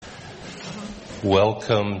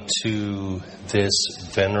Welcome to this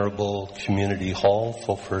venerable community hall,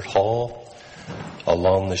 Fulford Hall,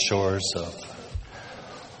 along the shores of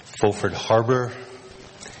Fulford Harbor,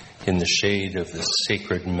 in the shade of the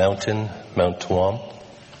sacred mountain, Mount Tuam.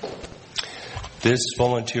 This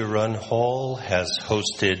volunteer-run hall has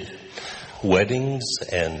hosted weddings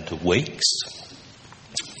and wakes,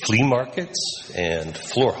 flea markets, and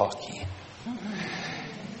floor hockey.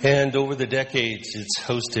 And over the decades, it's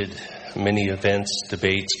hosted many events,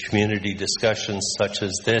 debates, community discussions such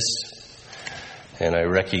as this. And I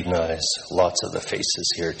recognize lots of the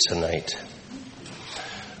faces here tonight.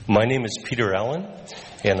 My name is Peter Allen,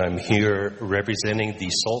 and I'm here representing the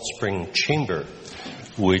Salt Spring Chamber,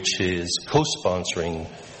 which is co-sponsoring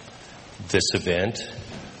this event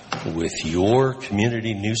with your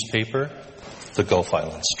community newspaper, the Gulf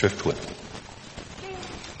Islands Driftwood.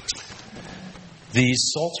 The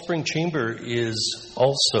Salt Spring Chamber is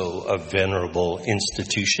also a venerable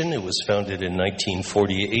institution. It was founded in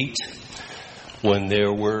 1948 when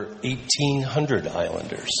there were 1,800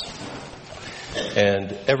 islanders.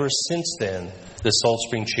 And ever since then, the Salt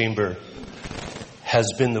Spring Chamber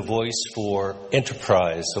has been the voice for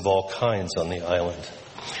enterprise of all kinds on the island.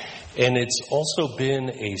 And it's also been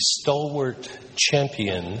a stalwart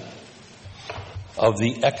champion of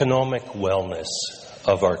the economic wellness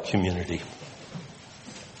of our community.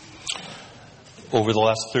 Over the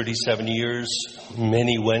last 37 years,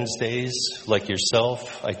 many Wednesdays, like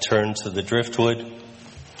yourself, I turned to the Driftwood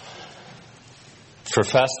for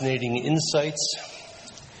fascinating insights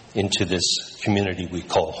into this community we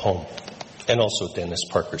call home, and also Dennis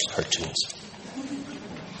Parker's cartoons.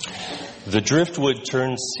 The Driftwood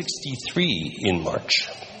turned 63 in March.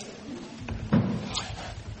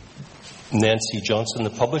 Nancy Johnson, the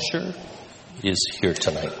publisher, is here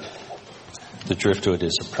tonight. The Driftwood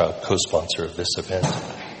is a proud co-sponsor of this event.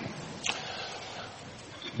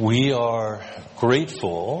 We are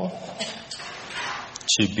grateful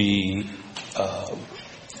to be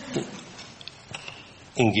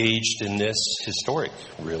engaged in this historic,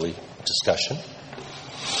 really, discussion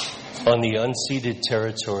on the unceded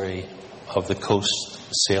territory of the Coast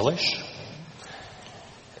Salish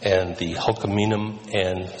and the Hulkaminam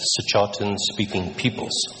and Secaucus-speaking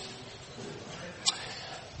peoples.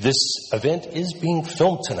 This event is being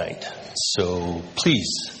filmed tonight, so please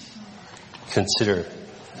consider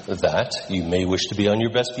that. You may wish to be on your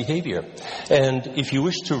best behavior. And if you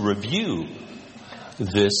wish to review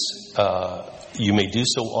this, you may do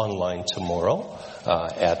so online tomorrow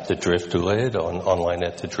at the Driftwood, online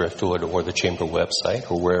at the Driftwood or the Chamber website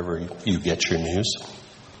or wherever you get your news.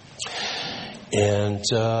 And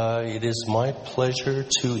it is my pleasure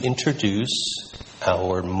to introduce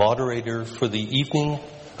our moderator for the evening,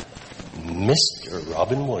 Mr.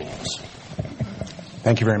 Robin Williams.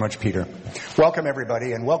 Thank you very much, Peter. Welcome,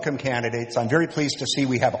 everybody, and welcome, candidates. I'm very pleased to see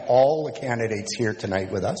we have all the candidates here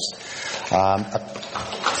tonight with us.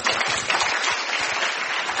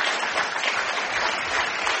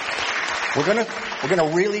 We're going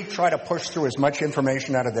to really try to push through as much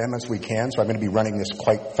information out of them as we can, so I'm going to be running this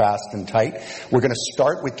quite fast and tight. We're going to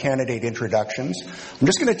start with candidate introductions. I'm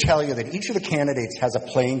just going to tell you that each of the candidates has a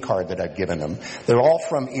playing card that I've given them. They're all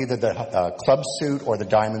from either the club suit or the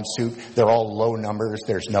diamond suit. They're all low numbers.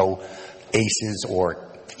 There's no aces or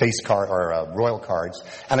face card or royal cards.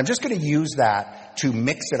 And I'm just going to use that to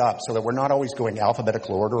mix it up so that we're not always going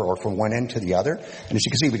alphabetical order or from one end to the other. And as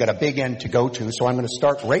you can see, we've got a big end to go to, so I'm going to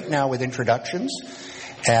start right now with introductions.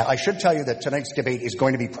 I should tell you that tonight's debate is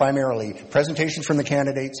going to be primarily presentations from the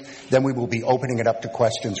candidates, then we will be opening it up to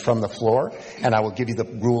questions from the floor, and I will give you the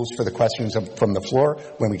rules for the questions from the floor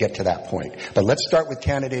when we get to that point. But let's start with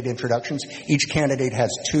candidate introductions. Each candidate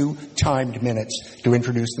has 2 timed minutes to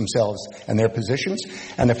introduce themselves and their positions,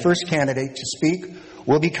 and the first candidate to speak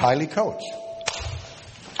will be Kylie Coates.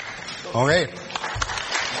 Okay.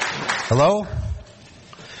 Hello.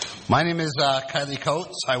 My name is Kylie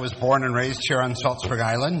Coates. I was born and raised here on Salt Spring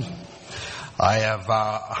Island. I have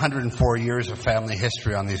 104 years of family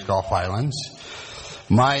history on these Gulf Islands.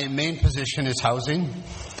 My main position is housing.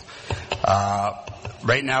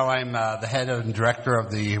 Right now I'm the head and director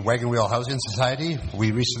of the Wagon Wheel Housing Society.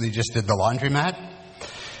 We recently just did the laundromat.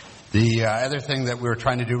 The other thing that we're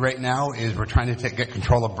trying to do right now is we're trying to get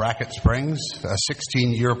control of Brackett Springs, a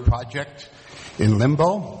 16-year project in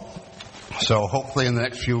limbo. So hopefully in the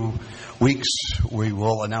next few weeks we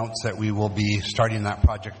will announce that we will be starting that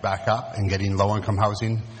project back up and getting low-income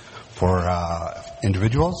housing for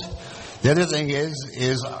individuals. The other thing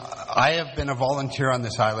is I have been a volunteer on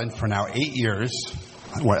this island for now 8 years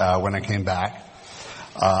when I came back.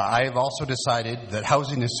 I have also decided that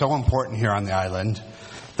housing is so important here on the island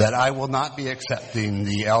that I will not be accepting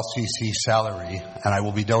the LCC salary, and I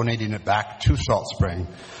will be donating it back to Salt Spring,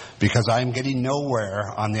 because I'm getting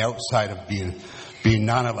nowhere on the outside of being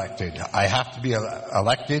non-elected. I have to be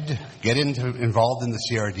elected, get involved in the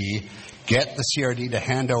CRD, get the CRD to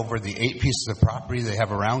hand over the 8 pieces of property they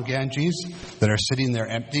have around Ganges that are sitting there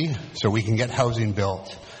empty so we can get housing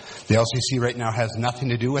built. The LCC right now has nothing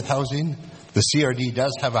to do with housing. The CRD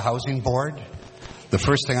does have a housing board. The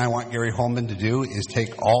first thing I want Gary Holman to do is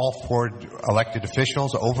take all 4 elected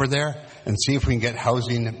officials over there and see if we can get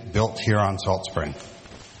housing built here on Salt Spring.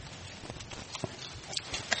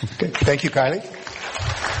 Okay. Thank you, Kylie.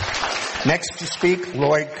 Next to speak,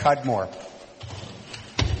 Lloyd Cudmore.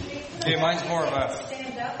 Okay, mine's more of a...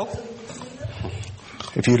 Oh.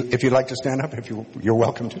 If you'd like to stand up, you're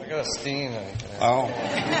welcome to. I got a stain. Oh.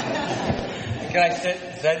 Can I sit?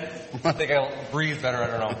 I think I'll breathe better. I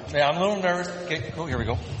don't know. Yeah, I'm a little nervous. Okay, cool. Here we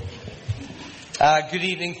go. Good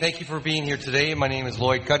evening. Thank you for being here today. My name is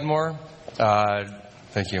Lloyd Cudmore.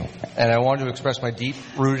 Thank you. And I want to express my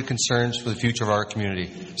deep-rooted concerns for the future of our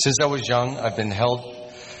community. Since I was young, I've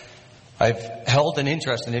held an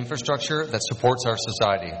interest in infrastructure that supports our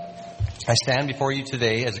society. I stand before you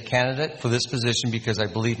today as a candidate for this position because I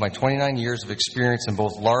believe my 29 years of experience in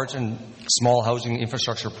both large and small housing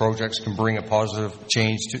infrastructure projects can bring a positive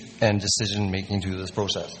change and decision-making to this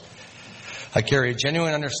process. I carry a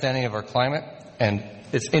genuine understanding of our climate and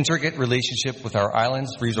its intricate relationship with our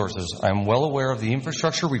island's resources. I am well aware of the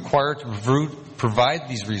infrastructure required to provide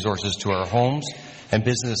these resources to our homes and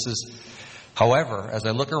businesses. However, as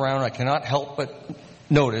I look around, I cannot help but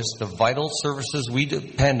notice the vital services we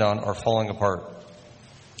depend on are falling apart.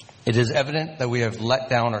 It is evident that we have let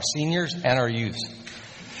down our seniors and our youth.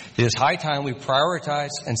 It is high time we prioritize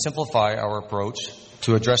and simplify our approach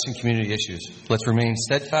to addressing community issues. Let's remain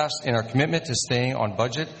steadfast in our commitment to staying on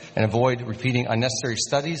budget and avoid repeating unnecessary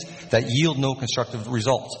studies that yield no constructive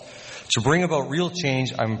results. To bring about real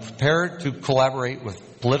change, I'm prepared to collaborate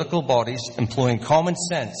with political bodies employing common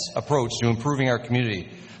sense approach to improving our community.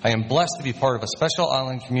 I am blessed to be part of a special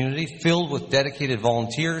island community filled with dedicated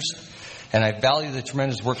volunteers, and I value the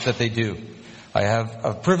tremendous work that they do. I have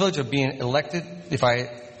a privilege of being elected. If I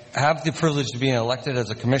have the privilege of being elected as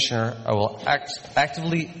a commissioner, I will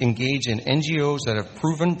actively engage in NGOs that have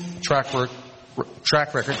proven track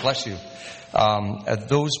record, bless you, as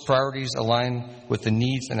those priorities align with the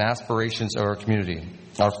needs and aspirations of our community.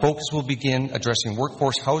 Our focus will begin addressing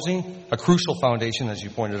workforce housing, a crucial foundation, as you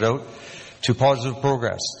pointed out, to positive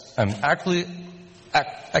progress. I'm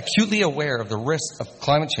acutely aware of the risk of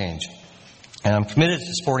climate change, and I'm committed to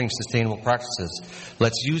supporting sustainable practices.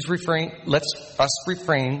 Let's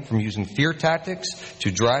refrain from using fear tactics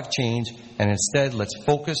to drive change, and instead let's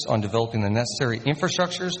focus on developing the necessary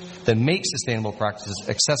infrastructures that make sustainable practices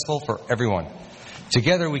accessible for everyone.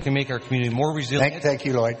 Together we can make our community more resilient. Thank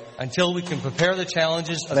you, Lloyd. Until we can prepare the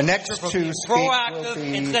challenges of the next to speak proactive will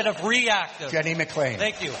be instead of reactive. Jenny McLean.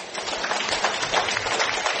 Thank you.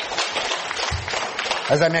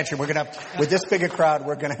 As I mentioned, with this big a crowd,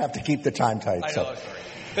 we're going to have to keep the time tight. I know,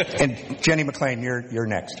 sorry. And Jenny McLean, you're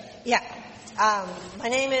next. Yeah. My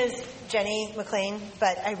name is Jenny McLean,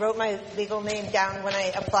 but I wrote my legal name down when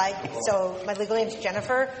I applied, so my legal name is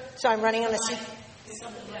Jennifer, so I'm running on the seat.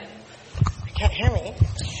 Can't hear me.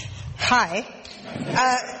 Hi.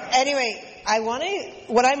 Anyway,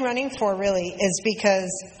 what I'm running for really is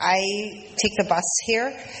because I take the bus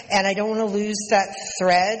here and I don't want to lose that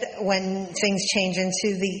thread when things change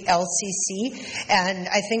into the LCC. And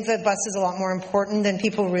I think the bus is a lot more important than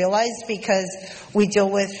people realize because we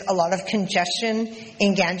deal with a lot of congestion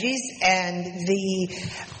in Ganges and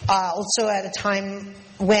also at a time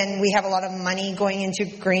when we have a lot of money going into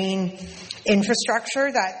green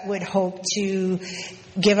infrastructure that would hope to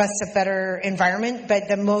give us a better environment, but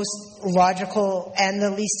the most logical and the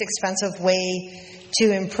least expensive way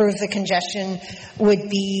to improve the congestion would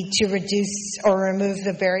be to reduce or remove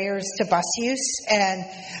the barriers to bus use. And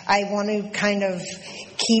I want to kind of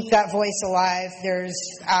keep that voice alive. There's,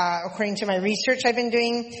 according to my research I've been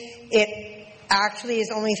doing, it actually is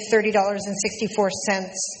only $30.64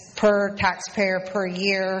 per taxpayer per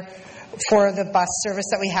year for the bus service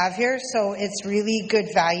that we have here, so it's really good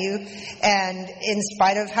value. And in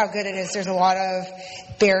spite of how good it is, there's a lot of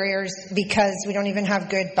barriers because we don't even have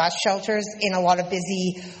good bus shelters in a lot of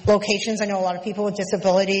busy locations. I know a lot of people with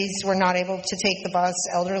disabilities were not able to take the bus.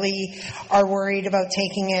 Elderly are worried about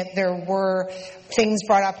taking it. There were things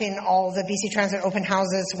brought up in all the BC Transit open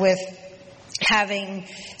houses with having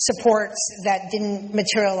supports that didn't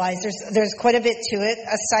materialize. There's quite a bit to it.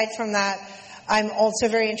 Aside from that, I'm also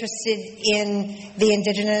very interested in the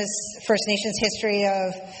Indigenous First Nations history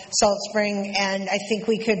of Salt Spring, and I think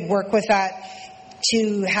we could work with that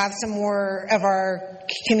to have some more of our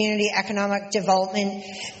community economic development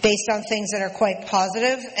based on things that are quite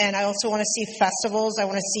positive. And I also want to see festivals. I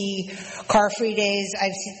want to see car-free days.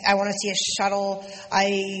 I want to see a shuttle.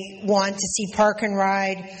 I want to see park and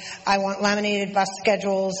ride. I want laminated bus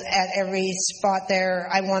schedules at every spot there.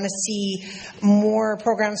 I want to see more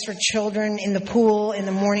programs for children in the pool in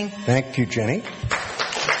the morning. Thank you, Jenny.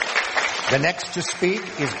 The next to speak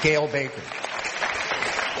is Gail Baker.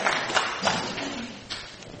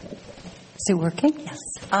 Is it working? Yes.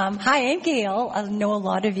 Hi, I'm Gail. I know a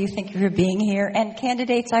lot of you thank you for being here. And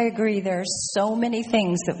candidates, I agree, there are so many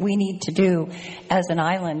things that we need to do as an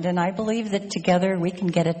island, and I believe that together we can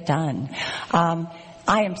get it done.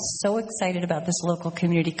 I am so excited about this local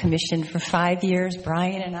community commission. For 5 years,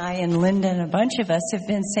 Brian and I and Linda and a bunch of us have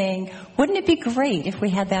been saying, wouldn't it be great if we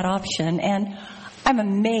had that option? And I'm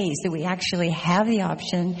amazed that we actually have the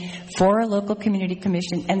option for a local community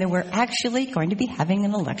commission and that we're actually going to be having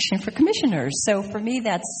an election for commissioners. So for me,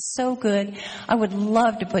 that's so good. I would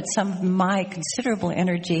love to put some of my considerable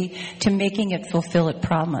energy to making it fulfill its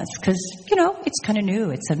promise because, you know, it's kind of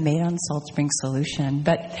new. It's a made on Salt Spring solution.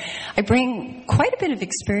 But I bring quite a bit of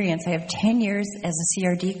experience. I have 10 years as a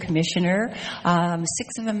CRD commissioner, 6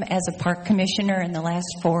 of them as a park commissioner, and the last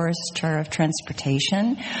 4 as chair of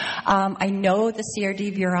transportation. I know the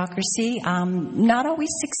CRD bureaucracy. Not always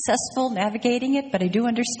successful navigating it, but I do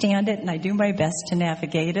understand it, and I do my best to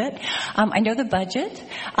navigate it. I know the budget.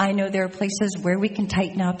 I know there are places where we can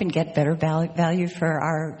tighten up and get better value for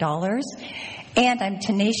our dollars. And I'm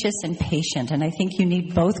tenacious and patient, and I think you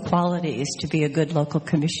need both qualities to be a good local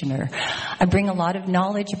commissioner. I bring a lot of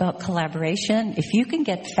knowledge about collaboration. If you can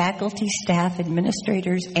get faculty, staff,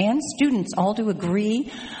 administrators, and students all to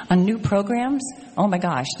agree on new programs, oh my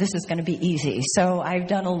gosh, this is going to be easy. So I've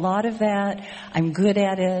done a lot of that. I'm good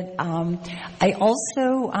at it. I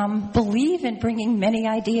also believe in bringing many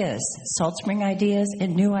ideas, Salt Spring ideas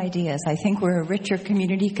and new ideas. I think we're a richer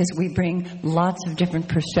community because we bring lots of different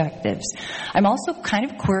perspectives. I'm also kind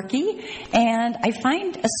of quirky, and I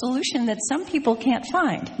find a solution that some people can't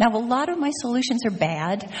find. Now, a lot of my solutions are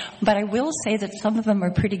bad, but I will say that some of them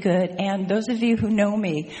are pretty good, and those of you who know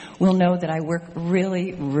me will know that I work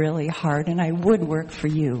really, really hard, and I would work for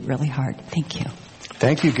you really hard. Thank you.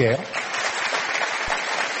 Thank you, Gail.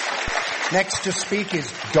 Next to speak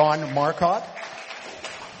is Don Marcotte.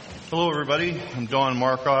 Hello, everybody. I'm Don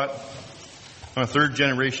Marcotte. I'm a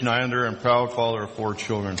third-generation Islander and proud father of 4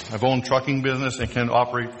 children. I've owned trucking business and can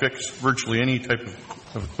fix virtually any type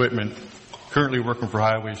of equipment. Currently working for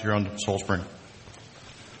highways here on Salt Spring.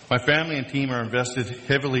 My family and team are invested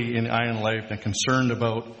heavily in island life and concerned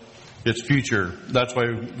about its future. That's why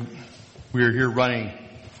we are here running.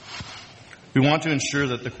 We want to ensure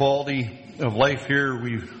that the quality of life here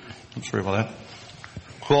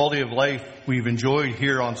quality of life we've enjoyed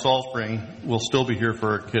here on Salt Spring will still be here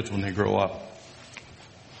for our kids when they grow up.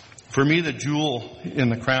 For me, the jewel in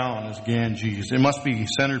the crown is Ganges. It must be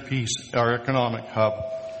centerpiece, our economic hub,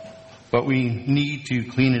 but we need to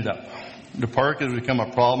clean it up. The park has become a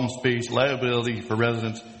problem space liability for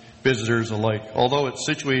residents, visitors alike. Although it's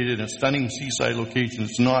situated in a stunning seaside location,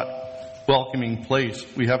 it's not a welcoming place.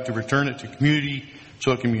 We have to return it to community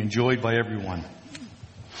so it can be enjoyed by everyone.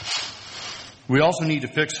 We also need to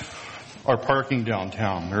fix our parking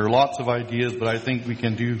downtown. There are lots of ideas, but I think we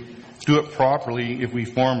can do it properly if we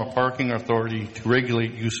form a parking authority to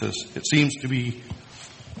regulate uses. It seems to me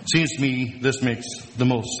this makes the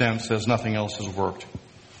most sense as nothing else has worked.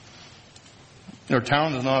 Our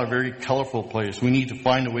town is not a very colorful place. We need to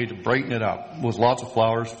find a way to brighten it up with lots of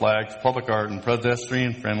flowers, flags, public art, and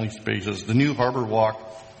pedestrian-friendly spaces. The new Harbor Walk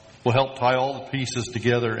will help tie all the pieces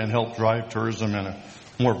together and help drive tourism in a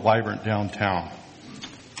more vibrant downtown.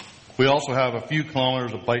 We also have a few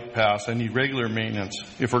kilometers of bike paths that need regular maintenance.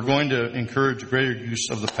 If we're going to encourage greater use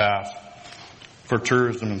of the path for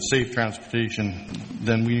tourism and safe transportation,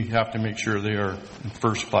 then we have to make sure they are in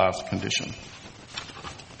first-class condition.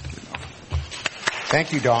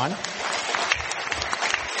 Thank you, Don.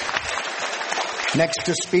 Next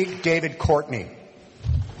to speak, David Courtney.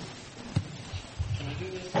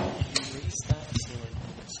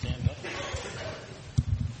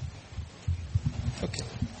 Okay.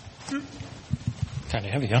 Kind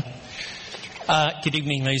of heavy, huh? Good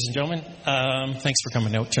evening, ladies and gentlemen. Thanks for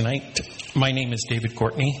coming out tonight. My name is David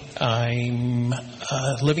Courtney. I'm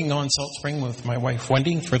living on Salt Spring with my wife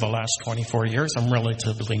Wendy for the last 24 years. I'm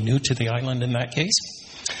relatively new to the island in that case.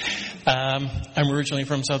 I'm originally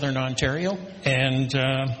from Southern Ontario, and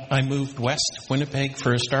I moved west, Winnipeg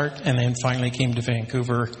for a start, and then finally came to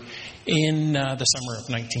Vancouver in the summer of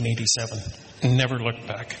 1987. Never looked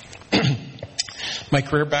back. My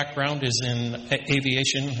career background is in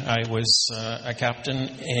aviation. I was a captain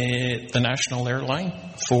at the national airline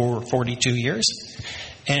for 42 years.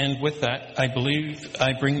 And with that, I believe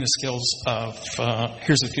I bring the skills of,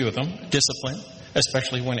 here's a few of them: discipline,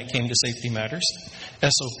 especially when it came to safety matters;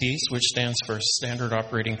 SOPs, which stands for Standard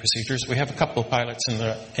Operating Procedures. We have a couple of pilots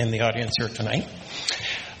in the audience here tonight.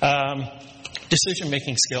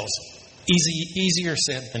 Decision-making skills. Easier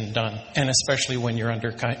said than done, and especially when you're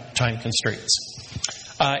under time constraints.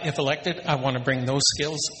 If elected, I want to bring those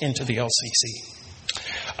skills into the LCC.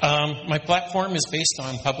 My platform is based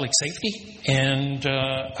on public safety, and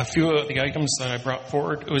a few of the items that I brought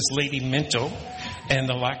forward was Lady Minto and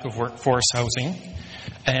the lack of workforce housing,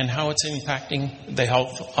 and how it's impacting the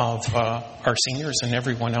health of our seniors and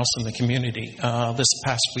everyone else in the community. This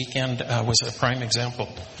past weekend was a prime example.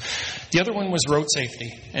 The other one was road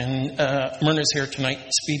safety, and Myrna's here tonight.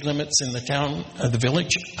 Speed limits in the town, the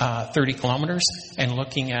village, 30 kilometers, and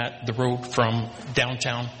looking at the road from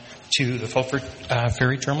downtown to the Fulford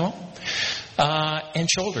ferry terminal, and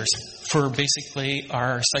shoulders for basically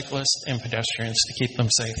our cyclists and pedestrians to keep them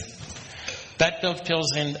safe. That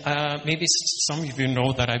dovetails in, maybe some of you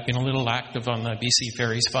know that I've been a little active on the BC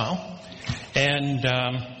Ferries file, and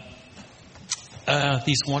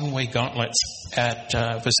these one-way gauntlets at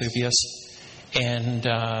Vesuvius and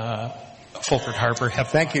Fulford Harbor have...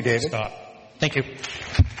 Thank you, David. Stopped. Thank you.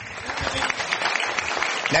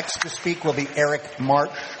 Next to speak will be Eric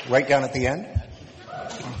March, right down at the end.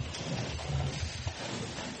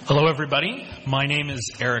 Hello, everybody. My name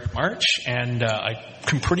is Eric March, and I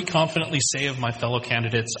can pretty confidently say of my fellow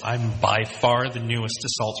candidates, I'm by far the newest to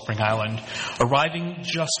Salt Spring Island, arriving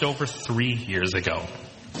just over 3 years ago.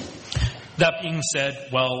 That being said,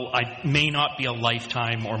 while I may not be a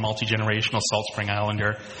lifetime or multi-generational Salt Spring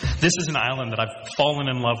Islander, this is an island that I've fallen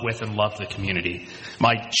in love with and love the community.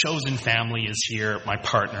 My chosen family is here. My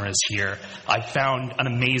partner is here. I found an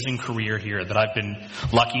amazing career here that I've been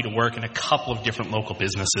lucky to work in a couple of different local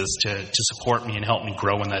businesses to support me and help me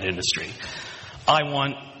grow in that industry. I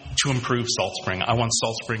want to improve Salt Spring. I want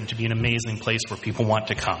Salt Spring to be an amazing place where people want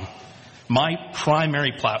to come. My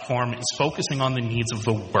primary platform is focusing on the needs of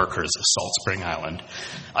the workers of Salt Spring Island.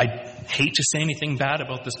 I hate to say anything bad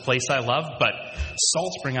about this place I love, but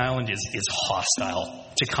Salt Spring Island is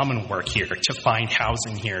hostile to come and work here, to find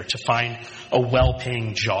housing here, to find a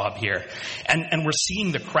well-paying job here. And we're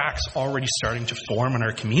seeing the cracks already starting to form in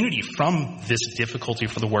our community from this difficulty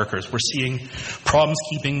for the workers. We're seeing problems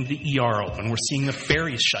keeping the ER open. We're seeing the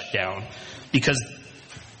ferries shut down because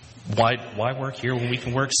why work here when we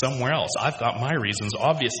can work somewhere else? I've got my reasons,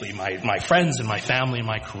 obviously, my friends and my family and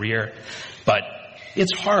my career, but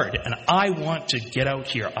it's hard, and I want to get out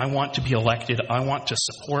here. I want to be elected. I want to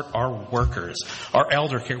support our workers, our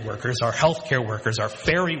elder care workers, our health care workers, our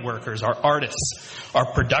ferry workers, our artists, our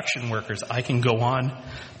production workers. I can go on.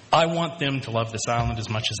 I want them to love this island as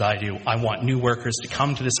much as I do. I want new workers to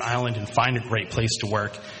come to this island and find a great place to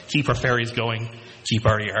work, keep our ferries going, keep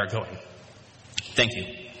our ER going. Thank you.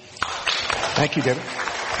 Thank you, David.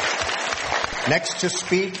 Next to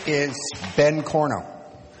speak is Ben Corno.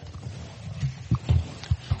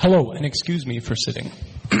 Hello, and excuse me for sitting.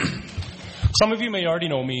 Some of you may already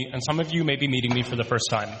know me, and some of you may be meeting me for the first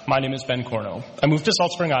time. My name is Ben Corno. I moved to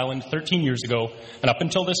Salt Spring Island 13 years ago, and up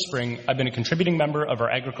until this spring, I've been a contributing member of our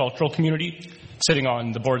agricultural community, sitting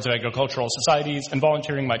on the boards of agricultural societies, and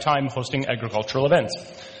volunteering my time hosting agricultural events.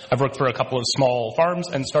 I've worked for a couple of small farms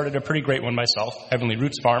and started a pretty great one myself, Heavenly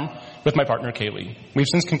Roots Farm, with my partner Kaylee. We've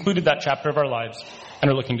since concluded that chapter of our lives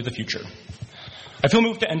and are looking to the future. I feel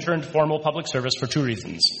moved to enter into formal public service for two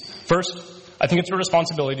reasons. First, I think it's a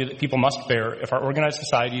responsibility that people must bear if our organized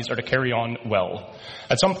societies are to carry on well.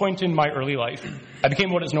 At some point in my early life, I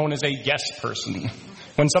became what is known as a yes person.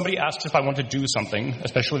 When somebody asks if I want to do something,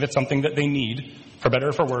 especially if it's something that they need, for better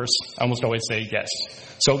or for worse, I almost always say yes.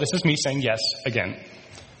 So this is me saying yes again.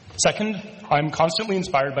 Second, I'm constantly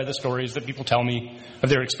inspired by the stories that people tell me of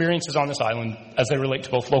their experiences on this island as they relate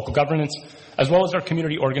to both local governance as well as our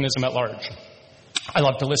community organism at large. I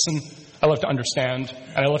love to listen, I love to understand,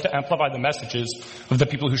 and I love to amplify the messages of the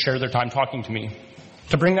people who share their time talking to me.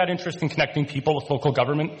 To bring that interest in connecting people with local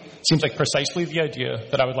government seems like precisely the idea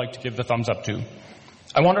that I would like to give the thumbs up to.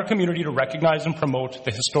 I want our community to recognize and promote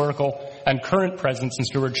the historical and current presence and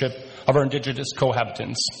stewardship of our Indigenous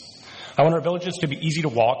cohabitants. I want our villages to be easy to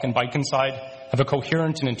walk and bike inside, have a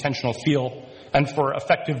coherent and intentional feel, and for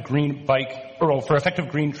effective green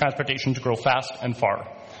transportation to grow fast and far.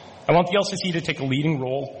 I want the LCC to take a leading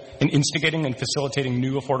role in instigating and facilitating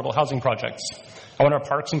new affordable housing projects. I want our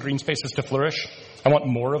parks and green spaces to flourish. I want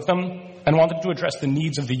more of them, and I want them to address the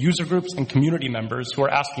needs of the user groups and community members who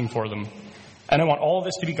are asking for them. And I want all of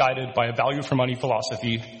this to be guided by a value for money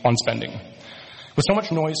philosophy on spending. With so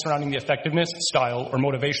much noise surrounding the effectiveness, style, or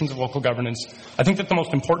motivations of local governance, I think that the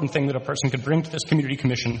most important thing that a person could bring to this community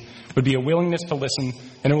commission would be a willingness to listen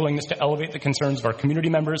and a willingness to elevate the concerns of our community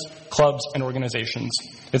members, clubs, and organizations.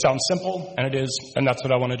 It sounds simple, and it is, and that's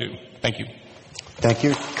what I want to do. Thank you. Thank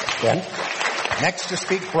you, Ben. Next to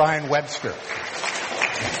speak, Brian Webster.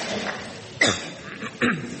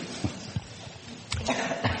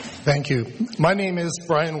 Thank you. My name is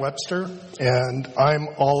Brian Webster, and I'm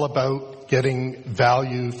all about getting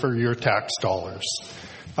value for your tax dollars.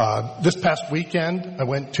 This past weekend, I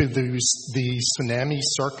went to the Tsunami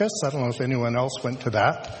Circus. I don't know if anyone else went to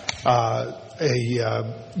that.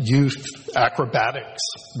 A youth acrobatics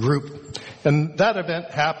group. And that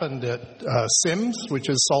event happened at Sims, which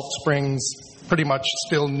is Salt Springs' pretty much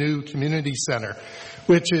still new community center,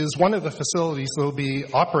 which is one of the facilities that will be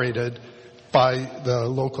operated by the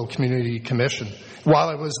local community commission. While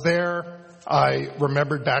I was there, I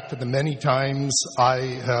remembered back to the many times I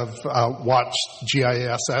have watched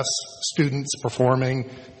GISS students performing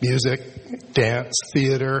music, dance,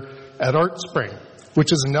 theater at Art Spring,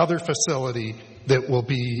 which is another facility that will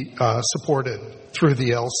be supported through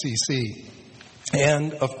the LCC.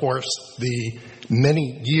 And, of course, the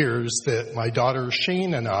many years that my daughter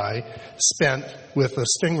Shane and I spent with the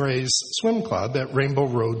Stingrays Swim Club at Rainbow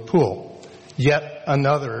Road Pool, yet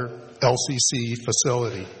another LCC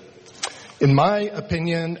facility. In my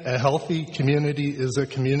opinion, a healthy community is a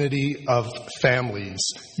community of families,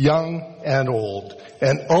 young and old.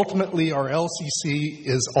 And ultimately, our LCC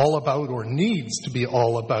is all about, or needs to be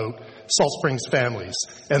all about, Salt Springs families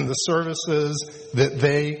and the services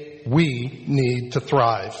that we need to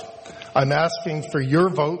thrive. I'm asking for your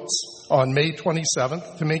votes on May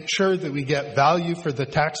 27th to make sure that we get value for the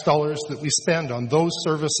tax dollars that we spend on those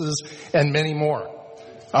services and many more.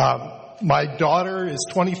 My daughter is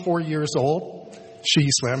 24 years old. She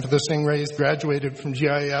swam for the Stingrays, graduated from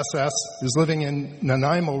GISS, is living in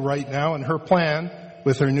Nanaimo right now, and her plan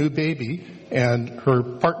with her new baby and her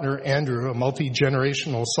partner Andrew, a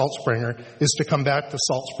multi-generational Salt Springer, is to come back to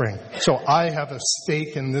Salt Spring. So I have a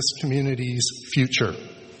stake in this community's future.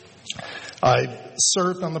 I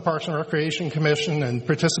served on the Parks and Recreation Commission and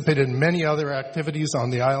participated in many other activities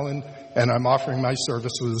on the island, and I'm offering my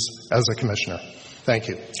services as a commissioner. Thank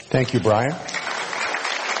you. Thank you, Brian.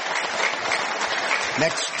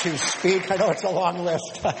 Next to speak, I know it's a long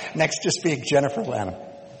list. Next to speak, Jennifer Lanham.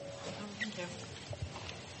 Thank you.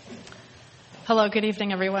 Hello, good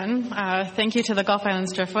evening, everyone. Thank you to the Gulf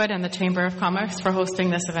Islands Driftwood and the Chamber of Commerce for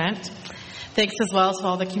hosting this event. Thanks as well to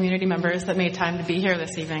all the community members that made time to be here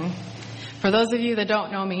this evening. For those of you that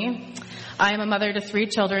don't know me, I am a mother to 3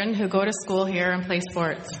 children who go to school here and play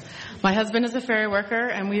sports. My husband is a ferry worker,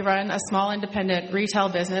 and we run a small independent retail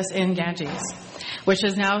business in Ganges, which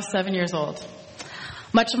is now 7 years old.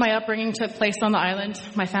 Much of my upbringing took place on the island.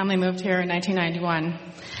 My family moved here in 1991.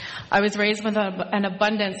 I was raised with an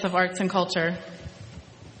abundance of arts and culture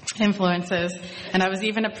influences, and I was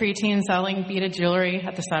even a preteen selling beaded jewelry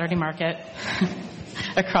at the Saturday market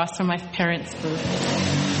across from my parents'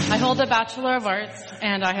 booth. I hold a Bachelor of Arts,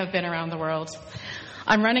 and I have been around the world.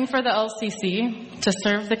 I'm running for the LCC to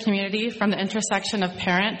serve the community from the intersection of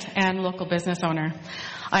parent and local business owner.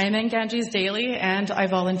 I am in Ganges daily, and I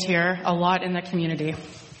volunteer a lot in the community.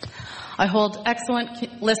 I hold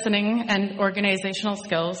excellent listening and organizational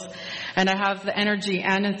skills, and I have the energy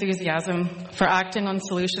and enthusiasm for acting on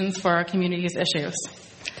solutions for our community's issues.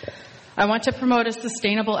 I want to promote a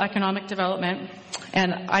sustainable economic development,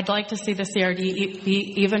 and I'd like to see the CRD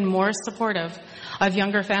be even more supportive of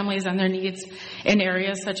younger families and their needs in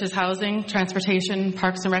areas such as housing, transportation,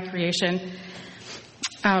 parks and recreation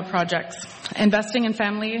projects. Investing in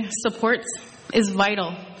family supports is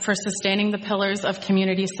vital for sustaining the pillars of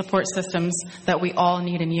community support systems that we all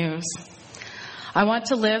need and use. I want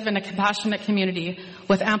to live in a compassionate community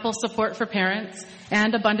with ample support for parents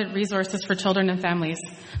and abundant resources for children and families.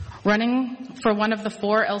 Running for one of the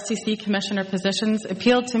 4 LCC commissioner positions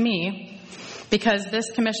appealed to me because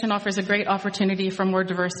this commission offers a great opportunity for more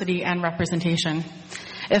diversity and representation.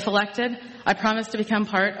 If elected, I promise to become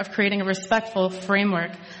part of creating a respectful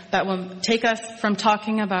framework that will take us from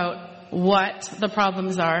talking about what the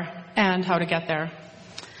problems are and how to get there.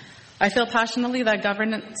 I feel passionately that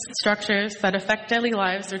governance structures that affect daily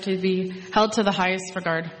lives are to be held to the highest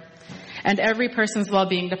regard, and every person's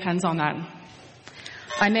well-being depends on that.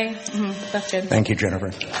 I may. That's good. Thank you,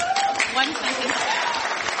 Jennifer. One second.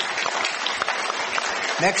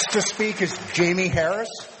 Next to speak is Jamie Harris.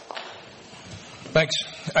 Thanks.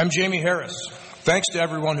 I'm Jamie Harris. Thanks to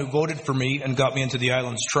everyone who voted for me and got me into the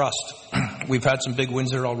Islands Trust. We've had some big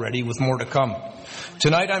wins there already, with more to come.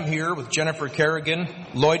 Tonight I'm here with Jennifer Kerrigan,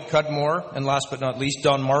 Lloyd Cudmore, and last but not least,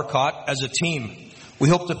 Don Marcotte as a team. We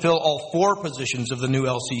hope to fill all 4 positions of the new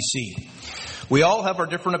LCC. We all have our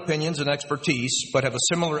different opinions and expertise, but have a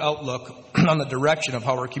similar outlook on the direction of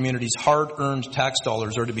how our community's hard-earned tax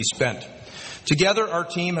dollars are to be spent. Together, our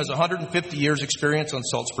team has 150 years' experience on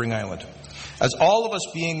Salt Spring Island. As all of us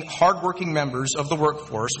being hard-working members of the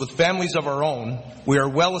workforce with families of our own, we are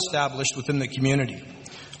well established within the community.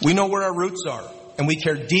 We know where our roots are, and we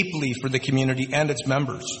care deeply for the community and its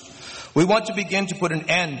members. We want to begin to put an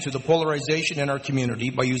end to the polarization in our community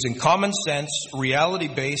by using common sense,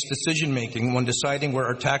 reality-based decision-making when deciding where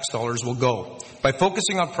our tax dollars will go. By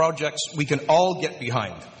focusing on projects we can all get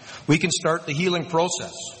behind, we can start the healing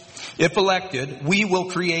process. If elected, we will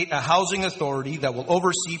create a housing authority that will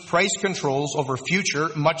oversee price controls over future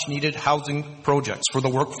much-needed housing projects for the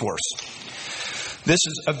workforce. This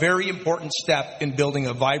is a very important step in building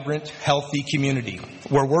a vibrant, healthy community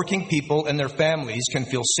where working people and their families can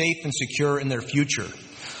feel safe and secure in their future.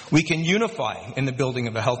 We can unify in the building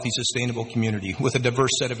of a healthy, sustainable community with a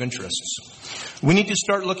diverse set of interests. We need to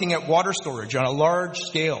start looking at water storage on a large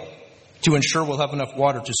scale to ensure we'll have enough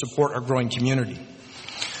water to support our growing community.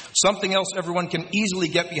 Something else everyone can easily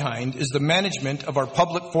get behind is the management of our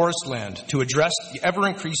public forest land to address the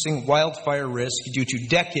ever-increasing wildfire risk due to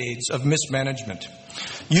decades of mismanagement.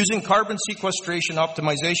 Using carbon sequestration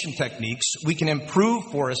optimization techniques, we can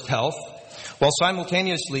improve forest health while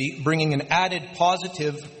simultaneously bringing an added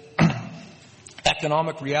positive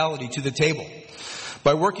economic reality to the table.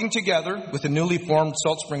 By working together with the newly formed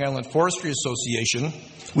Salt Spring Island Forestry Association,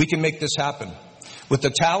 we can make this happen. With the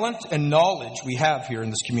talent and knowledge we have here in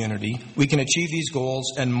this community, we can achieve these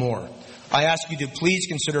goals and more. I ask you to please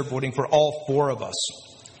consider voting for all 4 of us.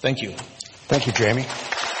 Thank you. Thank you, Jamie.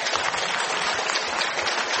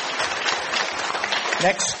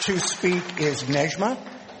 Next to speak is Nejma.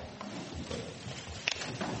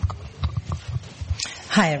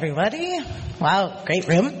 Hi, everybody. Wow, great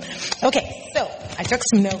room. Okay, so I took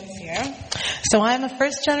some notes here. So I'm a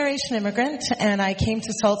first-generation immigrant, and I came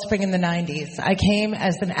to Salt Spring in the 90s. I came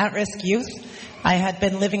as an at-risk youth. I had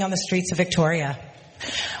been living on the streets of Victoria.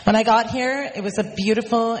 When I got here, it was a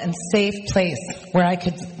beautiful and safe place where I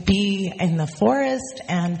could be in the forest,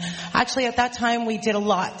 and actually at that time we did a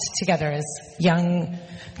lot together as young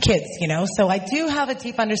kids, you know. So I do have a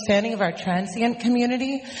deep understanding of our transient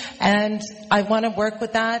community, and I want to work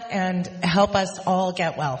with that and help us all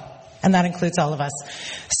get well. And that includes all of us.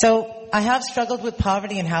 So I have struggled with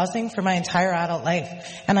poverty and housing for my entire adult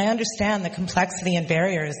life, and I understand the complexity and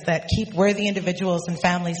barriers that keep worthy individuals and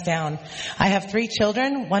families down. I have 3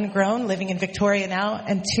 children, 1 grown, living in Victoria now,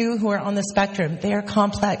 and 2 who are on the spectrum. They are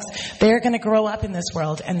complex. They are going to grow up in this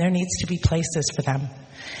world, and there needs to be places for them.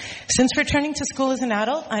 Since returning to school as an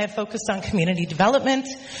adult, I have focused on community development,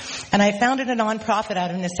 and I founded a nonprofit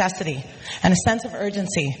out of necessity and a sense of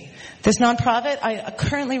urgency. This nonprofit, I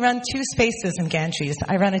currently run 2 spaces in Gantries.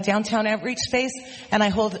 I run a downtown outreach space, and I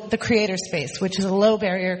hold the Creator Space, which is a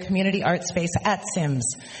low-barrier community art space at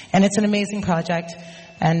Sims. And it's an amazing project,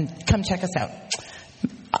 and come check us out.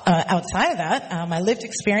 Outside of that, my lived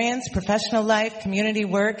experience, professional life, community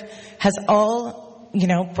work has all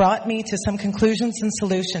brought me to some conclusions and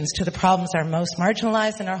solutions to the problems our most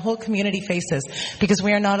marginalized and our whole community faces, because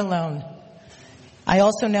we are not alone. I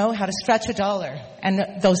also know how to stretch a dollar,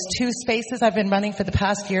 and those 2 spaces I've been running for the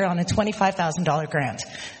past year on a $25,000 grant.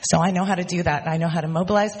 So I know how to do that. I know how to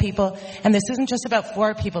mobilize people, and this isn't just about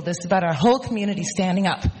 4 people. This is about our whole community standing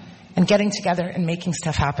up and getting together and making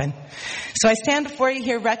stuff happen. So I stand before you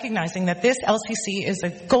here recognizing that this LCC is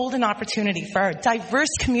a golden opportunity for our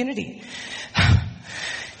diverse community.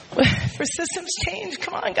 For systems change,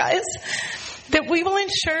 come on guys, that we will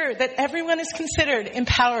ensure that everyone is considered,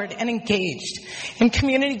 empowered, and engaged in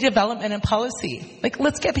community development and policy.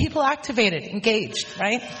 Let's get people activated, engaged,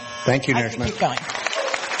 right? Thank you, Nejma. Keep going.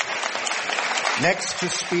 Next to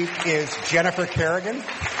speak is Jennifer Kerrigan.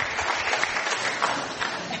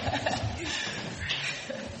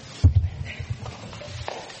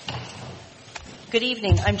 Good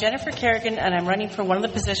evening. I'm Jennifer Kerrigan, and I'm running for one of the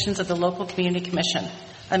positions of the local community commission.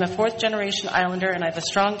 I'm a 4th-generation Islander, and I have a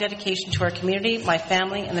strong dedication to our community, my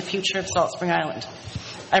family, and the future of Salt Spring Island.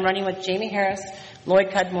 I'm running with Jamie Harris,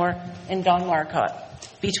 Lloyd Cudmore, and Don Marcotte.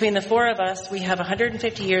 Between the 4 of us, we have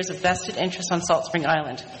 150 years of vested interest on Salt Spring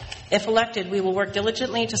Island. If elected, we will work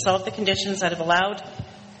diligently to solve the conditions that have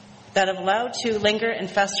allowed to linger and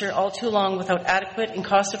fester all too long without adequate and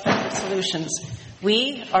cost-effective solutions.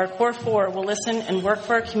 We, our Core 4, will listen and work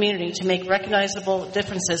for our community to make recognizable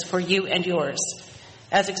differences for you and yours.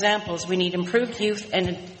 As examples, we need improved youth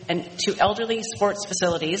and to elderly sports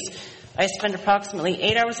facilities. I spend approximately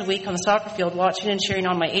 8 hours a week on the soccer field watching and cheering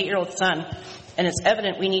on my 8-year-old son, and it's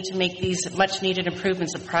evident we need to make these much-needed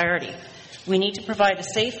improvements a priority. We need to provide a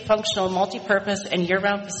safe, functional, multi-purpose, and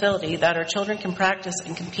year-round facility that our children can practice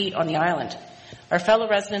and compete on the island. Our fellow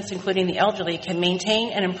residents, including the elderly, can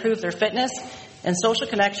maintain and improve their fitness and social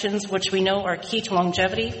connections, which we know are key to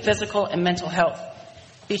longevity, physical, and mental health.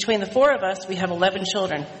 Between the 4 of us, we have 11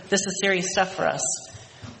 children. This is serious stuff for us.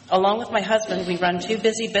 Along with my husband, we run 2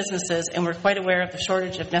 busy businesses, and we're quite aware of the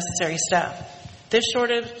shortage of necessary staff. This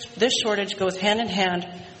shortage goes hand in hand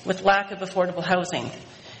with lack of affordable housing.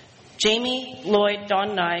 Jamie, Lloyd, Don,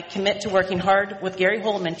 and I commit to working hard with Gary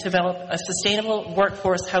Holman to develop a sustainable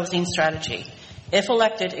workforce housing strategy. If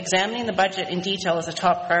elected, examining the budget in detail is a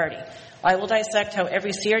top priority. I will dissect how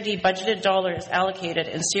every CRD budgeted dollar is allocated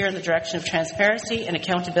and steer in the direction of transparency and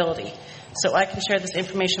accountability, so I can share this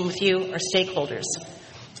information with you, our stakeholders.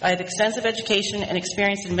 I have extensive education and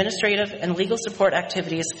experience in administrative and legal support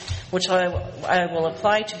activities, which I will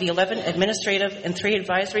apply to the 11 administrative and 3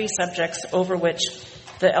 advisory subjects over which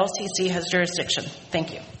the LCC has jurisdiction.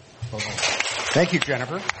 Thank you. Thank you,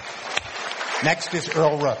 Jennifer. Next is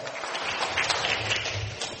Earl Rook.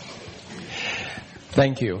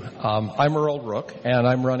 Thank you. I'm Earl Rook, and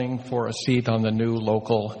I'm running for a seat on the new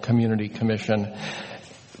local community commission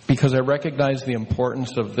because I recognize the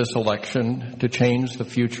importance of this election to change the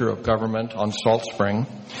future of government on Salt Spring,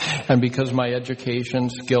 and because my education,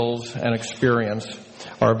 skills, and experience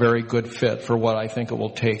are a very good fit for what I think it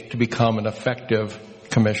will take to become an effective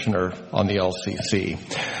commissioner on the LCC.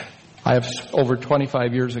 I have over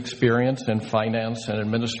 25 years' experience in finance and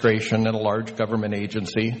administration in a large government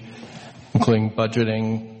agency, including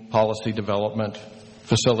budgeting, policy development,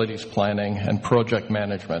 facilities planning, and project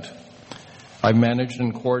management. I've managed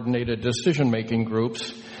and coordinated decision-making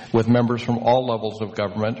groups with members from all levels of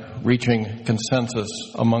government, reaching consensus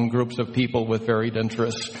among groups of people with varied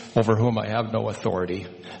interests over whom I have no authority,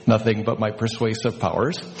 nothing but my persuasive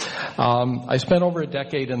powers. I spent over a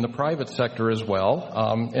decade in the private sector as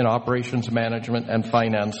well, in operations management and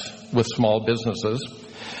finance with small businesses.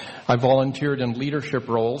 I volunteered in leadership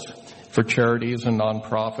roles for charities and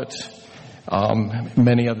nonprofits,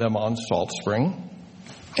 many of them on Salt Spring.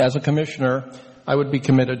 As a commissioner, I would be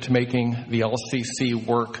committed to making the LCC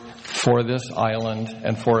work for this island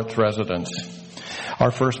and for its residents.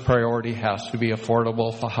 Our first priority has to be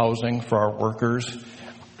affordable housing for our workers,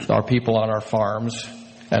 our people on our farms,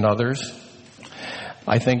 and others.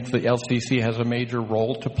 I think the LCC has a major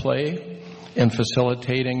role to play in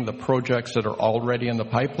facilitating the projects that are already in the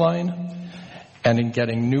pipeline and in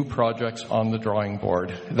getting new projects on the drawing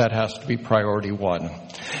board. That has to be priority 1.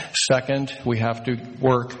 Second, we have to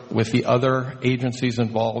work with the other agencies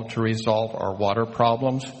involved to resolve our water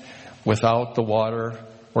problems. Without the water,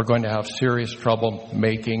 we're going to have serious trouble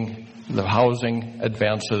making the housing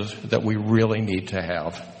advances that we really need to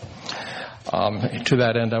have. To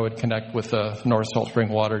that end, I would connect with the North Salt Spring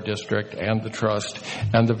Water District and the Trust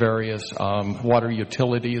and the various water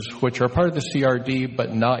utilities, which are part of the CRD,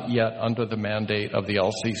 but not yet under the mandate of the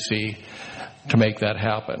LCC, to make that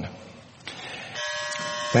happen.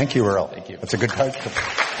 Thank you, Earl. Thank you. That's a good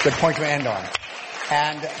point to end on.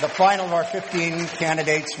 And the final of our 15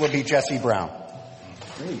 candidates will be Jesse Brown.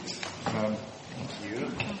 Great. Thank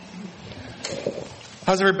you.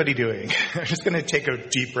 How's everybody doing? I'm just going to take a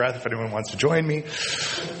deep breath if anyone wants to join me.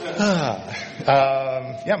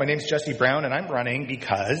 My name's Jesse Brown, and I'm running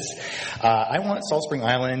because I want Salt Spring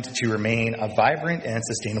Island to remain a vibrant and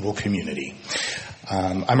sustainable community.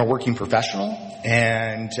 I'm a working professional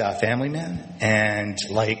and a family man, and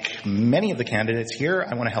like many of the candidates here,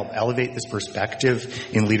 I want to help elevate this perspective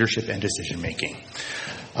in leadership and decision making.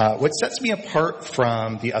 What sets me apart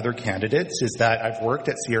from the other candidates is that I've worked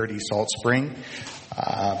at CRD Salt Spring,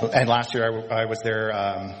 and last year I was their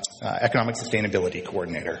economic sustainability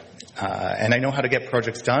coordinator. And I know how to get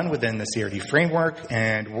projects done within the CRD framework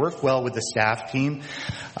and work well with the staff team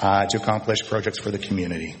to accomplish projects for the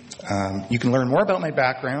community. You can learn more about my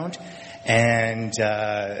background and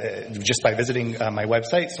just by visiting my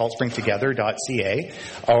website, saltspringtogether.ca,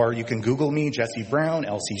 or you can Google me, Jesse Brown,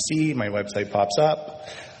 LCC. My website pops up.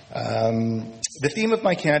 The theme of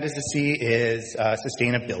my candidacy is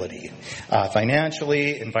sustainability,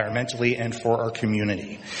 financially, environmentally, and for our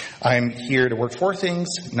community. I'm here to work for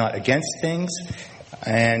things, not against things,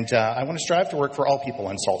 And I want to strive to work for all people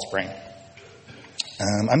in Salt Spring.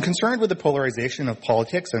 I'm concerned with the polarization of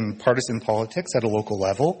politics and partisan politics at a local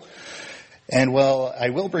level. And while I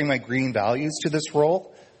will bring my green values to this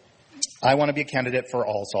role, I want to be a candidate for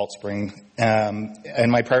all Salt Spring.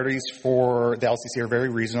 And my priorities for the LCC are very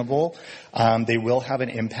reasonable. They will have an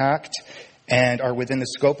impact and are within the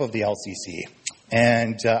scope of the LCC.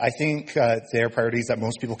 And I think they're priorities that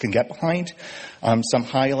most people can get behind. Some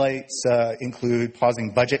highlights include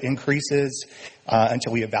pausing budget increases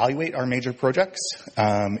until we evaluate our major projects,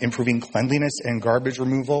 improving cleanliness and garbage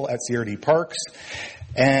removal at CRD parks,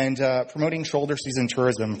 and promoting shoulder season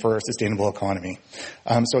tourism for a sustainable economy.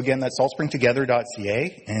 So again, that's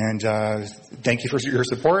saltspringtogether.ca, and thank you for your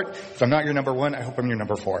support. If I'm not your number one, I hope I'm your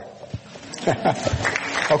number 4.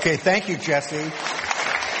 Okay, thank you, Jesse.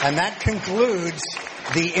 And that concludes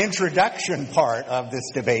the introduction part of this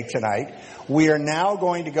debate tonight. We are now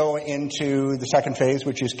going to go into the second phase,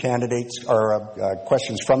 which is candidates or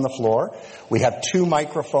questions from the floor. We have 2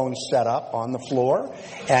 microphones set up on the floor,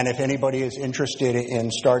 and if anybody is interested in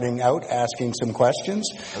starting out asking some questions,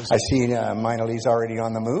 I see Minalee's already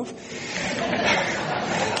on the move.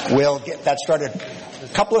 We'll get that started.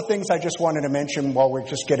 A couple of things I just wanted to mention while we're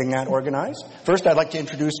just getting that organized. First, I'd like to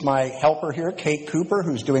introduce my helper here, Kate Cooper,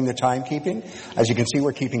 who's doing the timekeeping. As you can see,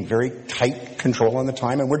 we're keeping very tight control on the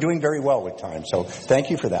time, and we're doing very well with time, so thank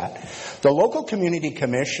you for that. The Local Community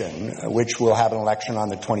Commission, which will have an election on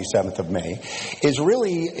the 27th of May, is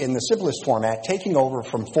really, in the simplest format, taking over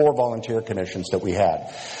from 4 volunteer commissions that we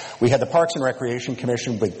had. We had the Parks and Recreation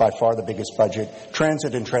Commission with by far the biggest budget,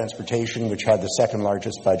 Transit and Transportation, which had the second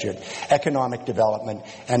largest budget, Economic Development,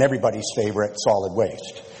 and everybody's favorite, Solid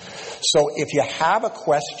Waste. So if you have a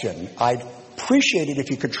question, I'd appreciate it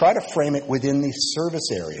if you could try to frame it within these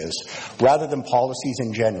service areas rather than policies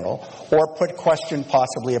in general, or put a question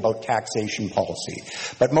possibly about taxation policy.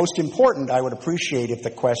 But most important, I would appreciate if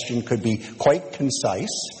the question could be quite concise.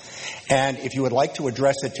 And if you would like to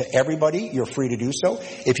address it to everybody, you're free to do so.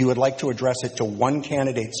 If you would like to address it to one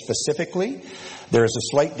candidate specifically, there is a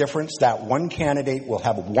slight difference. That one candidate will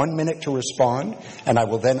have 1 minute to respond, and I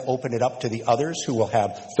will then open it up to the others who will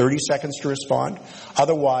have 30 seconds to respond.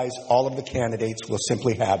 Otherwise, all of the candidates will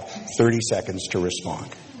simply have 30 seconds to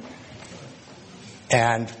respond.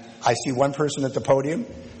 And I see one person at the podium.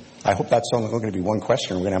 I hope that's only going to be one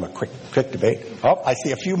question. We're going to have a quick debate. Oh, I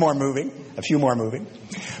see a few more moving.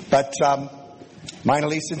 But,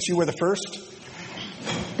 Minalee, since you were the first,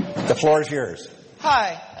 the floor is yours.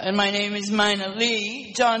 Hi, and my name is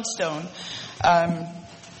Minalee Johnstone.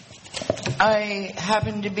 I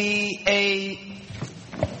happen to be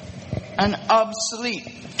an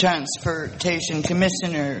obsolete transportation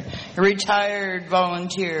commissioner, a retired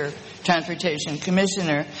volunteer transportation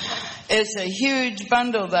commissioner. It's a huge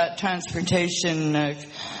bundle, that transportation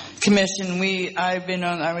commission.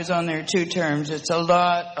 I was on there 2 terms. It's a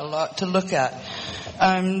lot to look at.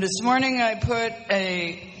 This morning I put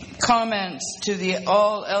comments to the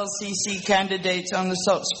all LCC candidates on the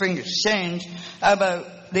Salt Spring Exchange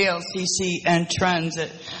about the LCC and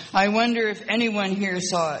transit. I wonder if anyone here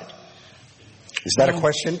saw it. Is that a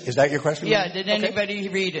question? Is that your question? Yeah, did anybody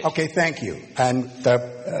read it? Okay, thank you. And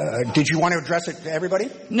did you want to address it to everybody?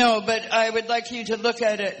 No, but I would like you to look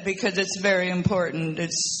at it because it's very important.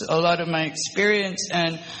 It's a lot of my experience,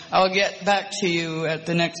 and I'll get back to you at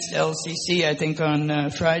the next LCC, I think on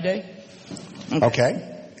Friday. Okay.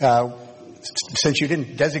 Since you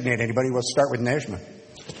didn't designate anybody, we'll start with Nejma.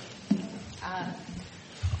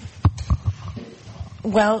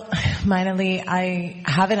 Well, Minalee, I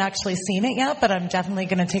haven't actually seen it yet, but I'm definitely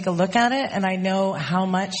going to take a look at it. And I know how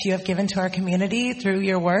much you have given to our community through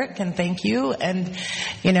your work, and thank you. And,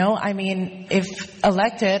 if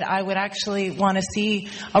elected, I would actually want to see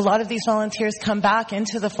a lot of these volunteers come back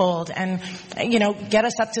into the fold and, get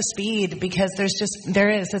us up to speed, because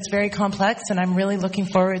it's very complex, and I'm really looking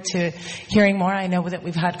forward to hearing more. I know that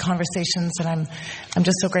we've had conversations, and I'm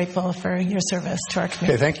just so grateful for your service to our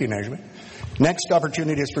community. Okay, thank you, Nejma. Next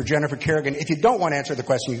opportunity is for Jennifer Kerrigan. If you don't want to answer the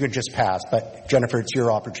question, you could just pass. But, Jennifer, it's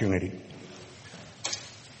your opportunity.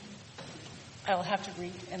 I will have to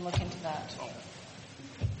read and look into that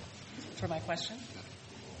for my question.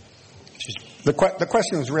 The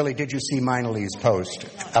question was really, did you see Minalee's post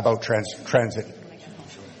about transit?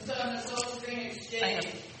 So on the Salt Spring Exchange,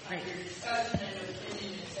 under discussion and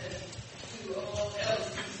opinion, it says to all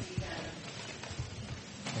LCC candidates.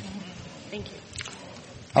 Thank you.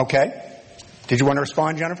 Okay. Did you want to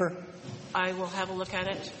respond, Jennifer? I will have a look at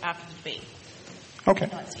it after the debate. Okay.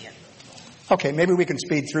 Okay, maybe we can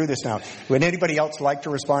speed through this now. Would anybody else like to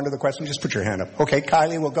respond to the question? Just put your hand up. Okay,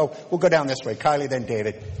 Kylie, we'll go down this way. Kylie, then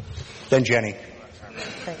David, then Jenny.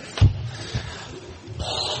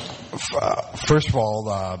 First of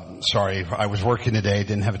all, sorry, I was working today,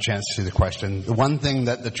 didn't have a chance to see the question. The one thing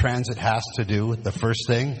that the transit has to do, the first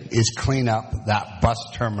thing, is clean up that bus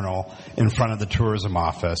terminal in front of the tourism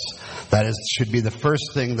office. That should be the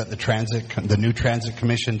first thing that the new transit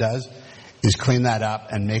commission does, is clean that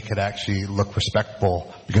up and make it actually look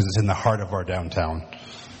respectable, because it's in the heart of our downtown.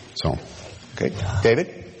 So, okay,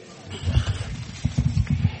 David?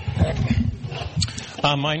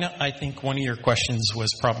 Mine, I think one of your questions was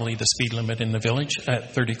probably the speed limit in the village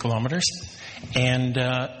at 30 kilometers. And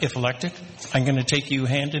if elected, I'm going to take you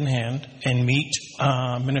hand in hand and meet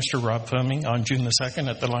Minister Rob Fleming on June the 2nd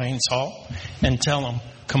at the Lions Hall and tell him,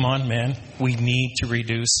 come on, man, we need to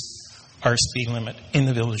reduce our speed limit in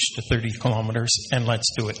the village to 30 kilometers, and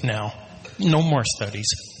let's do it now. No more studies.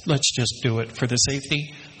 Let's just do it for the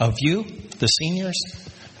safety of you, the seniors,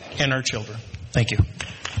 and our children. Thank you.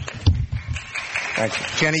 Thank you.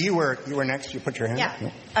 Jenny, you were next. You put your hand up.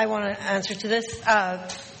 Yeah, I want to answer to this.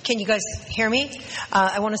 Can you guys hear me?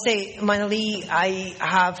 I want to say, Mina Lee, I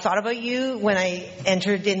have thought about you when I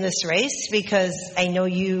entered in this race, because I know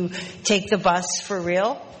you take the bus for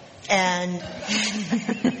real. And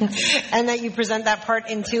and that you present that part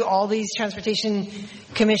into all these transportation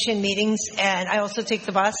commission meetings. And I also take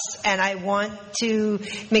the bus, and I want to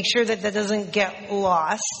make sure that doesn't get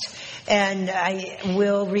lost. And I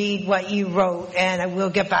will read what you wrote, and I will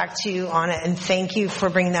get back to you on it. And thank you for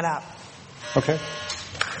bringing that up. Okay.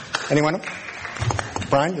 Anyone else?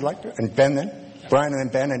 Brian, you'd like to? And Ben then? Brian and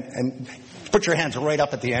then Ben. And put your hands right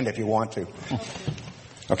up at the end if you want to.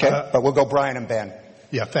 Okay? But we'll go Brian and Ben.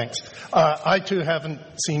 Yeah, thanks. I, too, haven't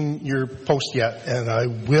seen your post yet, and I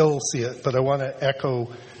will see it, but I want to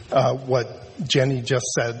echo what Jenny just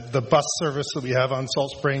said. The bus service that we have on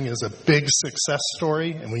Salt Spring is a big success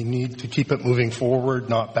story, and we need to keep it moving forward,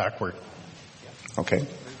 not backward. Okay.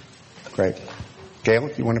 Great. Gail,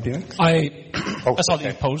 do you want to be next? I saw that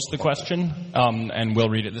you posed the question, and will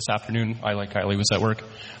read it this afternoon. I, like Kylie, was at work.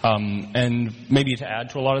 And maybe to add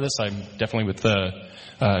to a lot of this, I'm definitely with the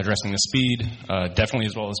addressing the speed, definitely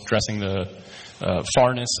as well as addressing the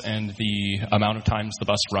farness and the amount of times the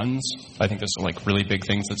bus runs. I think those are like really big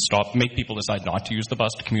things that make people decide not to use the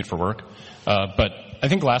bus to commute for work. But I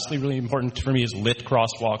think lastly, really important for me is lit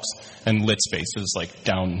crosswalks and lit spaces, like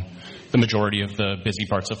down the majority of the busy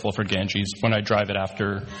parts of Fulford Ganges when I drive it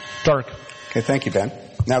after dark. Okay, thank you, Ben.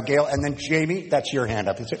 Now, Gail, and then Jamie, that's your hand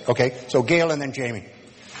up, is it? Okay, so Gail and then Jamie.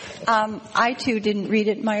 I, too, didn't read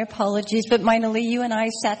it. My apologies. But, Mina Lee, you and I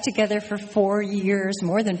sat together for 4 years,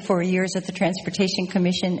 more than 4 years at the Transportation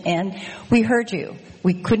Commission, and we heard you.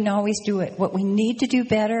 We couldn't always do it. What we need to do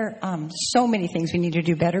better, so many things we need to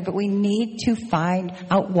do better, but we need to find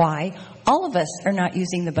out why all of us are not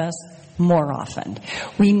using the bus more often.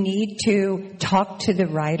 We need to talk to the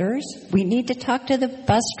riders. We need to talk to the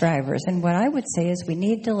bus drivers. And what I would say is we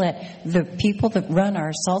need to let the people that run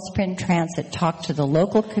our Salt Spring Transit talk to the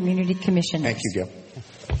local community commissioners. Thank you, Gail.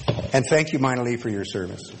 And thank you, Mina Lee, for your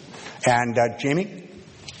service. And Jamie?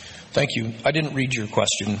 Thank you. I didn't read your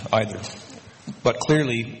question either. But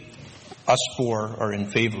clearly, us four are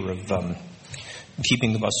in favor of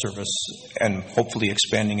keeping the bus service and hopefully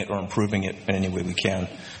expanding it or improving it in any way we can.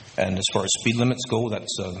 And as far as speed limits go,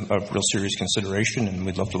 that's a real serious consideration, and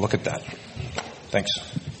we'd love to look at that. Thanks.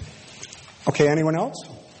 Okay, anyone else?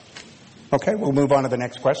 Okay, we'll move on to the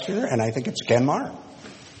next questioner, and I think it's Ken Marr.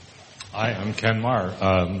 Hi, I'm Ken Marr,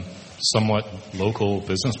 somewhat local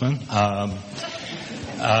businessman.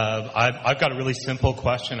 I've got a really simple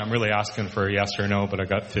question. I'm really asking for a yes or no, but I've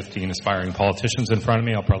got 15 aspiring politicians in front of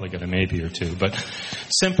me. I'll probably get a maybe or two. But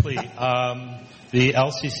simply, the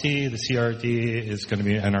LCC, the CRD is going to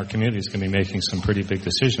be, and our community is going to be making some pretty big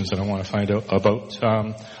decisions, and I want to find out about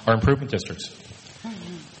our improvement districts.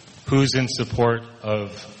 Who's in support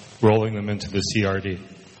of rolling them into the CRD?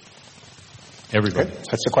 Everybody. Okay,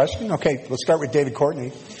 that's the question? Okay, let's start with David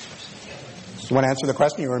Courtney. You want to answer the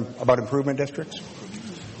question about improvement districts?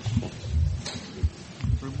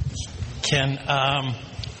 Ken,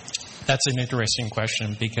 that's an interesting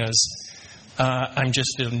question because I'm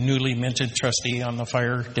just a newly minted trustee on the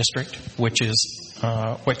fire district, which is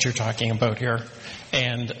what you're talking about here,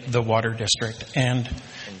 and the water district. And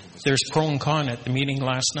there's pro and con at the meeting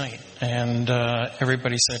last night. And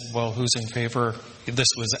everybody said, well, who's in favor? This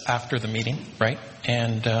was after the meeting, right?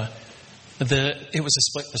 And it was a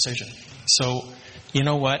split decision. So, you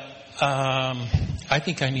know what? I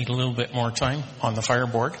think I need a little bit more time on the fire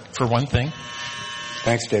board, for one thing.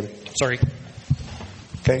 Thanks, David. Sorry.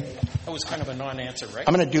 Okay. That was kind of a non-answer, right?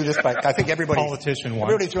 I'm going to do this, but I think everybody's going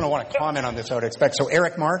to want to comment on this, I would expect. So,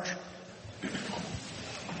 Eric March.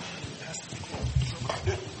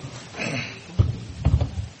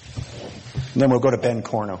 And then we'll go to Ben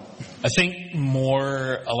Corno. I think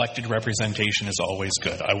more elected representation is always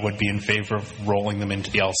good. I would be in favor of rolling them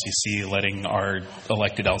into the LCC, letting our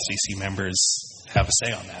elected LCC members have a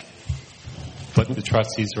say on that. But the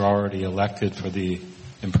trustees are already elected for the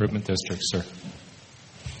improvement district, sir.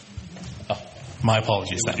 Oh, my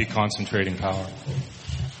apologies. It would be concentrating power.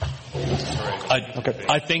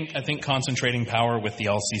 I think concentrating power with the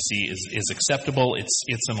LCC is acceptable.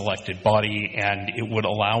 It's an elected body, and it would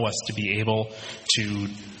allow us to be able to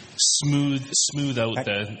smooth out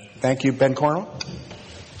the. Thank you, Ben Cornell.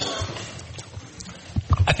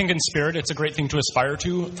 I think in spirit, it's a great thing to aspire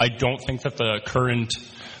to. I don't think that the current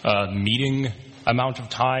meeting amount of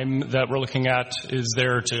time that we're looking at is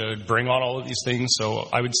there to bring on all of these things. So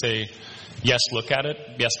I would say, yes, look at it.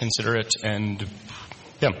 Yes, consider it. And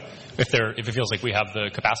yeah, if it feels like we have the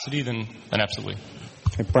capacity, then absolutely.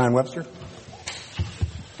 Okay, Brian Webster.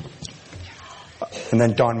 And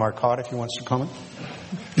then Don Marcotte, if he wants to comment.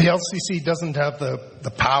 The LCC doesn't have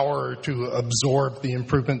the power to absorb the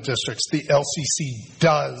improvement districts. The LCC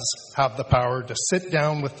does have the power to sit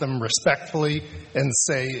down with them respectfully and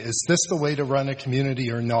say, is this the way to run a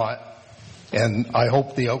community or not? And I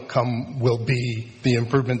hope the outcome will be the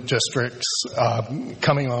improvement districts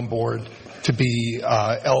coming on board to be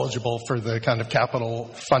eligible for the kind of capital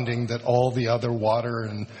funding that all the other water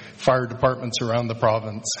and fire departments around the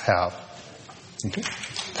province have. Okay.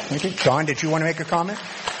 Thank you. Don, did you want to make a comment?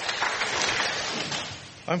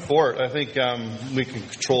 I'm for it. I think we can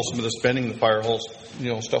control some of the spending, the fire halls,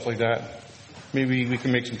 stuff like that. Maybe we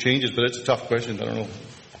can make some changes, but it's a tough question. I don't know.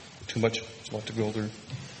 Too much. It's a lot to go through.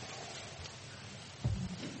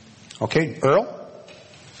 Okay, Earl?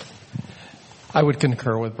 I would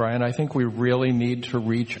concur with Brian. I think we really need to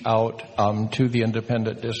reach out to the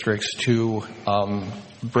independent districts to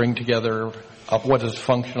bring together what is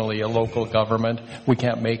functionally a local government. We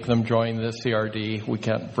can't make them join the CRD. We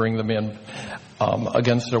can't bring them in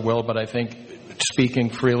against their will, but I think speaking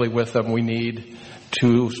freely with them, we need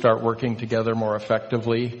to start working together more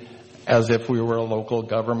effectively as if we were a local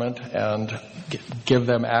government and give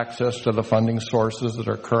them access to the funding sources that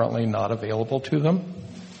are currently not available to them.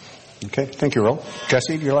 Okay, thank you, Earl.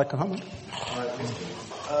 Jesse, do you like to comment?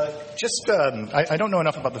 I don't know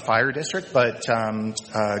enough about the fire district, but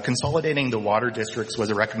consolidating the water districts was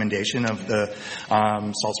a recommendation of the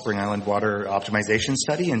Salt Spring Island Water Optimization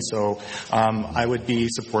Study, and so I would be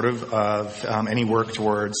supportive of any work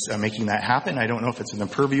towards making that happen. I don't know if it's in the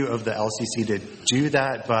purview of the LCC to do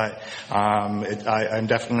that, but I'm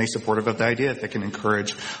definitely supportive of the idea if it can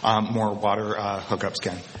encourage more water hookups.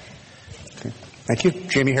 Ken. Okay. Thank you.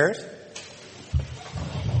 Jamie Harris?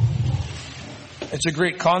 It's a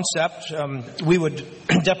great concept. We would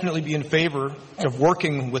definitely be in favor of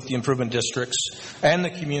working with the improvement districts and the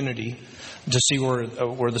community to see where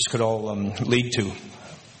this could all lead to.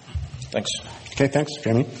 Thanks. Okay, thanks,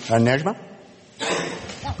 Jamie. Najma?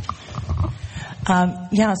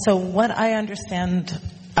 So what I understand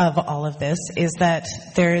of all of this is that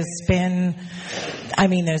there's been,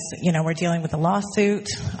 we're dealing with a lawsuit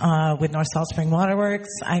with North Salt Spring Waterworks.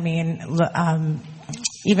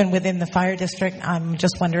 Even within the fire district, I'm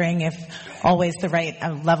just wondering if always the right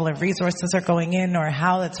level of resources are going in or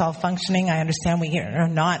how it's all functioning. I understand we are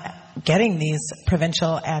not getting these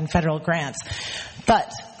provincial and federal grants.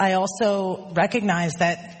 But I also recognize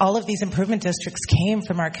that all of these improvement districts came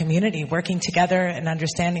from our community working together and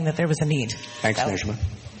understanding that there was a need. Thanks, Najma.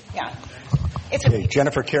 Yeah. Okay,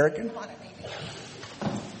 Jennifer Kerrigan?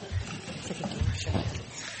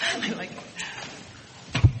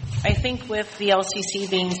 I think with the LCC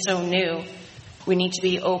being so new, we need to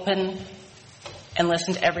be open and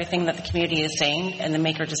listen to everything that the community is saying and then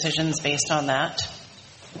make our decisions based on that.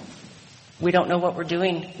 We don't know what we're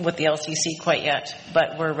doing with the LCC quite yet,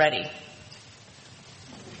 but we're ready.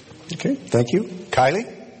 Okay, thank you.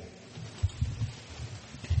 Kylie?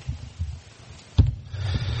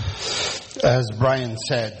 As Brian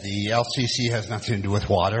said, the LCC has nothing to do with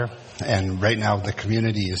water, and right now the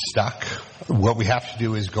community is stuck. What we have to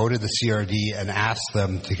do is go to the CRD and ask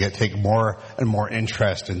them to take more and more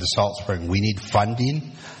interest into Salt Spring. We need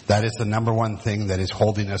funding. That is the number one thing that is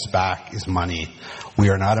holding us back is money. We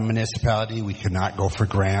are not a municipality. We cannot go for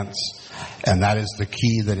grants. And that is the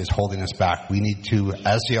key that is holding us back. We need to,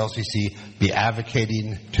 as the LCC, be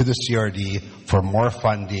advocating to the CRD for more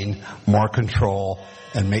funding, more control,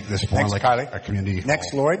 and make this more like a community.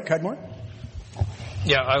 Next, Lloyd Cudmore.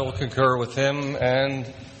 Yeah, I will concur with him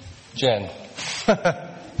and Jen. So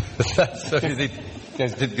you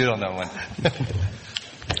guys did good on that one.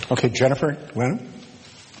 Okay, Jennifer Lennon.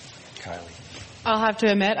 I'll have to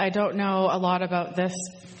admit I don't know a lot about this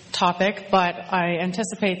topic, but I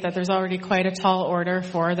anticipate that there's already quite a tall order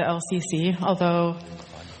for the LCC, although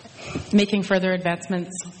making further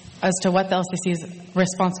advancements as to what the LCC is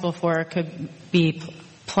responsible for could be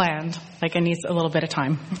planned. Like, it needs a little bit of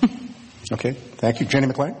time. Okay. Thank you. Jenny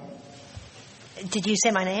McLean? Did you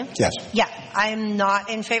say my name? Yes. Yeah, I'm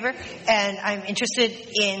not in favor, and I'm interested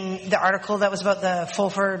in the article that was about the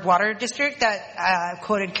Fulford Water District that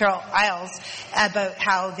quoted Carol Isles about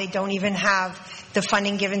how they don't even have the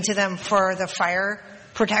funding given to them for the fire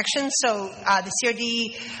protection. So the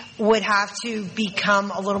CRD would have to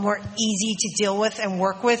become a little more easy to deal with and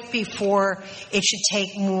work with before it should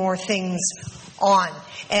take more things on.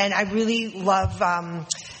 And I really love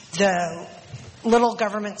the little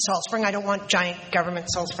government Salt Spring. I don't want giant government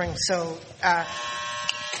Salt Spring. So,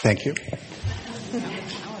 thank you.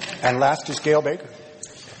 And last is Gail Baker.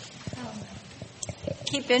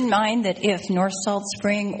 Keep in mind that if North Salt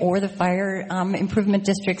Spring or the fire improvement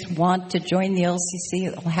districts want to join the LCC,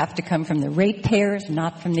 it will have to come from the ratepayers,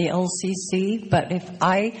 not from the LCC. But if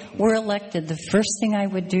I were elected, the first thing I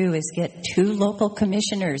would do is get 2 local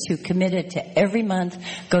commissioners who committed to every month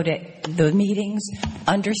go to the meetings,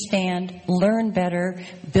 understand, learn better,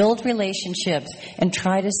 build relationships, and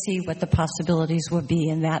try to see what the possibilities would be.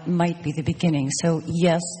 And that might be the beginning. So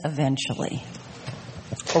yes, eventually.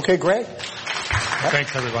 Okay, great.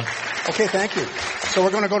 Thanks, everyone. Okay, thank you. So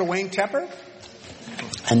we're going to go to Wayne Tepper,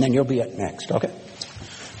 and then you'll be up next, okay?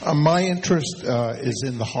 My interest is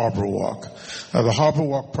in the Harbor Walk. The Harbor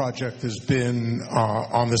Walk project has been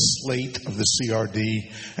on the slate of the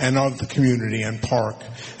CRD and of the community and park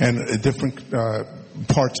and different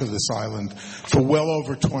parts of this island for well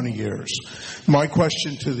over 20 years. My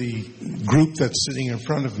question to the group that's sitting in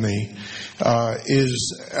front of me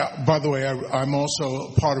is, by the way, I'm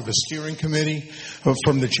also part of a steering committee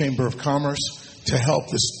from the Chamber of Commerce to help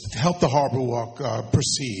the Harbor Walk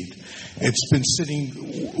proceed. It's been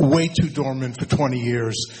sitting way too dormant for 20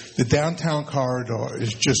 years. The downtown corridor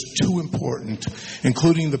is just too important,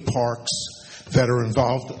 including the parks that are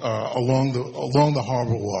involved along the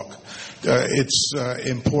Harbor Walk. It's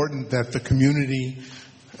important that the community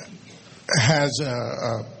has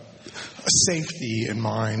a safety in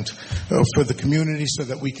mind for the community so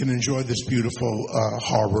that we can enjoy this beautiful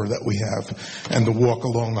harbor that we have and the walk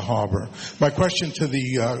along the harbor. My question to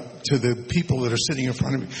the people that are sitting in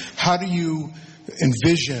front of me, how do you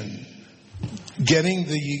envision getting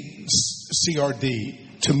the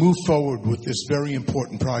CRD to move forward with this very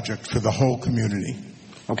important project for the whole community?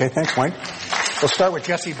 Okay, thanks, Wayne. We'll start with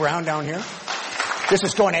Jesse Brown down here. This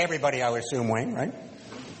is going to everybody, I would assume, Wayne, right?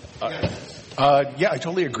 Yeah, I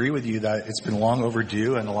totally agree with you that it's been long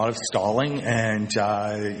overdue and a lot of stalling, and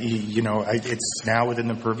it's now within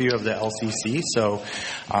the purview of the LCC. So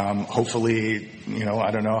hopefully,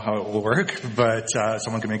 I don't know how it will work, but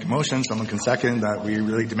someone can make a motion, someone can second that we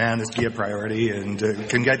really demand this be a priority and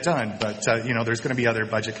can get done. But there's going to be other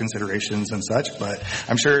budget considerations and such. But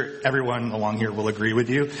I'm sure everyone along here will agree with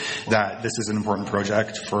you that this is an important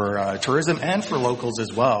project for tourism and for locals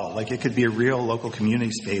as well. Like, it could be a real local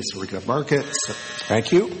community space where we could have markets.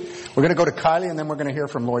 Thank you. We're going to go to Kylie, and then we're going to hear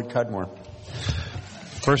from Lloyd Cudmore.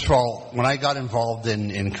 First of all, when I got involved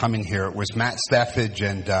in coming here, it was Matt Staffage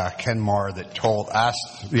and Ken Marr that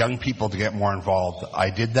asked young people to get more involved. I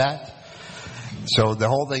did that. So the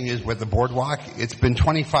whole thing is with the boardwalk, it's been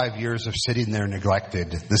 25 years of sitting there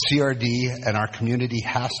neglected. The CRD and our community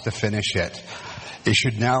has to finish it. It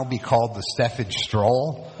should now be called the Staffage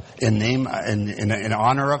Stroll in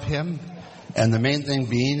honor of him. And the main thing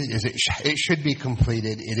being is it should be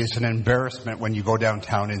completed. It is an embarrassment when you go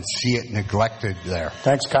downtown and see it neglected there.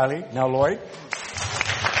 Thanks, Kylie. Now, Lloyd.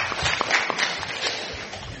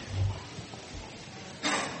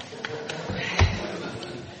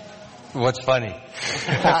 What's funny?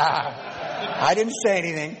 I didn't say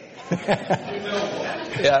anything.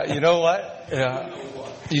 Yeah, you know what? Yeah.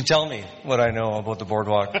 You tell me what I know about the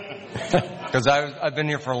boardwalk. Because I've been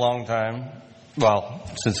here for a long time. Well,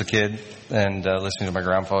 since a kid, and listening to my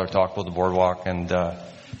grandfather talk about the boardwalk, and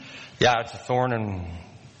it's a thorn in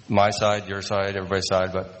my side, your side, everybody's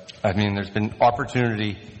side, but I mean, there's been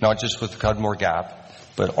opportunity, not just with the Cudmore Gap,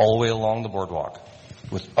 but all the way along the boardwalk,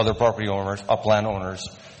 with other property owners, upland owners,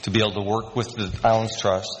 to be able to work with the Islands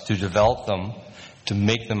Trust, to develop them, to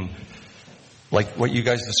make them, like what you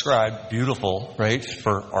guys described, beautiful, right,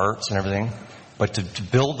 for arts and everything. But to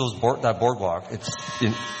build that boardwalk,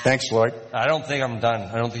 Thanks, Lloyd. I don't think I'm done.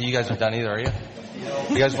 I don't think you guys are done either, are you?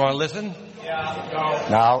 You guys want to listen? Yeah.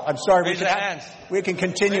 No, I'm sorry. Raise your hands. We can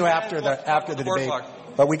continue after the debate,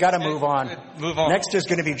 but we got to move on. Move on. Next is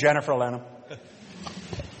going to be Jennifer Lenham.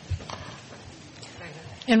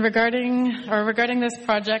 Regarding this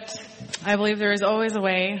project, I believe there is always a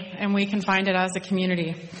way, and we can find it as a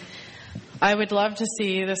community. I would love to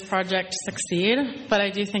see this project succeed, but I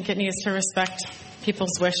do think it needs to respect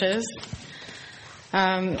people's wishes.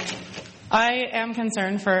 I am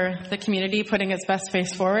concerned for the community putting its best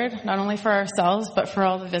face forward, not only for ourselves, but for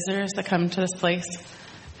all the visitors that come to this place.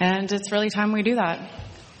 And it's really time we do that.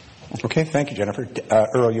 Okay, thank you, Jennifer.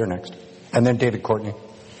 Earl, you're next. And then David Courtney.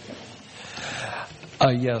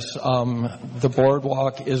 Yes, the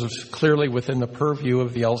boardwalk is clearly within the purview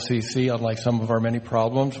of the LCC, unlike some of our many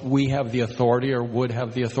problems. We have the authority, or would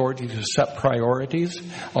have the authority, to set priorities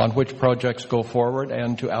on which projects go forward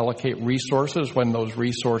and to allocate resources when those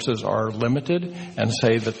resources are limited and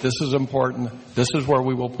say that this is important, this is where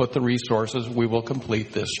we will put the resources, we will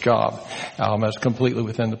complete this job. That's completely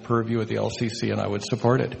within the purview of the LCC, and I would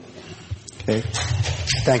support it. Okay.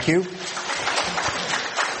 Thank you.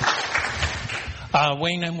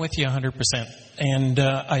 Wayne, I'm with you 100%. And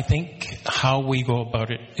I think how we go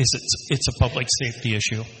about it is it's a public safety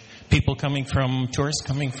issue. People tourists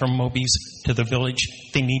coming from Mobies to the village,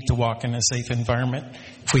 they need to walk in a safe environment.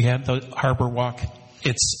 If we had the Harbor Walk,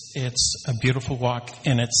 it's a beautiful walk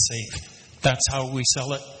and it's safe. That's how we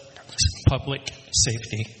sell it, public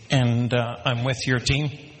safety. And I'm with your team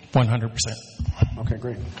 100%. Okay,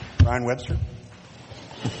 great. Brian Webster.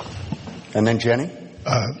 And then Jenny.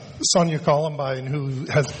 Sonia Columbine, who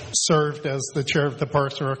has served as the chair of the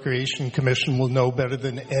Parks and Recreation Commission, will know better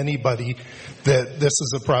than anybody that this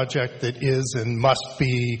is a project that is and must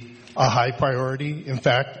be a high priority. In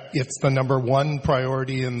fact, it's the number one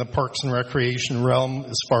priority in the Parks and Recreation realm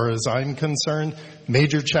as far as I'm concerned.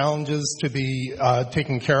 Major challenges to be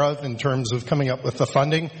taken care of in terms of coming up with the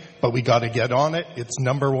funding, but we got to get on it. It's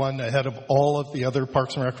number one ahead of all of the other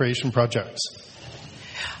Parks and Recreation projects.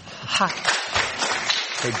 Hi.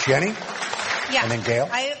 Okay, Jenny? Yeah. And then Gail?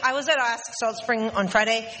 I was at Ask Salt Spring on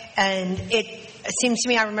Friday, and it seems to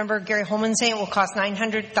me, I remember Gary Holman saying it will cost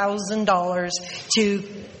 $900,000 to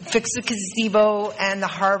fix the gazebo and the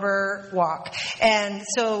harbor walk. And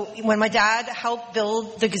so when my dad helped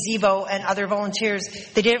build the gazebo and other volunteers,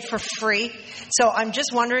 they did it for free. So I'm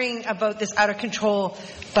just wondering about this out of control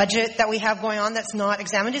budget that we have going on that's not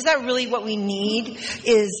examined. Is that really what we need?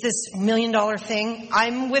 Is this $1 million thing?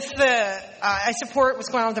 I'm with I support what's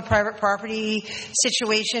going on with the private property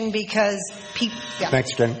situation because people... Yeah.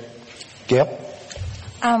 Thanks, Jenny. Gail?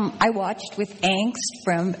 I watched with angst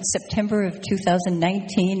from September of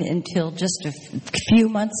 2019 until just a few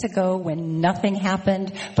months ago when nothing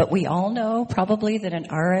happened. But we all know probably that an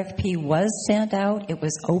RFP was sent out. It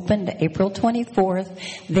was opened April 24th.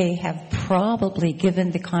 They have probably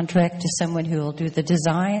given the contract to someone who will do the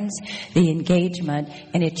designs, the engagement,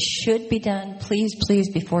 and it should be done, please,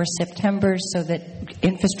 before September so that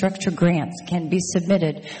infrastructure grants can be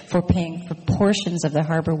submitted for paying for portions of the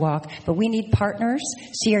Harbor Walk. But we need partners.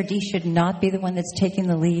 CRD should not be the one that's taking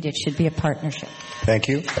the lead. It should be a partnership. Thank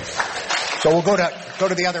you. So we'll go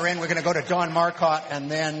to the other end. We're going to go to Don Marcotte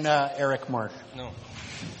and then Eric Marsh. No.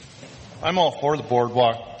 I'm all for the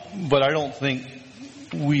boardwalk, but I don't think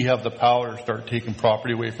we have the power to start taking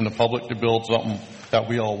property away from the public to build something that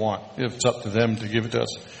we all want. It's up to them to give it to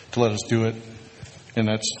us, to let us do it.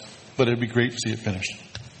 But it'd be great to see it finished.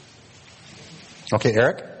 Okay,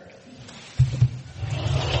 Eric?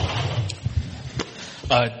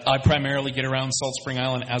 I primarily get around Salt Spring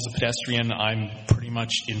Island as a pedestrian. I'm pretty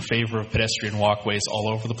much in favor of pedestrian walkways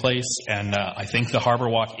all over the place, and I think the Harbor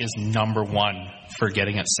Walk is number one for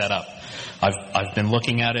getting it set up. I've been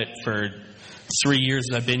looking at it for 3 years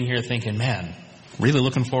that I've been here thinking, man, really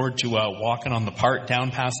looking forward to walking on the part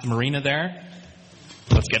down past the marina there.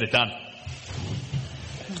 Let's get it done.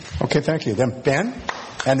 Okay, thank you. Then Ben,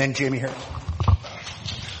 and then Jamie Harris.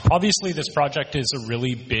 Obviously, this project is a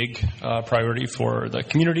really big priority for the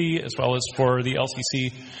community as well as for the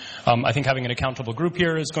LCC. I think having an accountable group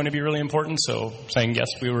here is going to be really important, so saying, yes,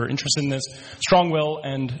 we were interested in this. Strong will,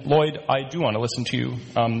 and Lloyd, I do want to listen to you.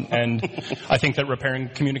 And I think that repairing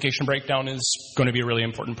communication breakdown is going to be a really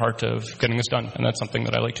important part of getting this done, and that's something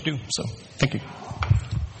that I like to do. So, thank you.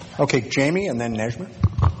 Okay, Jamie, and then Nejma.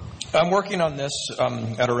 I'm working on this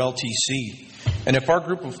at our LTC, and if our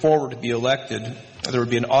group of four were to be elected, there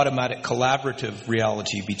would be an automatic collaborative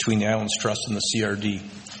reality between the Islands Trust and the CRD.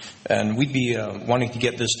 And we'd be wanting to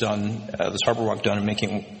get this done, this Harbor Walk done, and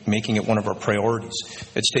making it one of our priorities.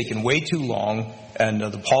 It's taken way too long, and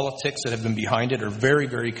the politics that have been behind it are very,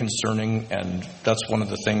 very concerning, and that's one of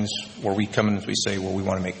the things where we come in and we say, well, we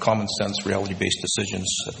want to make common sense, reality-based decisions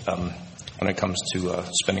when it comes to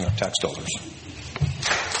spending our tax dollars.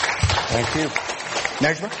 Thank you.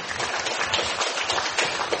 Nejma?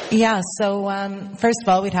 Yeah, so first of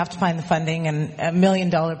all, we'd have to find the funding, and $1 million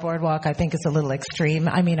boardwalk I think is a little extreme.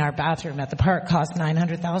 I mean, our bathroom at the park cost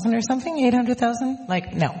 $900,000 or something, $800,000?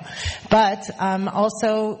 Like, no. But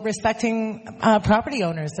also respecting property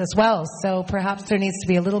owners as well. So perhaps there needs to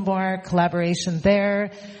be a little more collaboration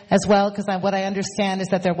there as well, because what I understand is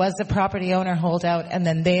that there was a property owner holdout, and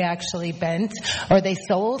then they actually bent, or they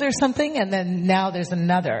sold or something, and then now there's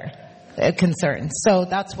another concern. So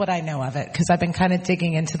that's what I know of it, because I've been kind of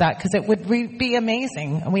digging into that, because it would be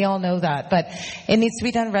amazing. We all know that, but it needs to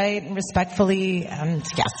be done right and respectfully, and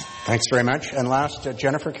yes. Thanks very much. And last,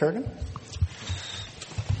 Jennifer Kerrigan.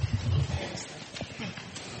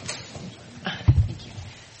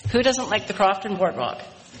 Who doesn't like the Crofton Boardwalk?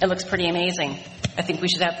 It looks pretty amazing. I think we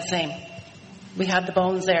should have the same. We have the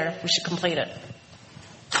bones there. We should complete it.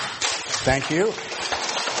 Thank you.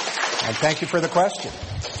 And thank you for the question.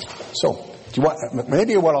 So,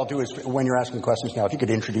 maybe what I'll do is, when you're asking questions now, if you could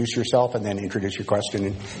introduce yourself and then introduce your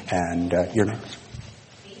question, and you're next.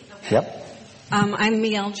 Yep. I'm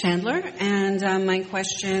Mielle Chandler, and my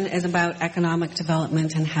question is about economic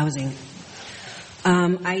development and housing.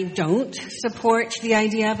 I don't support the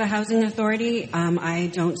idea of a housing authority. I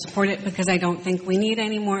don't support it because I don't think we need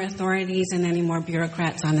any more authorities and any more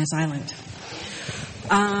bureaucrats on this island.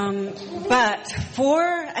 But for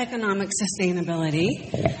economic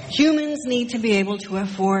sustainability, humans need to be able to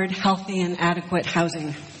afford healthy and adequate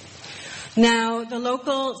housing. Now, the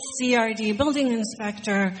local CRD building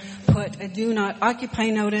inspector put a do not occupy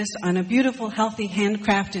notice on a beautiful, healthy,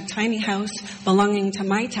 handcrafted tiny house belonging to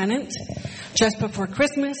my tenant. Just before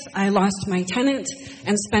Christmas, I lost my tenant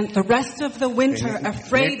and spent the rest of the winter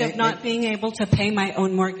afraid of not being able to pay my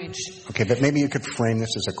own mortgage. Okay, but maybe you could frame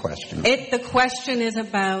this as a question. The question is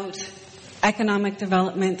about economic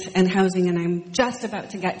development and housing, and I'm just about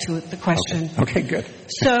to get to the question. Okay, good.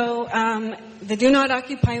 So, the do not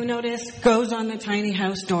occupy notice goes on the tiny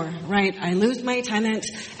house door, right? I lose my tenant,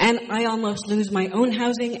 and I almost lose my own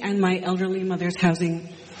housing and my elderly mother's housing.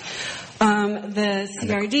 The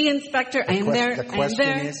CRD inspector, I am there.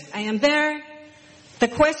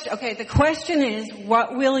 The question is,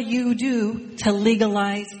 what will you do to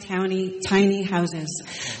legalize tiny houses?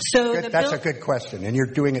 So that's a good question, and you're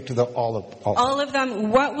doing it to all of them.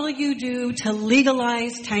 What will you do to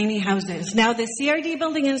legalize tiny houses? Now, the CRD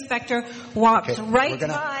building inspector walks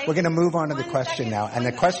by. We're going to move on to the question now, and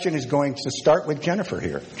the question is going to start with Jennifer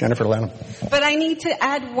here. Jennifer Lenham. But I need to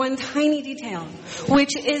add one tiny detail,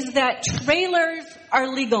 which is that trailers are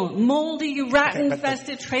legal. Moldy,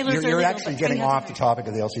 rat-infested trailers are legal. You're actually getting off the topic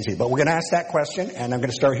of the LCC, but we're going to ask that question, and I'm going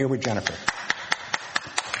to start here with Jennifer.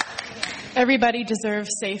 Everybody deserves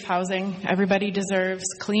safe housing. Everybody deserves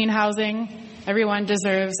clean housing. Everyone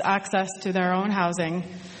deserves access to their own housing.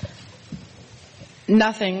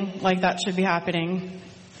 Nothing like that should be happening.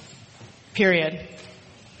 Period.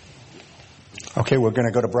 Okay, we're going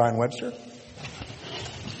to go to Brian Webster.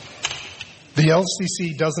 The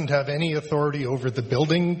LCC doesn't have any authority over the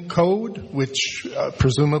building code, which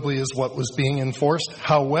presumably is what was being enforced.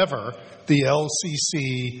 However, the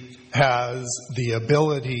LCC has the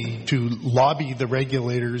ability to lobby the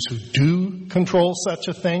regulators who do control such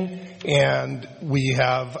a thing, and we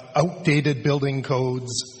have outdated building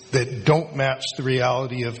codes that don't match the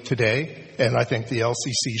reality of today, and I think the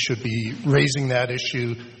LCC should be raising that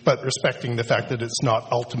issue, but respecting the fact that it's not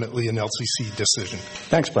ultimately an LCC decision.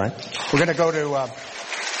 Thanks, Brian. We're going to go to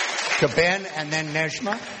Ben and then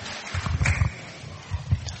Nejma.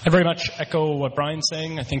 I very much echo what Brian's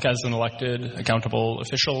saying. I think as an elected, accountable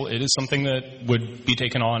official, it is something that would be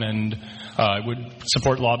taken on, and I would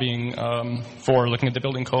support lobbying for looking at the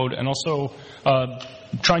building code, and also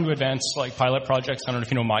trying to advance like pilot projects. I don't know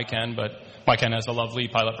if you know MyCan, but MyCan has a lovely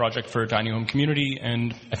pilot project for a tiny home community,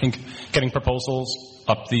 and I think getting proposals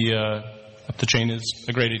up the chain is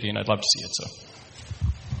a great idea, and I'd love to see it. So.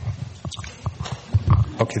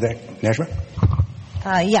 Okay, Nejma.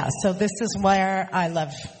 So this is where I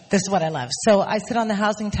love. This is what I love. So I sit on the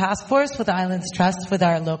Housing Task Force with Islands Trust, with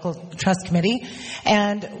our local trust committee,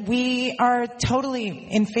 and we are totally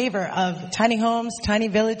in favor of tiny homes, tiny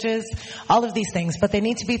villages, all of these things, but they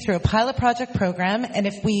need to be through a pilot project program, and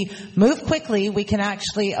if we move quickly, we can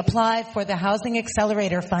actually apply for the Housing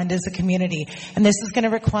Accelerator Fund as a community, and this is going to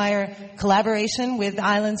require collaboration with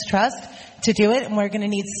Islands Trust to do it, and we're going to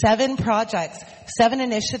need 7 projects, 7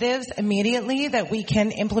 initiatives immediately that we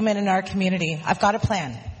can implement in our community. I've got a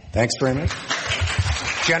plan. Thanks very much.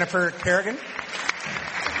 Jennifer Kerrigan.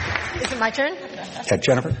 Is it my turn?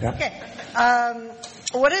 Jennifer, yeah. Okay.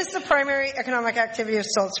 What is the primary economic activity of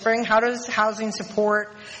Salt Spring? How does housing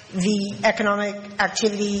support the economic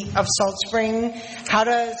activity of Salt Spring? How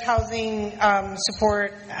does housing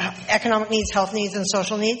support economic needs, health needs, and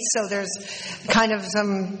social needs? So there's kind of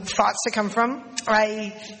some thoughts to come from.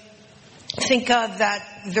 I think that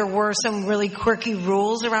there were some really quirky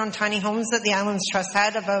rules around tiny homes that the Islands Trust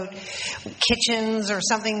had about kitchens or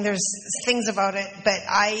something. There's things about it, but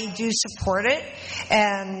I do support it,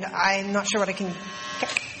 and I'm not sure what I can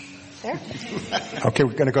get there. Okay,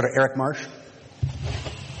 we're going to go to Eric Marsh.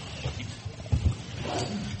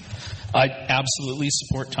 I absolutely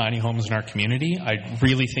support tiny homes in our community. I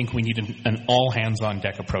really think we need an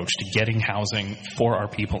all-hands-on-deck approach to getting housing for our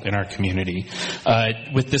people in our community.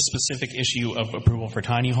 With this specific issue of approval for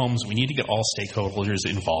tiny homes, we need to get all stakeholders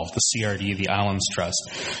involved, the CRD, the Islands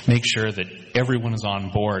Trust, make sure that everyone is on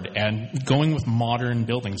board, and going with modern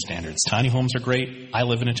building standards. Tiny homes are great. I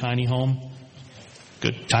live in a tiny home.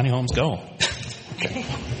 Good. Tiny homes, go. Okay.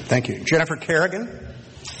 Thank you. Jennifer Kerrigan.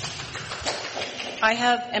 I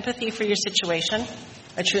have empathy for your situation.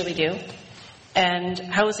 I truly do. And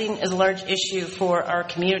housing is a large issue for our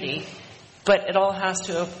community, but it all has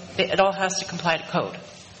to comply to code.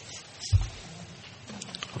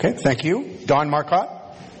 Okay, thank you. Don Marcotte.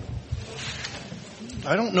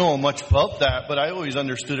 I don't know much about that, but I always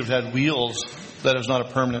understood if it had wheels that it was not a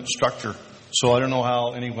permanent structure. So I don't know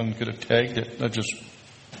how anyone could have tagged it.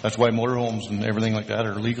 That's why motorhomes and everything like that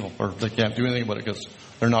are illegal, or they can't do anything about it because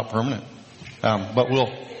they're not permanent. But we'll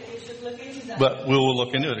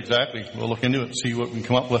look into it, exactly. We'll look into it and see what we can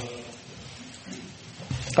come up with.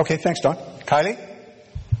 Okay, thanks, Don. Kylie?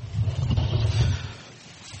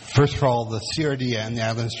 First of all, the CRD and the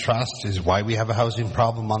Islands Trust is why we have a housing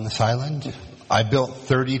problem on this island. I built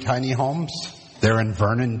 30 tiny homes. They're in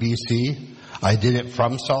Vernon, BC. I did it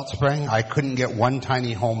from Salt Spring. I couldn't get one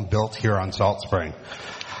tiny home built here on Salt Spring.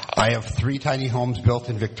 I have 3 tiny homes built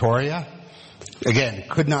in Victoria. Again,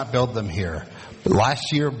 could not build them here. But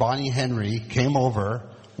last year, Bonnie Henry came over.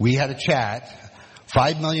 We had a chat.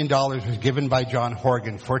 $5 million was given by John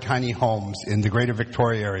Horgan for tiny homes in the Greater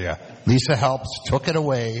Victoria area. Lisa Helps took it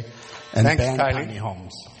away and banned tiny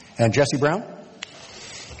homes. And Jesse Brown?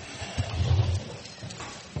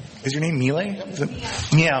 Is your name Mile?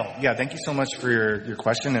 Miel. Yeah, thank you so much for your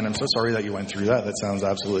question, and I'm so sorry that you went through that. That sounds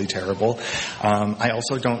absolutely terrible. I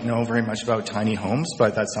also don't know very much about tiny homes,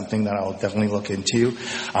 but that's something that I'll definitely look into.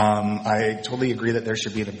 I totally agree that there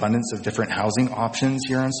should be an abundance of different housing options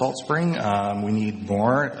here in Salt Spring. We need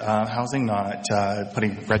more housing, not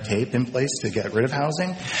putting red tape in place to get rid of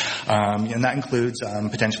housing. And that includes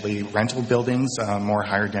potentially rental buildings, more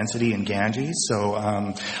higher density in Ganges. So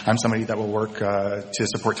I'm somebody that will work to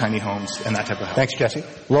support tiny homes and that type of house. Thanks, Jesse.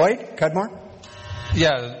 Lloyd Cudmore?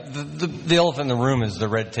 Yeah, the elephant in the room is the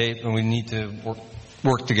red tape, and we need to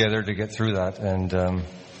work together to get through that. And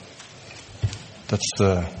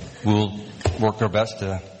we'll work our best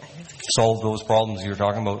to solve those problems you're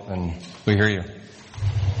talking about, and we hear you.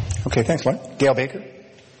 Okay, thanks, Lloyd. Gail Baker?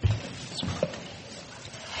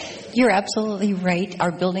 You're absolutely right.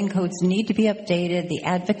 Our building codes need to be updated. The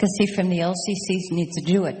advocacy from the LCCs needs to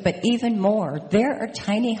do it. But even more, there are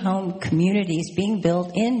tiny home communities being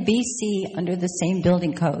built in BC under the same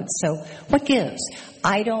building code. So what gives?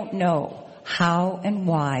 I don't know how and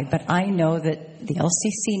why, but I know that the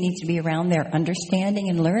LCC needs to be around there understanding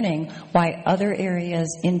and learning why other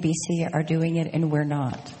areas in BC are doing it and we're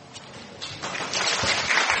not.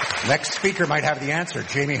 Next speaker might have the answer.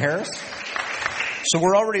 Jamie Harris? So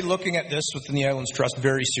we're already looking at this within the Islands Trust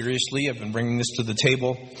very seriously. I've been bringing this to the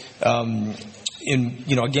table. Again,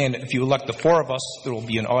 if you elect the 4 of us, there will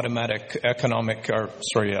be an automatic collaborative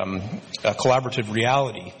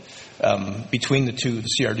reality between the two, the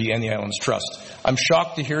CRD and the Islands Trust. I'm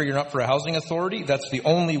shocked to hear you're not for a housing authority. That's the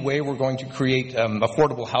only way we're going to create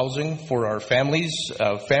affordable housing for our families.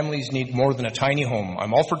 Families need more than a tiny home.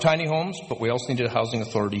 I'm all for tiny homes, but we also need a housing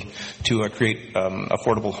authority to create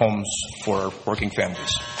affordable homes for working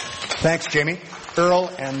families. Thanks, Jamie. Earl,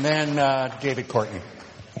 and then David Courtney.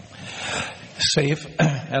 Safe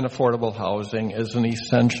and affordable housing is an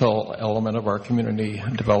essential element of our community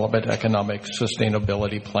development economic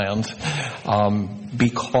sustainability plans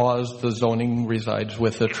because the zoning resides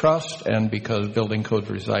with the trust and because building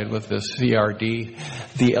codes reside with the CRD.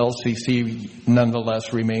 The LCC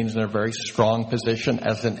nonetheless remains in a very strong position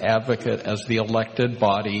as an advocate, as the elected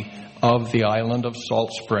body of the island of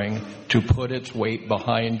Salt Spring to put its weight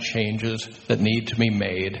behind changes that need to be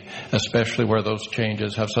made, especially where those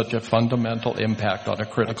changes have such a fundamental impact on a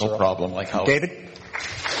critical problem like housing. David?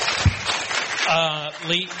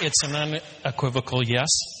 Lee, it's an unequivocal yes.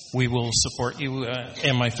 we will support you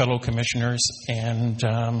and my fellow commissioners, and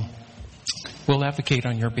we'll advocate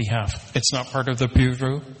on your behalf. It's not part of the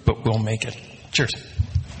bureau, but we'll make it. Cheers.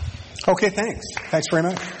 Okay, thanks. Thanks very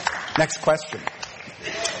much. Next question.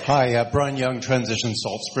 Hi, Brian Young, Transition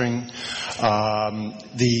Salt Spring.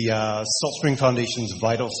 The Salt Spring Foundation's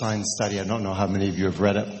Vital Signs study, I don't know how many of you have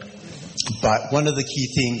read it, but one of the key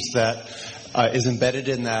themes that is embedded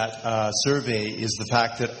in that survey is the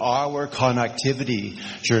fact that our connectivity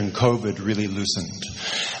during COVID really loosened.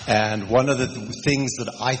 And one of the things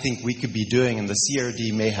that I think we could be doing, and the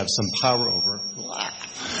CRD may have some power over,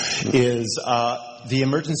 is the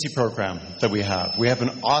emergency program that we have. We have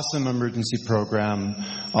an awesome emergency program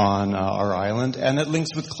on our island, and it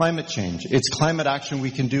links with climate change. It's climate action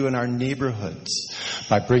we can do in our neighborhoods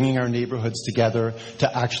by bringing our neighborhoods together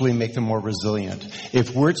to actually make them more resilient.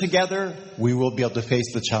 If we're together, we will be able to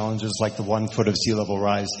face the challenges like the 1 foot of sea level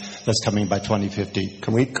rise that's coming by 2050.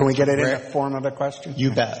 Can we get it in the form of a question?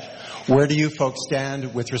 You bet. Where do you folks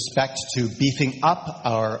stand with respect to beefing up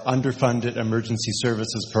our underfunded emergency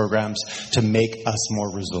services programs to make us more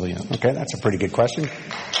resilient? Okay, that's a pretty good question.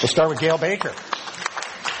 We'll start with Gail Baker.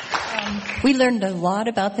 We learned a lot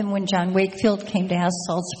about them when John Wakefield came to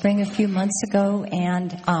Salt Spring a few months ago,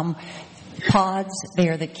 and pods, they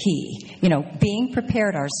are the key. You know, being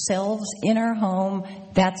prepared ourselves in our home,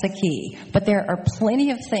 that's a key. But there are plenty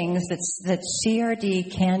of things that CRD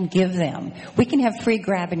can give them. We can have free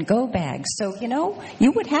grab-and-go bags. So, you know,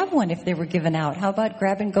 you would have one if they were given out. How about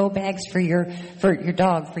grab-and-go bags for your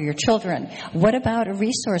dog, for your children? What about a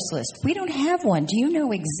resource list? We don't have one. Do you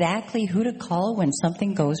know exactly who to call when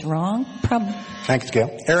something goes wrong? Thanks,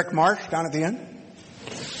 Gail. Eric Marsh, down at the end.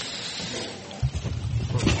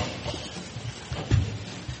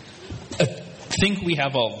 I think we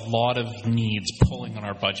have a lot of needs pulling on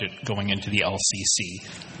our budget going into the LCC.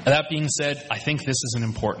 That being said, I think this is an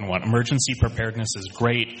important one. Emergency preparedness is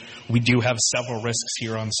great. We do have several risks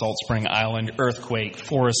here on Salt Spring Island: earthquake,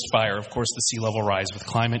 forest fire, of course the sea level rise with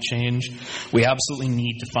climate change. We absolutely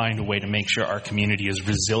need to find a way to make sure our community is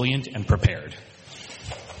resilient and prepared.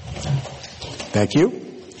 Thank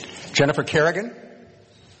you. Jennifer Kerrigan.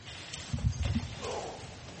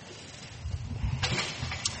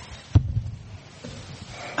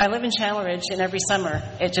 I live in Chandler Ridge, and every summer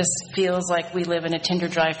it just feels like we live in a tinder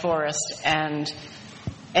dry forest, and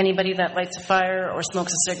anybody that lights a fire or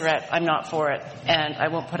smokes a cigarette, I'm not for it, and I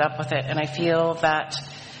won't put up with it. And I feel that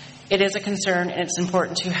it is a concern, and it's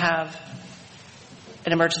important to have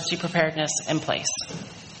an emergency preparedness in place.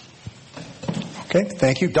 Okay,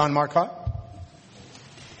 thank you. Don Marcotte.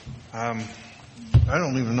 I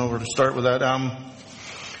don't even know where to start with that.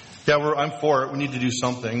 Yeah, I'm for it. We need to do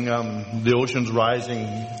something. The ocean's rising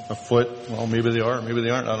a foot. Well, maybe they are, maybe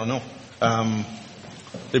they aren't. I don't know.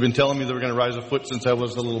 They've been telling me they were going to rise a foot since I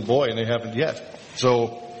was a little boy, and they haven't yet.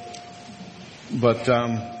 So, but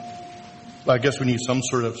I guess we need some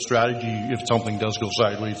sort of strategy if something does go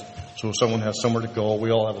sideways. So if someone has somewhere to go,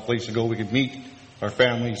 we all have a place to go. We can meet our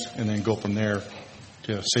families and then go from there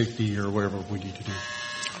to safety or whatever we need to do.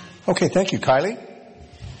 Okay, thank you. Kylie?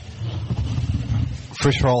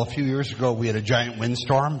 First of all, a few years ago, we had a giant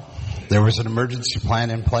windstorm. There was an emergency plan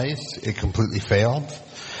in place. It completely failed.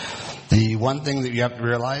 The one thing that you have to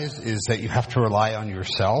realize is that you have to rely on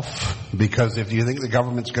yourself, because if you think the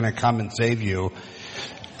government's going to come and save you,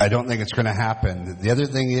 I don't think it's going to happen. The other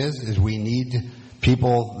thing is we need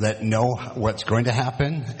people that know what's going to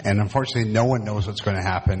happen, and unfortunately no one knows what's going to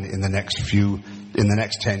happen in the next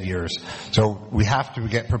 10 years. So we have to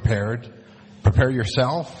get prepared. Prepare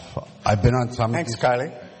yourself. I've been on some. Thanks,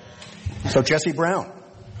 Kylie. So Jesse Brown.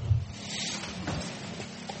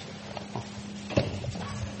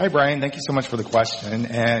 Hi, Brian. Thank you so much for the question.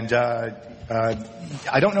 And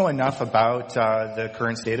I don't know enough about the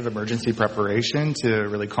current state of emergency preparation to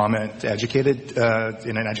really comment in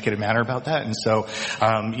an educated manner about that. And so,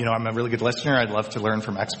 I'm a really good listener. I'd love to learn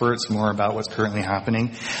from experts more about what's currently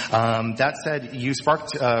happening. That said, you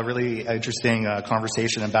sparked a really interesting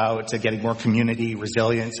conversation about getting more community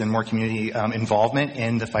resilience and more community involvement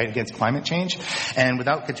in the fight against climate change. And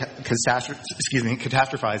without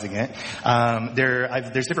catastrophizing it,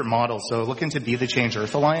 there's different models. So look into Be the Change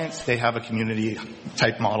Earth Alliance. They have a community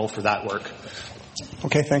type model for that work.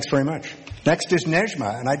 Okay, thanks very much. Next is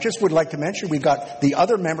Nejma, and I just would like to mention we've got the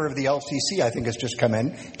other member of the LCC, I think, has just come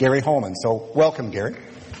in, Gary Holman. So welcome, Gary.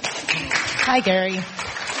 Hi, Gary.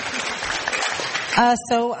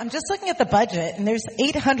 So I'm just looking at the budget, and there's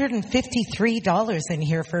 $853 in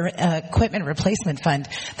here for equipment replacement fund.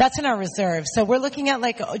 That's in our reserve. So we're looking at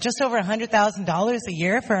like just over $100,000 a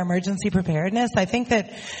year for emergency preparedness. I think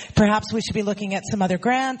that perhaps we should be looking at some other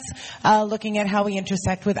grants, looking at how we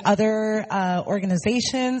intersect with other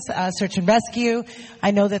organizations, search and rescue.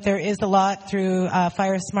 I know that there is a lot through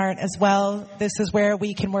Fire Smart as well. This is where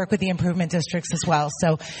we can work with the improvement districts as well.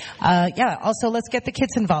 So, yeah, also let's get the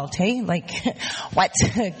kids involved, hey? Like, what?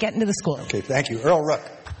 Get into the school. Okay, thank you. Earl Rook.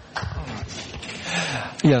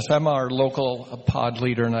 Yes, I'm our local pod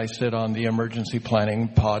leader, and I sit on the emergency planning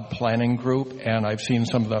pod planning group, and I've seen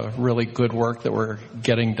some of the really good work that we're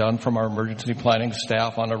getting done from our emergency planning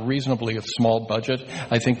staff on a reasonably small budget.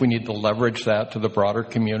 I think we need to leverage that to the broader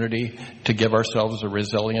community to give ourselves the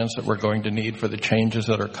resilience that we're going to need for the changes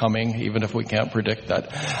that are coming, even if we can't predict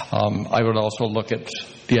that. I would also look at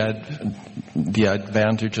the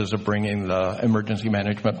advantages of bringing the emergency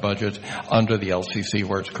management budget under the LCC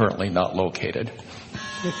where it's currently not located.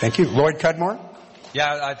 Thank you. Lloyd Cudmore?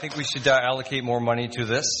 Yeah, I think we should allocate more money to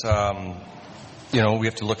this. We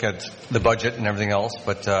have to look at the budget and everything else,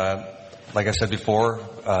 but like I said before,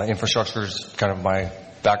 infrastructure is kind of my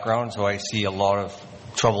background, so I see a lot of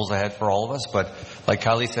troubles ahead for all of us. But like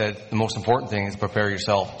Kylie said, the most important thing is prepare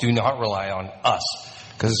yourself. Do not rely on us.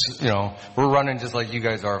 Because, we're running just like you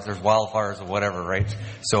guys are if there's wildfires or whatever, right?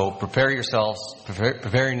 So prepare yourselves,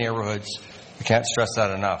 prepare your neighborhoods. I can't stress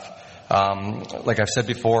that enough. Like I've said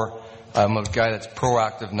before, I'm a guy that's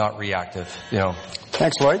proactive, not reactive,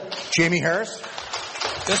 Thanks, Lloyd. Jamie Harris?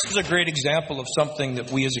 This is a great example of something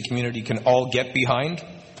that we as a community can all get behind.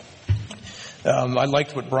 I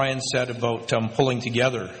liked what Brian said about pulling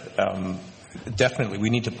together. Definitely, we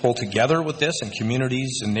need to pull together with this, and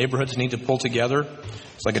communities and neighborhoods need to pull together.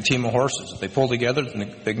 It's like a team of horses. If they pull together,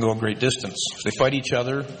 then they can go a great distance. If they fight each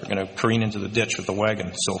other, they're going to careen into the ditch with the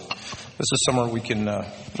wagon. So this is somewhere we can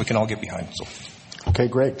all get behind. So. Okay,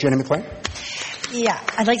 great. Jenny McLean? Yeah,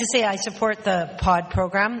 I'd like to say I support the POD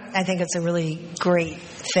program. I think it's a really great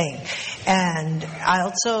thing. And I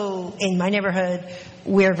also, in my neighborhood,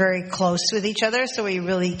 we're very close with each other, so we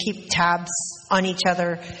really keep tabs on each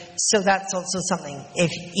other. So that's also something.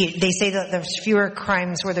 They say that there's fewer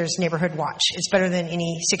crimes where there's neighborhood watch. It's better than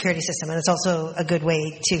any security system, and it's also a good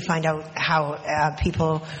way to find out how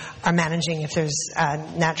people are managing if there's a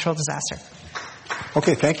natural disaster.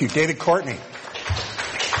 Okay, thank you. David Courtney.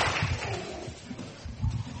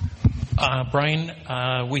 Brian,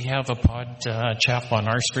 we have a pod chap on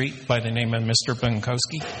our street by the name of Mr.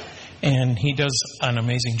 Bunkowski, and he does an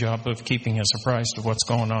amazing job of keeping us apprised of what's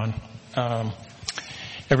going on.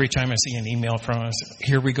 Every time I see an email from us,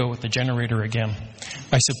 here we go with the generator again.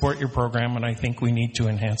 I support your program, and I think we need to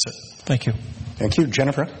enhance it. Thank you. Thank you.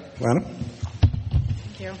 Jennifer? Lana?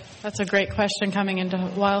 Thank you. That's a great question coming into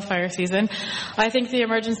wildfire season. I think the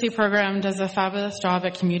emergency program does a fabulous job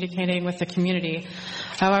at communicating with the community.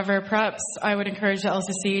 However, perhaps I would encourage the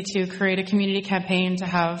LCC to create a community campaign to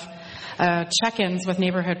have check-ins with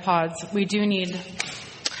neighborhood pods. We do need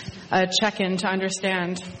a check-in to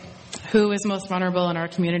understand who is most vulnerable in our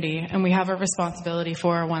community, and we have a responsibility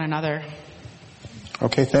for one another.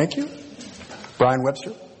 Okay, thank you. Brian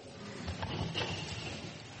Webster?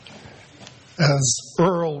 As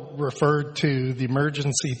Earl referred to, the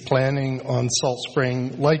emergency planning on Salt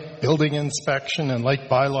Spring, like building inspection and like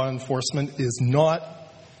bylaw enforcement, is not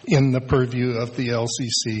in the purview of the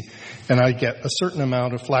LCC. And I get a certain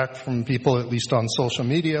amount of flack from people, at least on social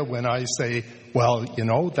media, when I say, well,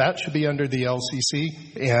 that should be under the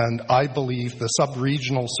LCC. And I believe the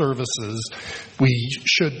sub-regional services, we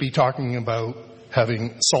should be talking about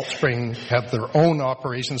having Salt Spring have their own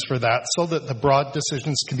operations for that so that the broad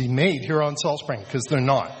decisions can be made here on Salt Spring, because they're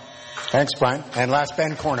not. Thanks, Brian. And last,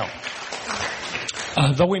 Ben Cornell.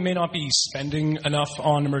 Though we may not be spending enough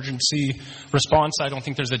on emergency response, I don't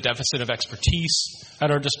think there's a deficit of expertise at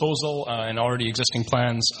our disposal and already existing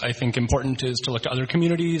plans. I think important is to look to other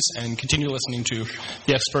communities and continue listening to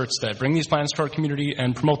the experts that bring these plans to our community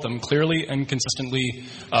and promote them clearly and consistently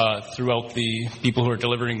throughout the people who are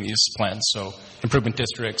delivering these plans. So improvement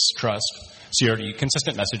districts, trust, CRD,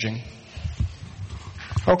 consistent messaging.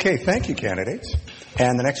 Okay, thank you, candidates.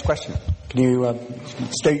 And the next question. Can you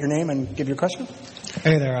state your name and give your question?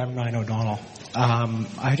 Hey there, I'm Ryan O'Donnell.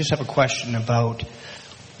 I just have a question about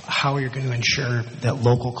how you're going to ensure that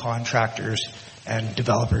local contractors and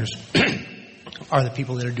developers are the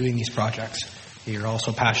people that are doing these projects that you're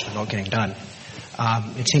also passionate about getting done.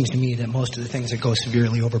 It seems to me that most of the things that go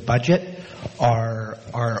severely over budget are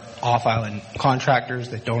off-island contractors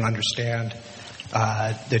that don't understand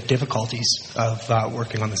the difficulties of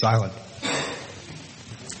working on this island.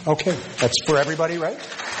 Okay, that's for everybody, right?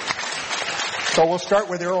 So we'll start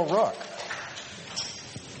with Earl Rook.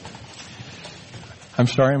 I'm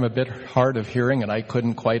sorry, I'm a bit hard of hearing and I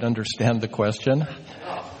couldn't quite understand the question.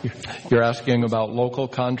 You're asking about local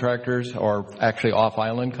contractors or actually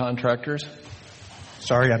off-island contractors?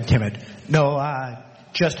 Sorry, I'm timid. No,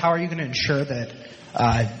 just how are you going to ensure that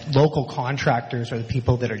local contractors are the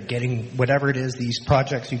people that are getting whatever it is, these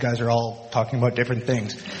projects, you guys are all talking about different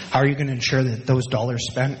things. How are you going to ensure that those dollars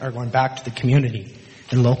spent are going back to the community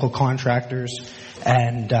and local contractors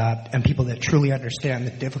and people that truly understand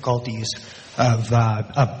the difficulties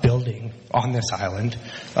of building on this island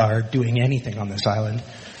or doing anything on this island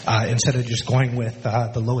instead of just going with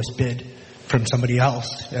the lowest bid from somebody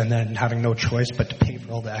else and then having no choice but to pay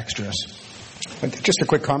for all the extras? Just a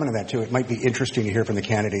quick comment on that, too. It might be interesting to hear from the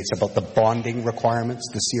candidates about the bonding requirements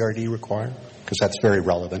the CRD require, because that's very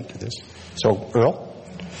relevant to this. So, Earl?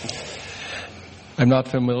 I'm not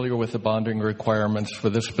familiar with the bonding requirements for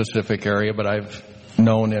this specific area, but I've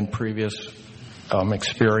known in previous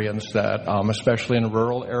experience that, especially in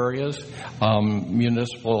rural areas,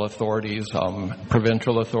 municipal authorities,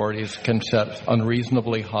 provincial authorities can set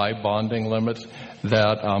unreasonably high bonding limits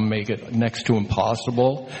that make it next to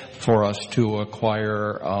impossible for us to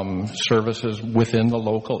acquire services within the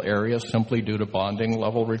local area simply due to bonding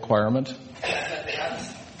level requirements.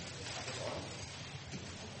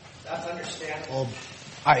 That's understandable.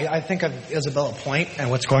 I think of Isabella Point and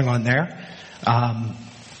what's going on there.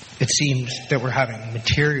 It seems that we're having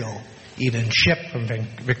material even shipped from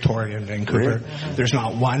Victoria and Vancouver. Mm-hmm. There's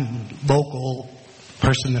not one local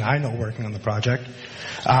person that I know working on the project.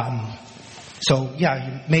 So,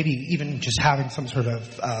 yeah, maybe even just having some sort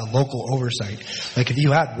of local oversight. Like if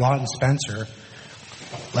you had Ron Spencer,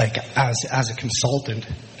 like as a consultant,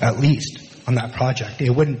 at least, on that project, it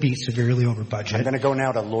wouldn't be severely over budget. I'm going to go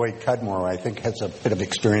now to Lloyd Cudmore, I think has a bit of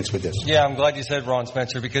experience with this. Yeah, I'm glad you said Ron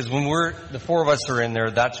Spencer, because when the four of us are in there,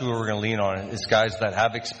 that's who we're going to lean on, is guys that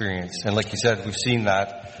have experience. And like you said, we've seen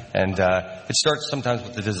that. And it starts sometimes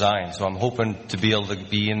with the design. So I'm hoping to be able to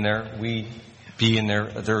be in there. We be in there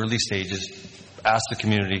at the early stages, ask the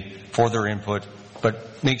community for their input,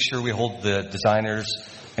 but make sure we hold the designers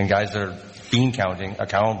and guys that are bean counting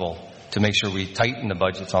accountable to make sure we tighten the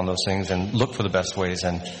budgets on those things and look for the best ways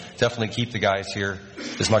and definitely keep the guys here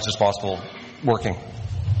as much as possible working.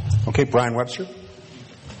 Okay, Brian Webster.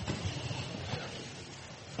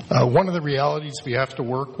 One of the realities we have to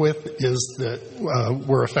work with is that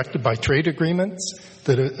we're affected by trade agreements,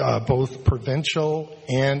 that both provincial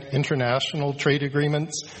and international trade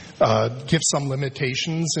agreements give some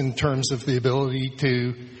limitations in terms of the ability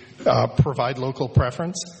to provide local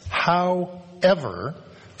preference. However,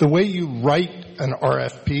 the way you write an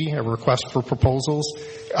RFP, a request for proposals,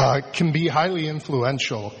 can be highly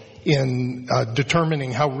influential in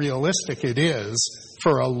determining how realistic it is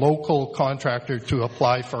for a local contractor to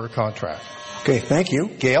apply for a contract. Okay, thank you.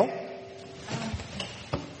 Gail?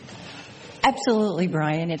 Absolutely,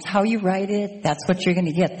 Brian. It's how you write it. That's what you're going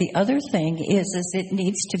to get. The other thing is it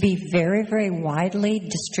needs to be very, very widely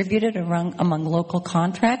distributed among local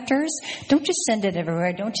contractors. Don't just send it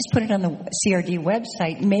everywhere. Don't just put it on the CRD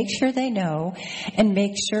website. Make sure they know and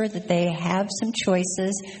make sure that they have some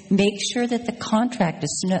choices. Make sure that the contract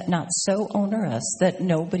is not so onerous that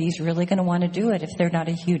nobody's really going to want to do it if they're not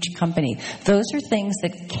a huge company. Those are things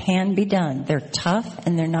that can be done. They're tough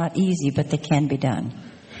and they're not easy, but they can be done.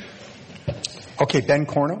 Okay, Ben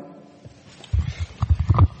Corno.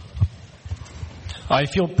 I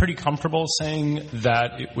feel pretty comfortable saying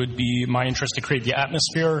that it would be my interest to create the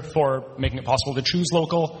atmosphere for making it possible to choose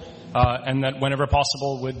local, and that whenever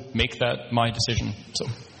possible would make that my decision. So,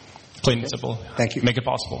 plain and simple. Thank you. Make it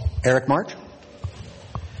possible. Eric March.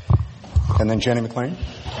 And then Jenny McLean.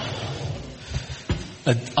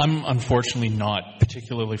 I'm unfortunately not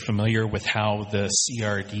particularly familiar with how the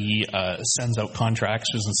CRD sends out contracts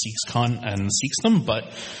and seeks them,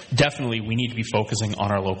 but definitely we need to be focusing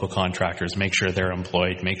on our local contractors, make sure they're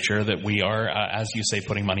employed, make sure that we are, as you say,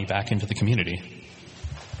 putting money back into the community.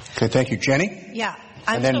 Okay, thank you. Jenny? Yeah.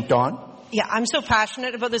 And then Dawn? Yeah, I'm so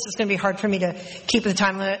passionate about this, it's going to be hard for me to keep the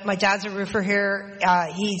time limit. My dad's a roofer here.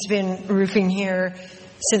 He's been roofing here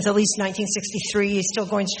since at least 1963. He's still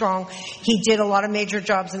going strong. He did a lot of major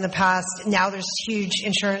jobs in the past. Now there's huge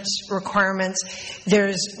insurance requirements.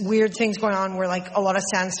 There's weird things going on where, like, a lot of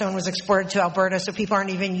sandstone was exported to Alberta, so people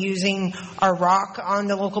aren't even using our rock on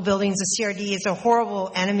the local buildings. The CRD is a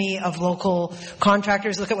horrible enemy of local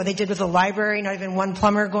contractors. Look at what they did with the library, not even one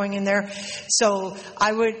plumber going in there. So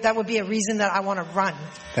that would be a reason that I want to run.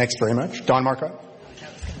 Thanks very much. Don Marcotte?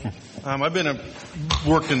 I've been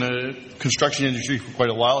worked in the construction industry for quite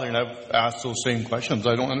a while here, and I've asked those same questions.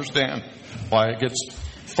 I don't understand why it gets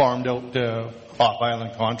farmed out to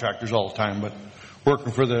off-island contractors all the time, but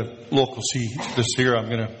working for the local C this year, I'm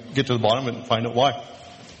going to get to the bottom of it and find out why.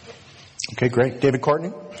 Okay, great. David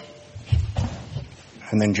Courtney?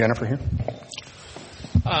 And then Jennifer here.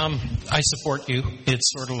 I support you.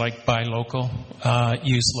 It's sort of like buy local,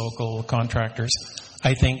 use local contractors.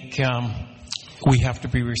 I think we have to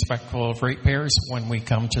be respectful of ratepayers when we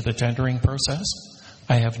come to the tendering process.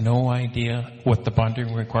 I have no idea what the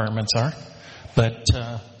bonding requirements are, but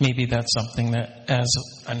maybe that's something that, as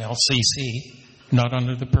an LCC, not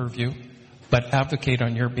under the purview, but advocate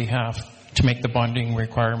on your behalf to make the bonding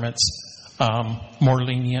requirements more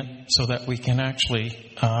lenient so that we can actually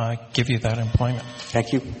give you that employment.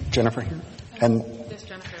 Thank you. Jennifer here. And This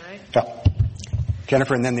Jennifer, right? yeah.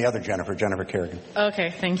 Jennifer, and then the other Jennifer Kerrigan.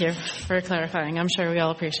 Okay, thank you for clarifying. I'm sure we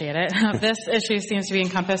all appreciate it. This issue seems to be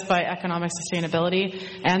encompassed by economic sustainability,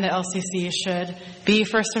 and the LCC should be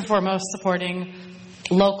first and foremost supporting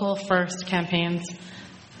local first campaigns.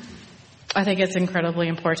 I think it's incredibly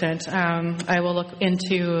important. I will look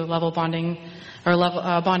into level bonding or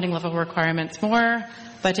bonding level requirements more,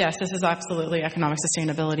 but yes, this is absolutely economic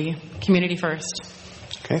sustainability. Community first.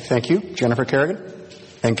 Okay, thank you. Jennifer Kerrigan.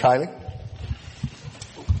 And Kylie.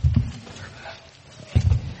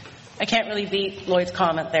 I can't really beat Lloyd's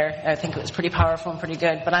comment there. I think it was pretty powerful and pretty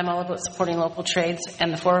good, but I'm all about supporting local trades,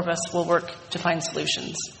 and the four of us will work to find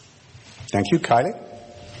solutions. Thank you. Kylie.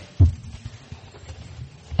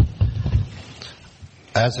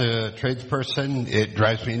 As a tradesperson, it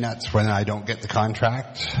drives me nuts when I don't get the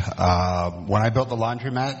contract. When I built the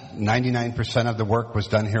laundromat, 99% of the work was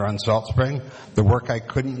done here on Salt Spring. The work I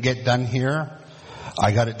couldn't get done here,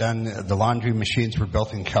 I got it done. The laundry machines were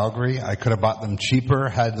built in Calgary. I could have bought them cheaper,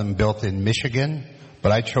 had them built in Michigan,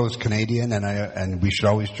 but I chose Canadian, and we should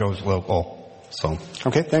always choose local. So.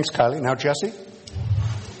 Okay, thanks, Kylie. Now, Jesse.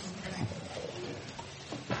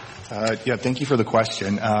 Yeah, thank you for the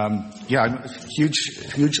question. Yeah, I'm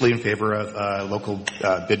hugely in favor of a local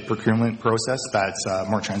bid procurement process that's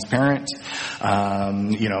more transparent.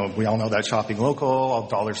 You know, we all know that shopping local, all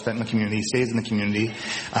dollars spent in the community stays in the community.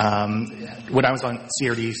 When I was on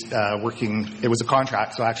CRD working, it was a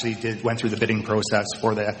contract, so I actually went through the bidding process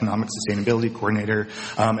for the economic sustainability coordinator,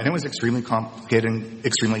 and it was extremely complicated and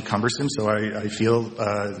extremely cumbersome, so I feel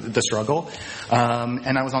the struggle.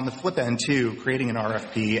 And I was on the flip end, too, creating an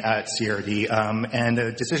RFP at CRD, and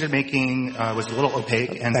the decision-making was a little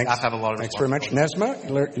opaque, and staff have a lot of Thanks very much.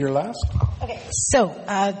 Nesma, you're last. Okay, so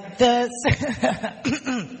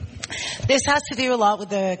this has to do a lot with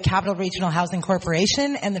the Capital Regional Housing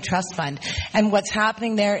Corporation and the trust fund. And what's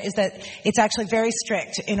happening there is that it's actually very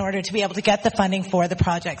strict in order to be able to get the funding for the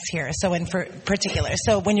projects here. So in particular.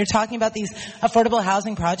 So when you're talking about these affordable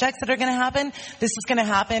housing projects that are going to happen, this is going to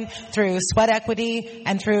happen through sweat equity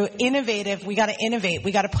and through innovative. We got to innovate.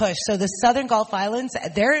 We got to push. So the Southern Gulf Islands,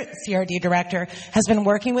 their CRD director has been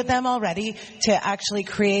working with them already to actually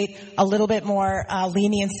create a little bit more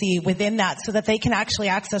leniency within that so that they can actually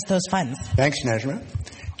access those funds. Thanks, Nejma.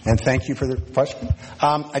 And thank you for the question.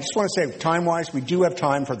 I just want to say, time-wise, we do have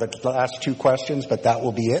time for the last two questions, but that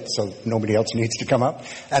will be it, so nobody else needs to come up.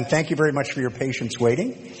 And thank you very much for your patience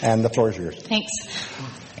waiting, and the floor is yours. Thanks.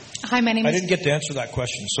 Hi, my name is... I didn't get to answer that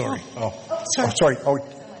question, sorry.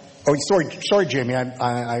 Sorry, Jamie.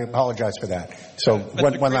 I apologize for that. So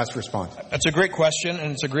one last response. That's a great question,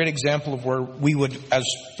 and it's a great example of where we would, as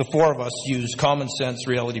the four of us, use common sense,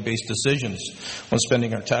 reality-based decisions when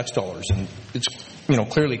spending our tax dollars. And it's,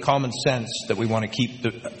 clearly common sense that we want to keep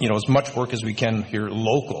as much work as we can here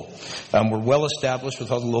local. We're well established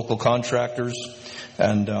with other local contractors,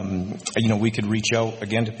 and we could reach out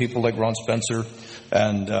again to people like Ron Spencer.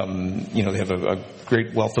 And, they have a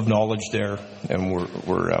great wealth of knowledge there, and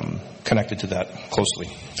we're connected to that closely.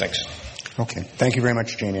 Thanks. Okay. Thank you very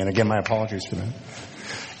much, Jamie. And again, my apologies for that.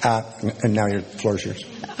 And now your floor is yours.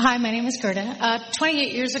 Hi, my name is Gerda.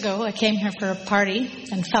 28 years ago, I came here for a party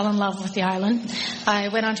and fell in love with the island. I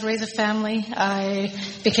went on to raise a family. I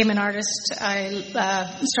became an artist.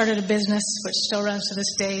 I started a business, which still runs to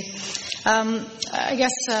this day. I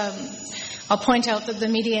guess... I'll point out that the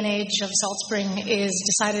median age of Salt Spring is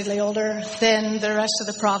decidedly older than the rest of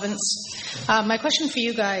the province. My question for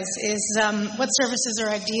you guys is, what services or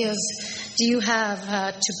ideas do you have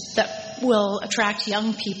that will attract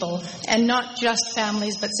young people, and not just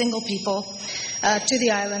families, but single people, to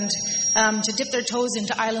the island, to dip their toes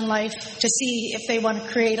into island life, to see if they want to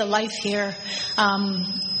create a life here?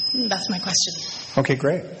 That's my question. Okay,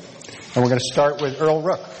 great. And we're going to start with Earl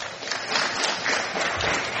Rook.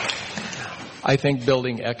 I think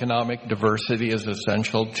building economic diversity is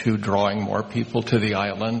essential to drawing more people to the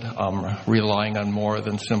island, relying on more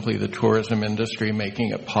than simply the tourism industry, making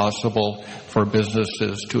it possible for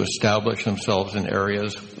businesses to establish themselves in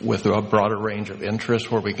areas with a broader range of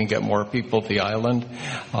interests where we can get more people to the island.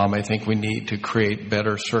 I think we need to create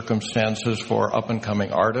better circumstances for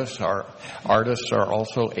up-and-coming artists. Our artists are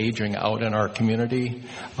also aging out in our community.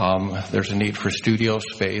 There's a need for studio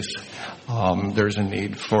space. There's a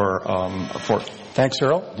need for... Thanks,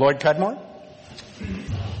 Earl. Lloyd Cudmore?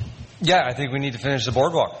 Yeah, I think we need to finish the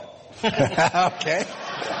boardwalk. Okay.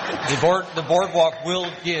 The boardwalk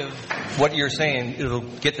will give what you're saying. It'll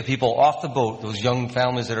get the people off the boat, those young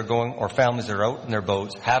families that are going, or families that are out in their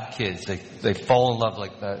boats, have kids. They fall in love,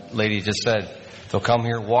 like that lady just said. They'll come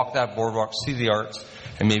here, walk that boardwalk, see the arts,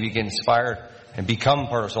 and maybe get inspired and become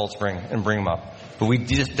part of Salt Spring and bring them up. But we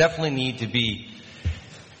just definitely need to be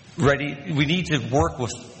ready. We need to work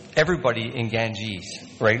with everybody in Ganges,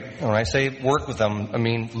 right? And when I say work with them, I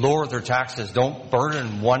mean lower their taxes. Don't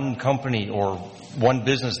burden one company or one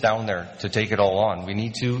business down there to take it all on. We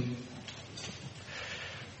need to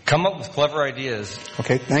come up with clever ideas.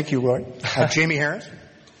 Okay, thank you, Lloyd. Jamie Harris?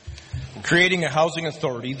 Creating a housing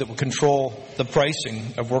authority that will control the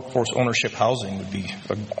pricing of workforce ownership housing would be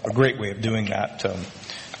a great way of doing that,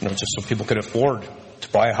 just so people could afford to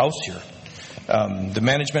buy a house here. The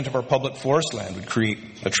management of our public forest land would create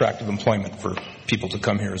attractive employment for people to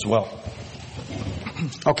come here as well.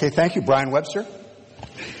 Okay, thank you. Brian Webster?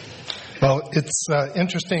 Well, it's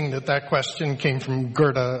interesting that question came from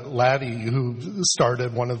Gerda Laddie, who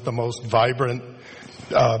started one of the most vibrant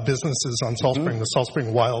businesses on Salt Spring, the Salt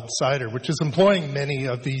Spring Wild Cider, which is employing many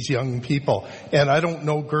of these young people. And I don't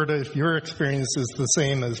know, Gerda, if your experience is the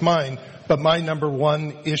same as mine, but my number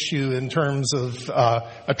one issue in terms of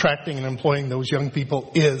attracting and employing those young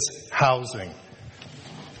people is housing.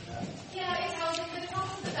 Yeah, it's housing, but it's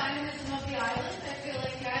also the dynamism of the island. I feel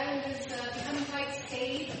like the island is becoming quite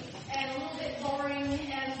staid and a little bit boring,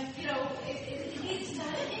 and, it needs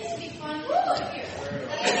to be fun to live here.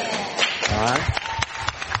 All right.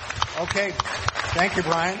 Okay. Thank you,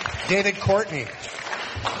 Brian. David Courtney.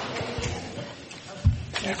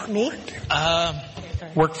 Me?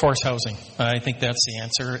 Workforce housing. I think that's the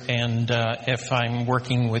answer. And if I'm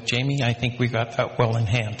working with Jamie, I think we got that well in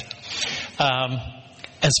hand.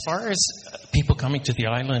 As far as people coming to the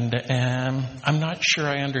island, I'm not sure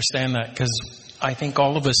I understand that, because I think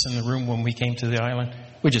all of us in the room, when we came to the island,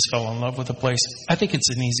 we just fell in love with the place. I think it's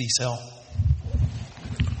an easy sell.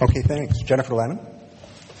 Okay, thanks. Jennifer Lennon?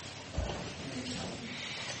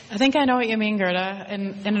 I think I know what you mean, Gerda,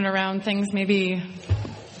 in and around things maybe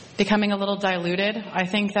becoming a little diluted. I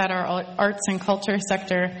think that our arts and culture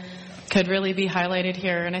sector could really be highlighted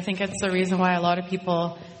here, and I think it's the reason why a lot of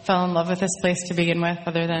people fell in love with this place to begin with,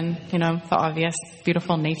 other than, the obvious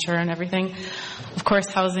beautiful nature and everything. Of course,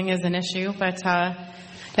 housing is an issue, but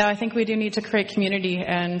I think we do need to create community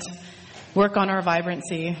and work on our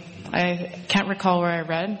vibrancy. I can't recall where I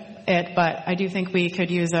read it, but I do think we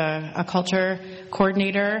could use a culture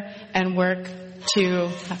coordinator and work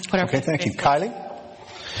to put our... Okay, thank you. Kylie?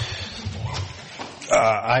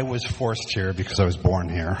 I was forced here because I was born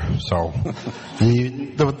here. So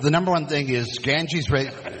the number one thing is Ganges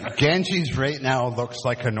right now looks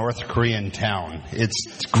like a North Korean town.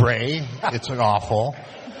 It's gray. It's awful.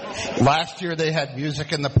 Last year they had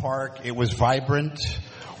music in the park. It was vibrant.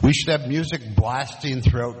 We should have music blasting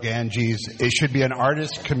throughout Ganges. It should be an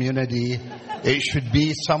artist community. It should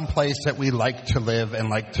be some place that we like to live and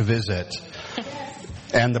like to visit.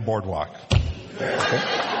 And the boardwalk.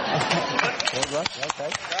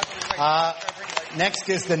 Next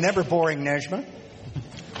is the never boring Nejma.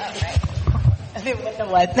 With the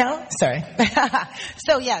what now? Sorry.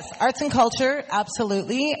 So yes, arts and culture,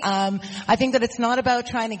 absolutely. I think that it's not about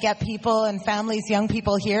trying to get people and families, young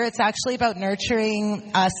people here. It's actually about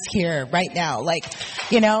nurturing us here right now.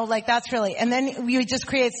 That's really, and then we just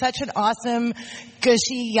create such an awesome,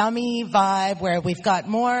 gushy, yummy vibe where we've got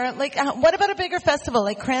more, what about a bigger festival?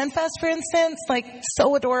 Like Cranfest, for instance?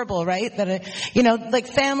 So adorable, right? That,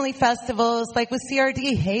 family festivals, like with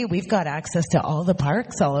CRD, hey, we've got access to all the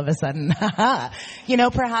parks all of a sudden.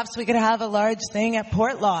 Perhaps we could have a large thing at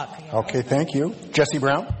Portlock. Okay, thank you. Jesse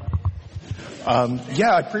Brown?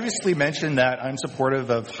 Yeah, I previously mentioned that I'm supportive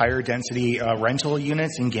of higher density rental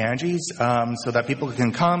units in Ganges so that people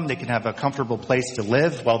can come, they can have a comfortable place to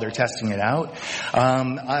live while they're testing it out.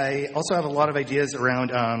 I also have a lot of ideas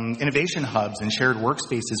around innovation hubs and shared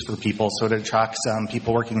workspaces for people so it attracts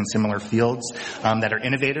people working in similar fields that are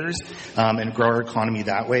innovators and grow our economy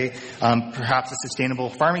that way. Perhaps a sustainable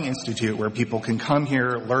farming institute where people can come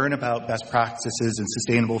here, learn about best practices in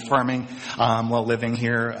sustainable farming while living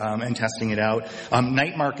here and testing it out.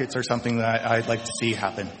 Night markets are something that I'd like to see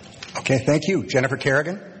happen. Okay, thank you. Jennifer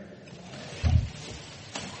Kerrigan?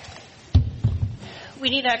 We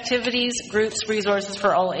need activities, groups, resources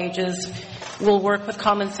for all ages. We'll work with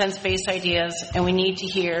common sense-based ideas, and we need to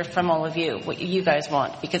hear from all of you what you guys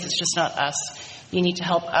want, because it's just not us. You need to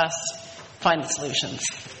help us find the solutions.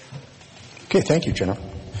 Okay, thank you, Jennifer.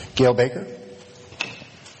 Gail Baker?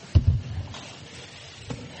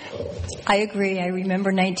 I agree. I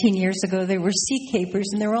remember 19 years ago there were sea capers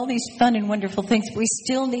and there were all these fun and wonderful things. We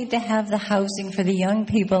still need to have the housing for the young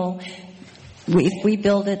people. If we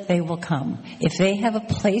build it, they will come. If they have a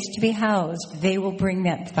place to be housed, they will bring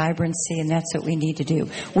that vibrancy, and that's what we need to do.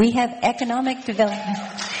 We have economic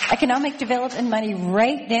development money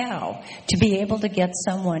right now to be able to get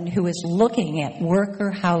someone who is looking at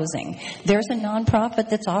worker housing. There's a nonprofit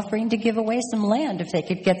that's offering to give away some land if they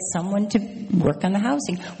could get someone to work on the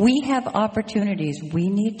housing. We have opportunities. We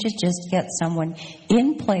need to just get someone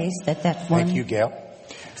in place that one. Thank you, Gail.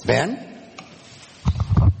 Ben?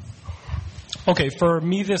 Okay, for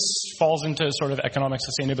me, this falls into sort of economic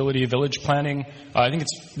sustainability, village planning. I think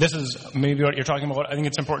this is maybe what you're talking about. I think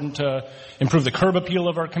it's important to improve the curb appeal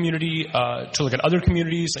of our community, to look at other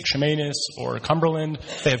communities like Chemainus or Cumberland.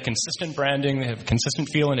 They have consistent branding, they have consistent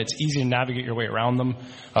feel, and it's easy to navigate your way around them.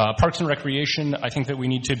 Parks and recreation, I think that we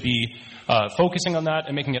need to be focusing on that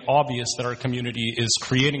and making it obvious that our community is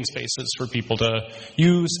creating spaces for people to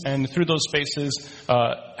use, and through those spaces,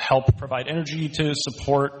 help provide energy to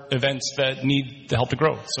support events that need the help to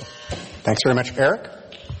grow. So, thanks very much, Eric.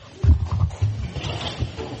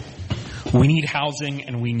 We need housing,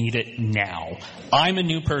 and we need it now. I'm a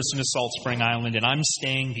new person to Salt Spring Island, and I'm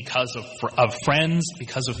staying because of friends,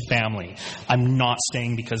 because of family. I'm not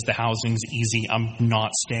staying because the housing's easy. I'm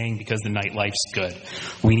not staying because the nightlife's good.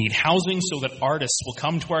 We need housing so that artists will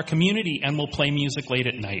come to our community and will play music late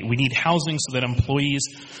at night. We need housing so that employees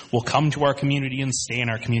will come to our community and stay in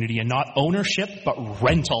our community, and not ownership, but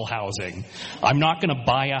rental housing. I'm not going to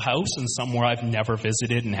buy a house in somewhere I've never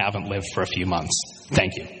visited and haven't lived for a few months.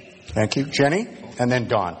 Thank you. Thank you. Jenny? And then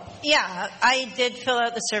Dawn. Yeah, I did fill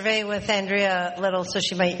out the survey with Andrea Little, so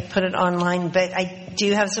she might put it online, but I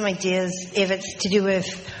do have some ideas if it's to do with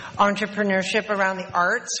entrepreneurship around the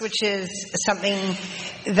arts, which is something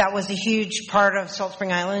that was a huge part of Salt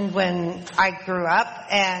Spring Island when I grew up,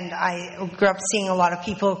 and I grew up seeing a lot of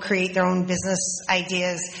people create their own business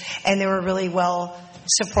ideas, and they were really well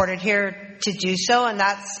supported here to do so, and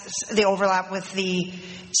that's the overlap with the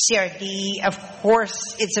CRD. Of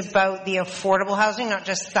course, it's about the affordable housing, not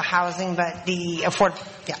just the housing, but the affordable.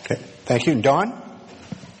 Yeah. Okay. Thank you. Dawn?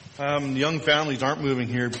 Young families aren't moving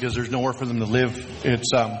here because there's nowhere for them to live.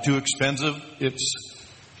 It's too expensive.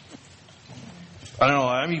 I don't know,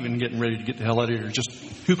 I'm even getting ready to get the hell out of here. Just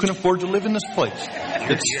who can afford to live in this place?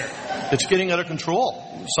 It's getting out of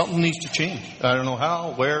control. Something needs to change. I don't know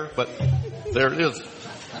how, where, but there it is.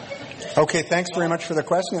 Okay, thanks very much for the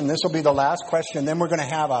question. And this will be the last question. Then we're going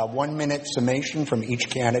to have a 1-minute summation from each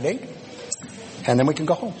candidate. And then we can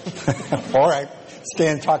go home. All right. Stay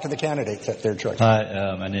and talk to the candidates at their choice.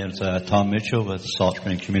 Hi, my name is Tom Mitchell with Salt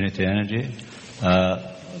Spring Community Energy.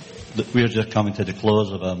 We're just coming to the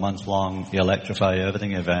close of a month-long Electrify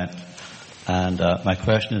Everything event. And my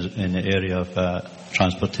question is in the area of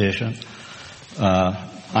transportation.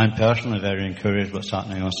 I'm personally very encouraged what's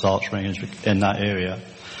happening on Salt Spring in that area.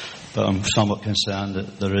 But I'm somewhat concerned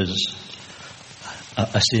that there is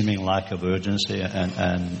a seeming lack of urgency, and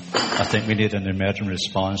I think we need an emergent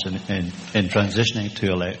response in transitioning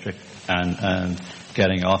to electric and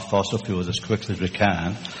getting off fossil fuels as quickly as we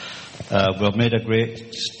can. We've made a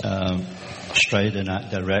great stride in that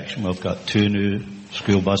direction. We've got 2 new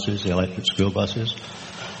school buses, the electric school buses,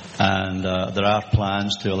 and there are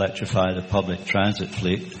plans to electrify the public transit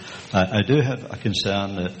fleet. I do have a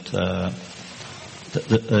concern that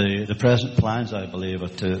the present plans, I believe, are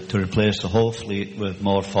to replace the whole fleet with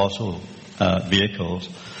more fossil vehicles,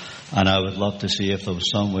 and I would love to see if there was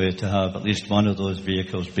some way to have at least one of those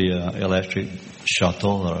vehicles be an electric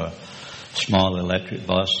shuttle or a small electric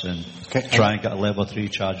bus, and try and get a level 3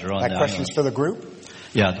 charger on there. That question's for the group?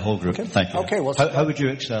 Yeah, the whole group. Okay. Thank you. Okay, well, how would you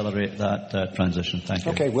accelerate that transition? Thank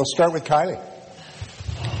you. Okay, we'll start with Kylie.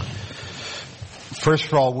 First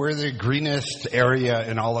of all, we're the greenest area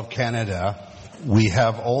in all of Canada. We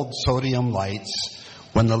have old sodium lights.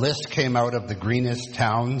 When the list came out of the greenest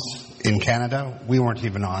towns in Canada, we weren't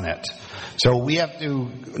even on it. So we have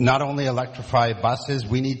to not only electrify buses,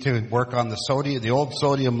 we need to work on the old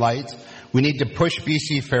sodium lights. We need to push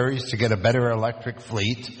BC Ferries to get a better electric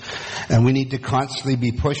fleet. And we need to constantly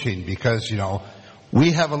be pushing because,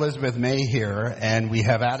 we have Elizabeth May here and we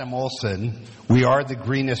have Adam Olson. We are the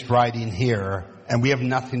greenest riding here and we have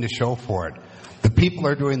nothing to show for it. The people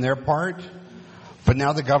are doing their part, but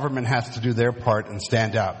now the government has to do their part and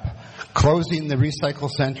stand up. Closing the recycle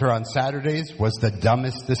center on Saturdays was the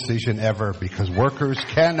dumbest decision ever because workers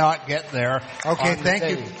cannot get there. Okay, thank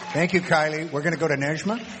you. Thank you, Kylie. We're going to go to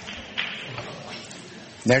Nejma.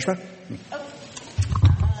 Nejma?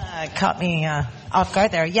 Caught me off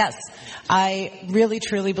guard there. Yes, I really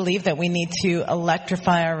truly believe that we need to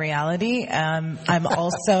electrify our reality. I'm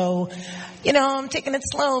also, I'm taking it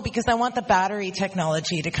slow because I want the battery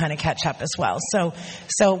technology to kind of catch up as well.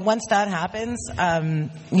 So once that happens,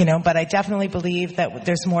 but I definitely believe that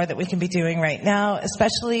there's more that we can be doing right now,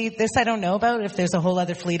 especially this I don't know about, if there's a whole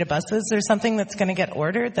other fleet of buses or something that's going to get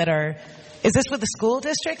ordered is this with the school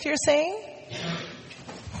district you're saying?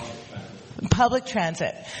 Public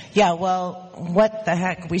transit. Yeah, well, what the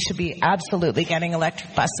heck? We should be absolutely getting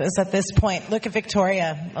electric buses at this point. Look at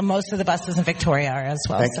Victoria. Most of the buses in Victoria are as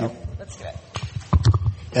well. Thank you. Let's do it.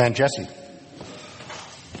 And Jesse.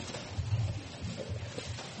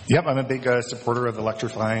 Yep, I'm a big supporter of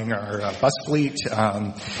electrifying our bus fleet.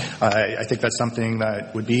 I think that's something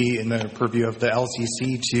that would be in the purview of the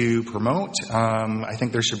LCC to promote. I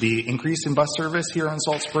think there should be increase in bus service here on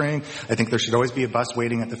Salt Spring. I think there should always be a bus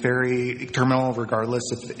waiting at the ferry terminal, regardless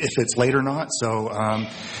if it's late or not. So,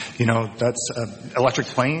 that's electric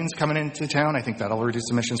planes coming into town. I think that'll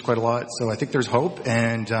reduce emissions quite a lot. So I think there's hope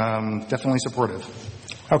and definitely supportive.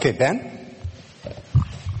 Okay, Ben?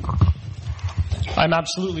 I'm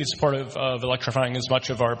absolutely supportive of electrifying as much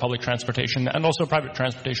of our public transportation and also private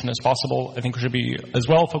transportation as possible. I think we should be as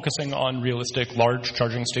well focusing on realistic large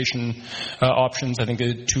charging station options. I think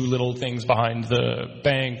the too little things behind the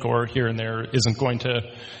bank or here and there isn't going to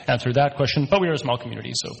answer that question, but we are a small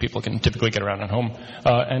community, so people can typically get around at home.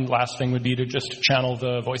 And last thing would be to just channel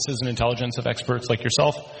the voices and intelligence of experts like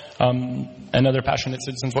yourself and other passionate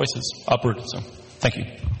citizens' voices upward. So thank you.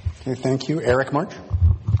 Okay, thank you. Eric March?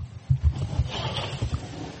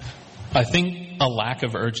 I think a lack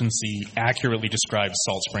of urgency accurately describes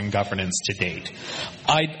Salt Spring governance to date.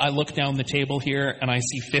 I look down the table here and I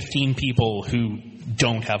see 15 people who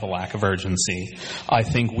don't have a lack of urgency. I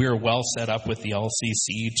think we're well set up with the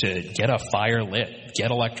LCC to get a fire lit,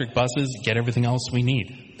 get electric buses, get everything else we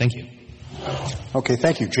need. Thank you. Okay,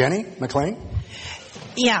 thank you. Jenny McLean?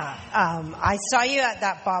 Yeah, I saw you at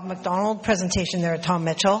that Bob McDonald presentation there at Tom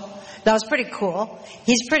Mitchell. That was pretty cool.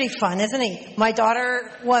 He's pretty fun, isn't he? My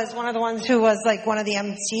daughter was one of the ones who was like one of the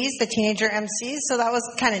MCs, the teenager MCs, so that was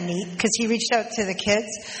kind of neat because he reached out to the kids.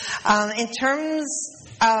 In terms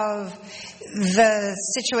of the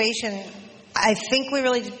situation, I think we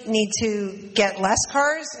really need to get less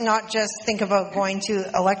cars, not just think about going to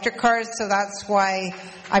electric cars, so that's why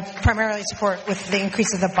I primarily support with the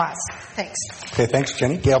increase of the bus. Thanks. Okay, thanks,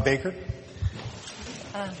 Jenny. Gail Baker?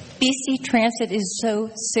 BC Transit is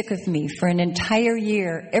so sick of me. For an entire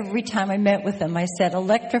year, every time I met with them, I said,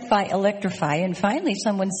 electrify, electrify. And finally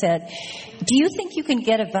someone said, do you think you can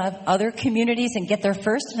get above other communities and get there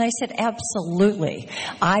first? And I said, absolutely.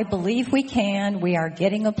 I believe we can. We are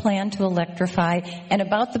getting a plan to electrify. And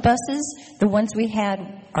about the buses, the ones we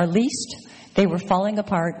had are leased. They were falling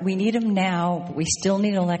apart. We need them now, but we still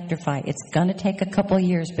need to electrify. It's going to take a couple of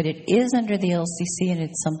years, but it is under the LCC and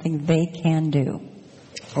it's something they can do.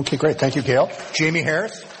 Okay, great. Thank you, Gail. Jamie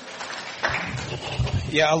Harris?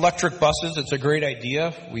 Yeah, electric buses, it's a great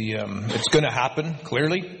idea. It's going to happen,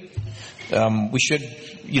 clearly. We should,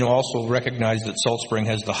 also recognize that Salt Spring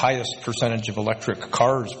has the highest percentage of electric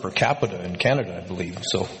cars per capita in Canada, I believe.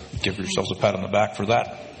 So give yourselves a pat on the back for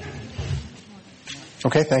that.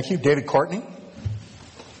 Okay, thank you. David Courtney?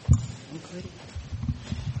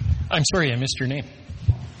 I'm sorry, I missed your name.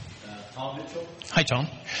 Tom Mitchell. Hi, Tom.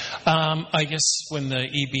 I guess when the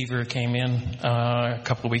e-beaver came in a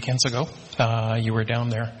couple of weekends ago, you were down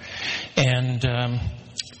there. And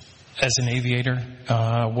as an aviator,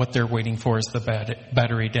 what they're waiting for is the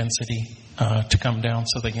battery density to come down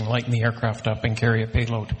so they can lighten the aircraft up and carry a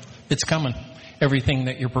payload. It's coming. Everything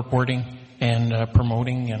that you're purporting and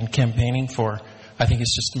promoting and campaigning for, I think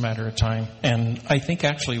it's just a matter of time. And I think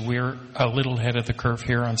actually we're a little ahead of the curve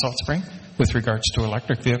here on Salt Spring with regards to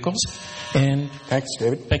electric vehicles. And thanks,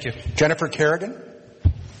 David. Thank you. Jennifer Kerrigan?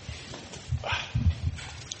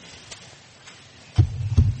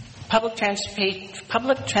 Public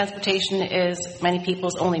transportation is many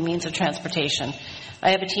people's only means of transportation.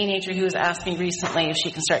 I have a teenager who has asked me recently if she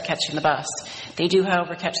can start catching the bus. They do,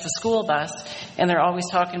 however, catch the school bus, and they're always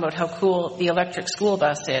talking about how cool the electric school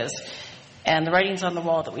bus is. And the writing's on the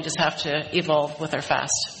wall that we just have to evolve with our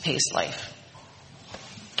fast-paced life.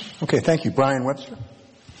 Okay, thank you. Brian Webster.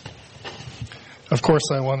 Of course,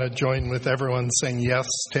 I want to join with everyone saying yes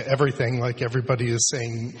to everything, like everybody is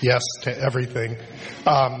saying yes to everything.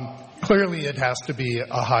 Clearly, it has to be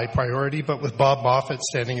a high priority, but with Bob Moffat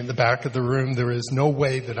standing in the back of the room, there is no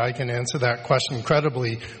way that I can answer that question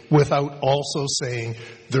credibly without also saying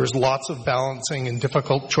there's lots of balancing and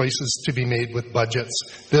difficult choices to be made with budgets.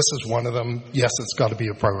 This is one of them. Yes, it's got to be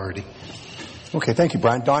a priority. Okay, thank you,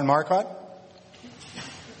 Brian. Don Marcotte?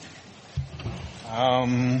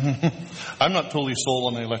 I'm not totally sold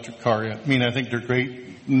on the electric car yet. I mean, I think they're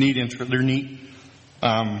great, they're neat.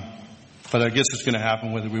 But I guess it's going to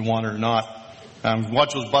happen whether we want it or not.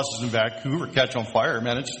 Watch those buses in Vancouver catch on fire,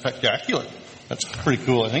 man. It's spectacular. That's pretty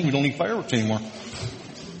cool. I think we don't need fireworks anymore.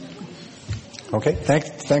 Okay,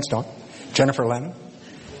 thanks, Don. Jennifer Lennon.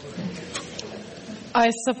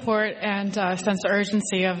 I support and sense the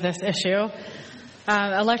urgency of this issue.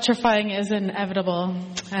 Electrifying is inevitable,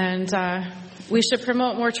 and we should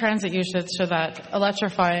promote more transit usage so that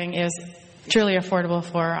electrifying is truly affordable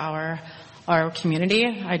for our community.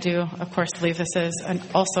 I do, of course, believe this is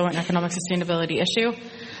also an economic sustainability issue.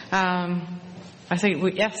 I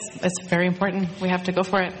think, yes, it's very important. We have to go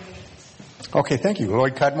for it. Okay, thank you.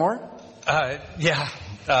 Lloyd Cudmore?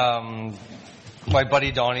 My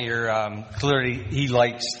buddy Donnie here, clearly he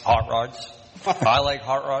likes hot rods. I like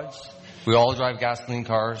hot rods. We all drive gasoline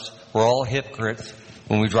cars. We're all hypocrites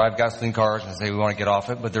when we drive gasoline cars and say we want to get off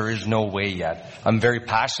it, but there is no way yet. I'm very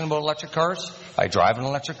passionate about electric cars. I drive an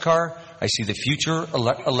electric car. I see the future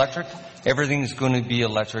electric. Everything's going to be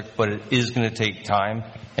electric, but it is going to take time.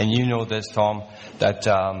 And you know this, Tom, that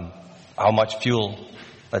how much fuel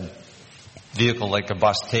a vehicle like a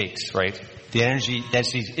bus takes, right? The energy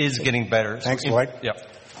density is getting better. Thanks, Lloyd. Yep.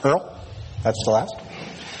 Earl, that's the last.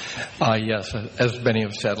 Yes, as many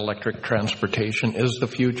have said, electric transportation is the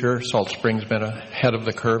future. Salt Spring's been ahead of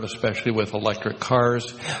the curve, especially with electric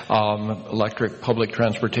cars. Electric public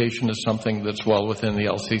transportation is something that's well within the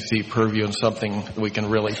LCC purview and something we can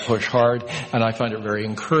really push hard. And I find it very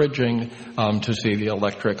encouraging to see the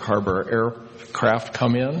electric harbor aircraft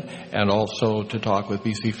come in, and also to talk with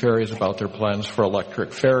BC Ferries about their plans for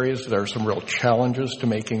electric ferries. There are some real challenges to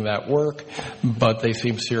making that work, but they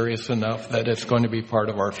seem serious enough that it's going to be part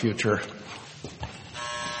of our future.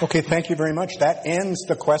 Okay, thank you very much. That ends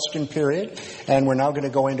the question period, and we're now going to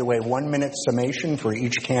go into a 1-minute summation for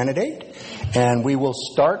each candidate, and we will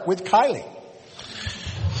start with Kylie.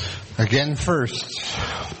 Again,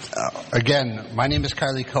 my name is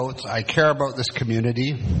Kylie Coates. I care about this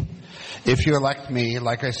community. If you elect me,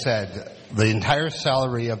 like I said, the entire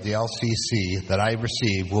salary of the LCC that I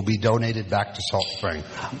receive will be donated back to Salt Spring.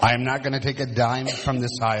 I am not going to take a dime from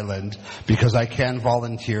this island because I can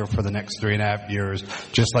volunteer for the next 3.5 years,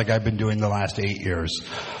 just like I've been doing the last 8 years.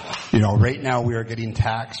 You know, right now we are getting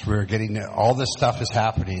taxed, all this stuff is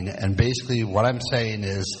happening, and basically what I'm saying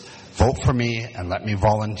is vote for me and let me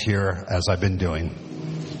volunteer as I've been doing.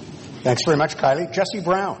 Thanks very much, Kylie. Jesse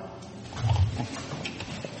Brown.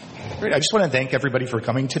 Great. I just want to thank everybody for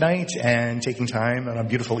coming tonight and taking time on a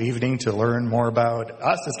beautiful evening to learn more about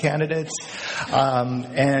us as candidates.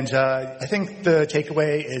 I think the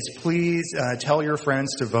takeaway is please tell your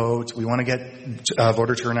friends to vote. We want to get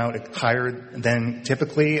voter turnout higher than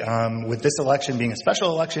typically. With this election being a special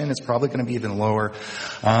election, it's probably going to be even lower.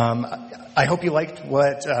 I hope you liked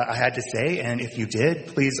what I had to say, and if you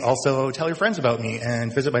did, please also tell your friends about me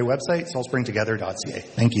and visit my website, saltspringtogether.ca.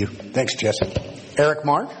 Thank you. Thanks, Jesse. Eric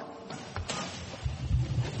Marsh?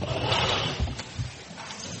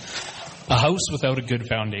 A house without a good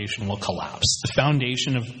foundation will collapse. The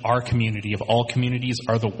foundation of our community, of all communities,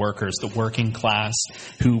 are the workers, the working class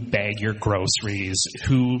who bag your groceries,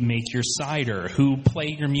 who make your cider, who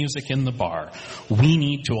play your music in the bar. We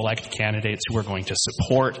need to elect candidates who are going to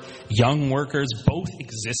support young workers, both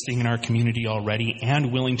existing in our community already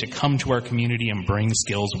and willing to come to our community and bring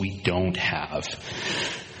skills we don't have.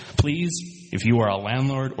 Please, if you are a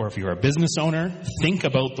landlord or if you're a business owner, think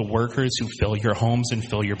about the workers who fill your homes and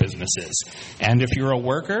fill your businesses. And if you're a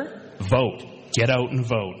worker, vote. Get out and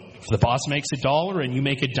vote. If the boss makes $1 and you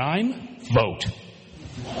make a dime, vote.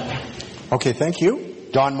 Okay, thank you.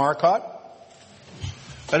 Don Marcotte?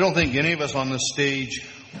 I don't think any of us on this stage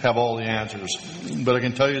have all the answers, but I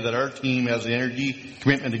can tell you that our team has the energy,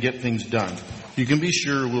 commitment to get things done. You can be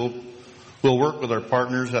sure We'll work with our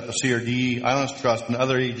partners at the CRD, Islands Trust, and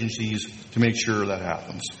other agencies to make sure that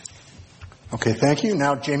happens. Okay, thank you.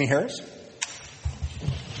 Now, Jamie Harris.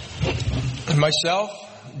 Myself,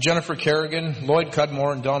 Jennifer Kerrigan, Lloyd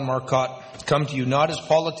Cudmore, and Don Marcotte come to you not as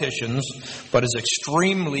politicians, but as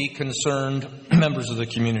extremely concerned members of the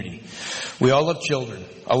community. We all have children,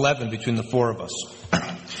 11 between the four of us.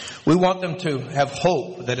 We want them to have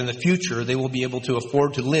hope that in the future they will be able to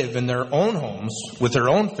afford to live in their own homes with their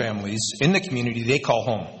own families in the community they call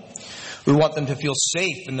home. We want them to feel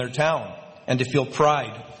safe in their town and to feel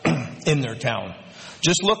pride in their town.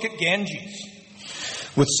 Just look at Ganges.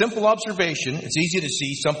 With simple observation, it's easy to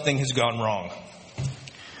see something has gone wrong.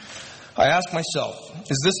 I ask myself,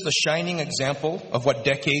 is this the shining example of what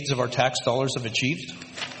decades of our tax dollars have achieved?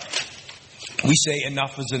 We say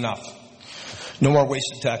enough is enough. No more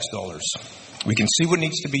wasted tax dollars. We can see what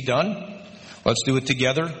needs to be done. Let's do it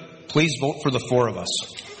together. Please vote for the four of us.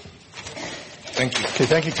 Thank you. Okay,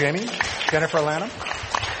 thank you, Jamie. Jennifer Lanham.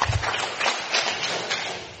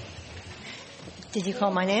 Did you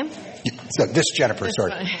call my name? So this Jennifer,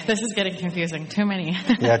 sorry. This is getting confusing. Too many.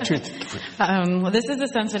 Yeah, this is a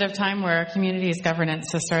sensitive time where our community's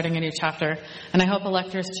governance is starting a new chapter, and I hope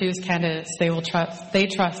electors choose candidates they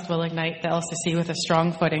trust will ignite the LCC with a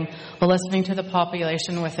strong footing while listening to the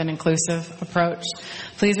population with an inclusive approach.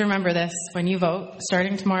 Please remember this when you vote,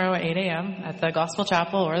 starting tomorrow at 8 a.m. at the Gospel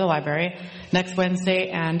Chapel or the library, next Wednesday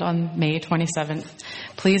and on May 27th.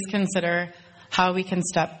 Please consider how we can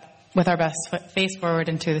step with our best face forward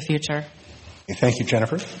into the future. Thank you,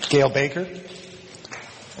 Jennifer. Gail Baker.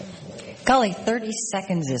 Golly, 30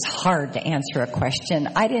 seconds is hard to answer a question.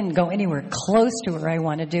 I didn't go anywhere close to where I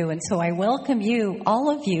want to do, and so I welcome you,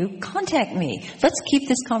 all of you, contact me. Let's keep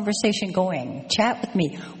this conversation going. Chat with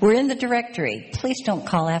me. We're in the directory. Please don't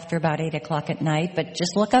call after about 8 o'clock at night, but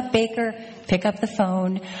just look up Baker, pick up the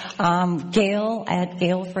phone. Gail at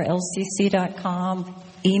gailforlcc.com.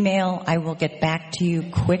 Email, I will get back to you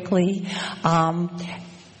quickly.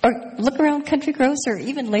 Or look around Country Grocer,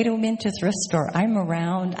 even Lato Minta Thrift Store. I'm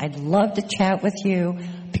around. I'd love to chat with you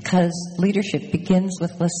because leadership begins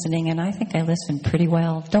with listening, and I think I listen pretty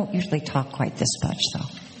well. Don't usually talk quite this much,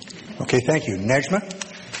 though. Okay, thank you. Nejma?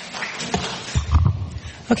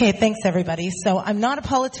 Okay, thanks everybody. So I'm not a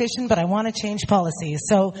politician, but I want to change policies.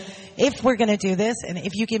 So if we're going to do this, and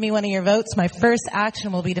if you give me one of your votes, my first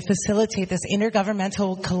action will be to facilitate this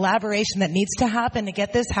intergovernmental collaboration that needs to happen to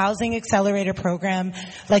get this housing accelerator program,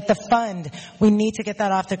 like the fund. We need to get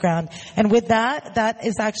that off the ground. And with that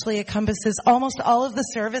is actually encompasses almost all of the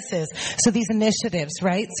services. So these initiatives,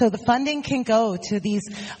 right? So the funding can go to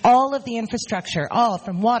all of the infrastructure, all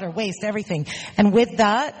from water, waste, everything. And with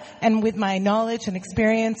that, and with my knowledge and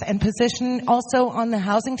experience and position also on the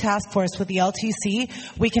housing task force with the LTC,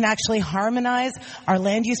 we can actually harmonize our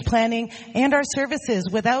land use planning and our services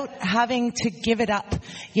without having to give it up,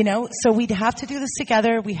 So we'd have to do this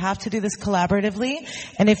together. We have to do this collaboratively.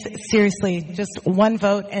 And if, seriously, just one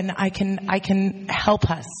vote and I can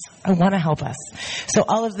help us. I want to help us. So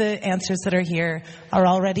all of the answers that are here are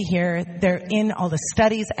already here. They're in all the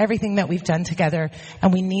studies, everything that we've done together,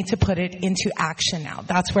 and we need to put it into action now.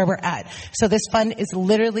 That's where we're at. So this fund is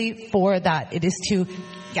literally for that. It is to,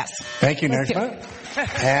 yes. Thank you, Nejma.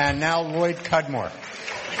 And now Lloyd Cudmore.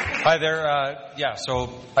 Hi there.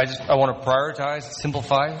 So I want to prioritize,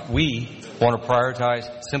 simplify. We want to prioritize,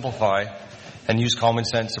 simplify, and use common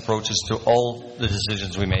sense approaches to all the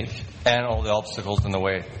decisions we make and all the obstacles in the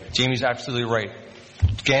way. Jamie's absolutely right.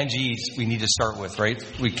 Ganges, we need to start with, right?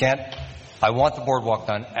 I want the boardwalk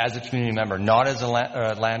done as a community member, not as a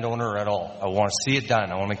landowner at all. I want to see it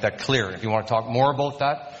done. I want to make that clear. If you want to talk more about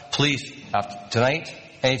that, please, tonight,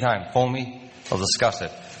 anytime, phone me. I'll discuss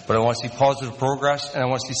it. But I want to see positive progress, and I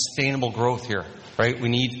want to see sustainable growth here, right? We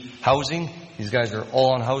need housing. These guys are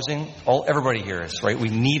all on housing. Everybody here is, right? We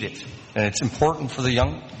need it. And it's important for the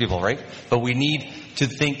young people, right? But we need to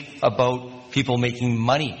think about people making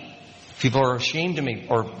money. People are ashamed to make,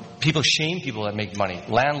 or people shame people that make money.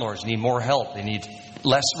 Landlords need more help. They need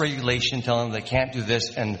less regulation telling them they can't do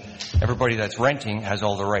this, and everybody that's renting has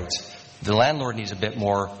all the rights. The landlord needs a bit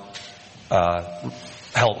more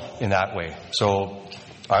help in that way. So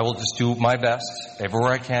I will just do my best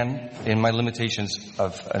everywhere I can in my limitations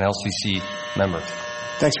of an LCC member.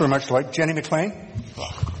 Thanks very much, Lloyd. Jenny McLean?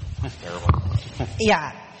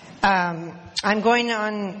 Yeah. I'm going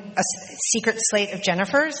on a secret slate of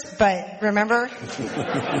Jennifers, but remember?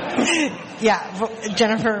 Yeah,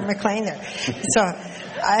 Jennifer McLean there. So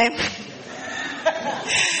I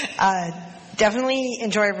definitely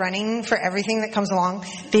enjoy running for everything that comes along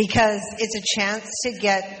because it's a chance to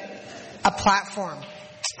get a platform.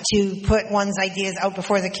 to put one's ideas out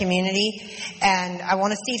before the community. And I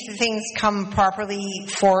want to see things come properly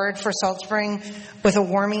forward for Salt Spring, with a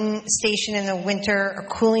warming station in the winter, a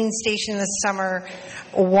cooling station in the summer,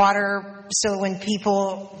 water so when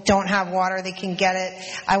people don't have water they can get it.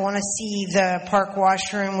 I want to see the park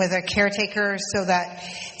washroom with a caretaker so that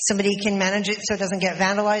somebody can manage it so it doesn't get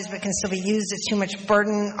vandalized but can still be used. It's too much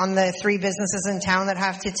burden on the 3 businesses in town that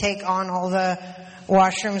have to take on all the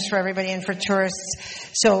washrooms for everybody and for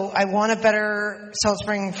tourists. So I want a better Salt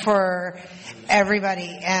Spring for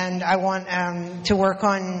everybody, and I want to work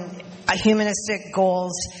on humanistic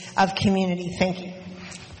goals of community. Thank you.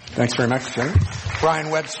 Thanks very much, Jenny. Brian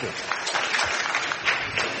Webster.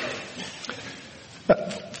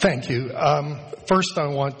 Thank you. First, I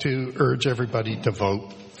want to urge everybody to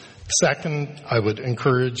vote. Second, I would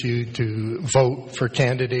encourage you to vote for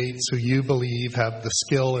candidates who you believe have the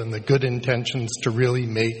skill and the good intentions to really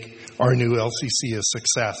make our new LCC a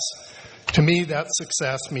success. To me, that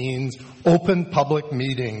success means open public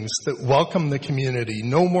meetings that welcome the community.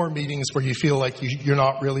 No more meetings where you feel like you're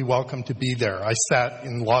not really welcome to be there. I sat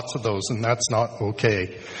in lots of those, and that's not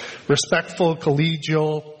okay. Respectful,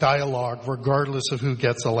 collegial dialogue, regardless of who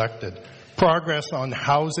gets elected. Progress on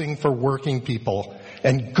housing for working people,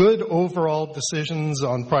 and good overall decisions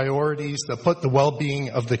on priorities that put the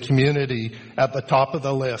well-being of the community at the top of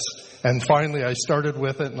the list. And finally, I started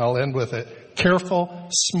with it and I'll end with it. Careful,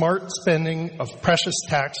 smart spending of precious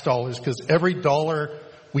tax dollars, because every dollar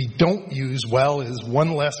we don't use well is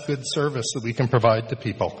one less good service that we can provide to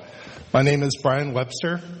people. My name is Brian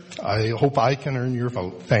Webster. I hope I can earn your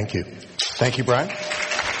vote. Thank you. Thank you, Brian.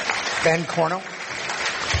 Ben Corno.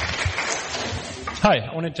 Hi,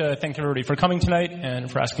 I wanted to thank everybody for coming tonight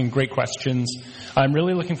and for asking great questions. I'm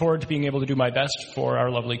really looking forward to being able to do my best for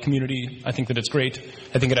our lovely community. I think that it's great.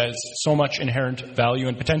 I think it has so much inherent value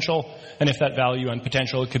and potential, and if that value and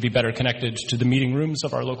potential could be better connected to the meeting rooms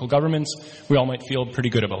of our local governments, we all might feel pretty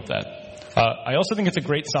good about that. I also think it's a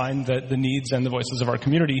great sign that the needs and the voices of our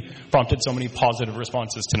community prompted so many positive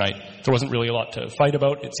responses tonight. There wasn't really a lot to fight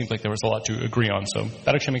about. It seemed like there was a lot to agree on, so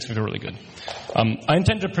that actually makes me feel really good. I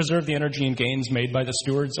intend to preserve the energy and gains made by the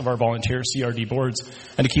stewards of our volunteer CRD boards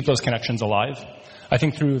and to keep those connections alive. I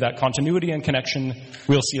think through that continuity and connection,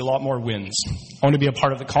 we'll see a lot more wins. I want to be a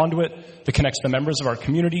part of the conduit that connects the members of our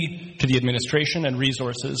community to the administration and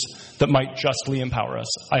resources that might justly empower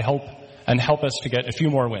us. I hope and help us to get a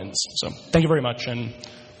few more wins. So thank you very much. And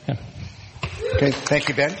yeah. Okay, thank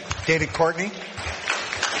you, Ben. David Courtney.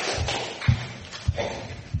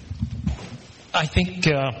 I think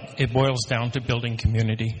it boils down to building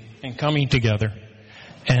community and coming together.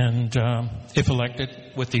 And if elected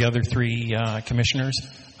with the other 3 commissioners,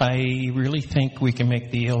 I really think we can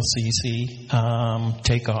make the LCC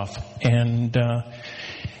take off. And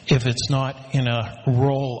if it's not in a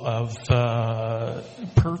role of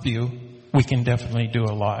purview, we can definitely do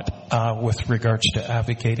a lot with regards to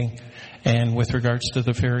advocating. And with regards to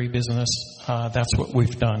the ferry business, that's what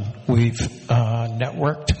we've done. We've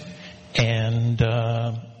networked, and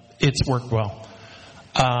it's worked well.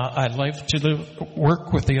 I'd like to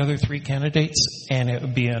work with the other 3 candidates, and it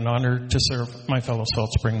would be an honor to serve my fellow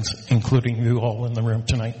Salt Springs, including you all in the room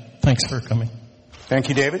tonight. Thanks for coming. Thank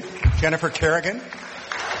you, David. Jennifer Kerrigan.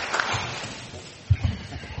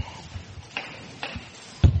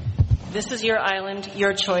 This is your island,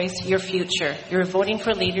 your choice, your future. You're voting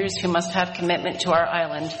for leaders who must have commitment to our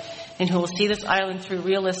island and who will see this island through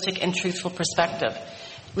realistic and truthful perspective.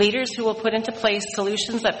 Leaders who will put into place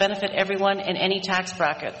solutions that benefit everyone in any tax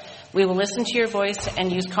bracket. We will listen to your voice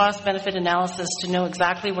and use cost-benefit analysis to know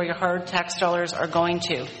exactly where your hard tax dollars are going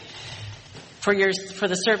to for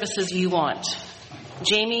the services you want.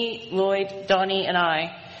 Jamie, Lloyd, Donnie, and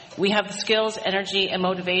I, we have the skills, energy, and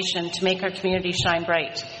motivation to make our community shine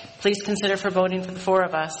bright. Please consider for voting for the 4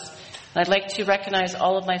 of us. And I'd like to recognize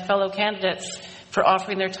all of my fellow candidates for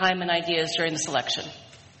offering their time and ideas during this election.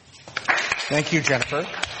 Thank you, Jennifer.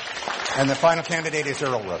 And the final candidate is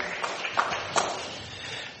Earl Rook.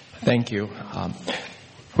 Thank you.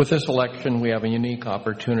 With this election, we have a unique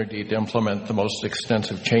opportunity to implement the most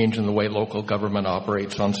extensive change in the way local government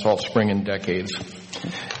operates on Salt Spring in decades.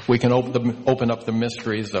 We can open up the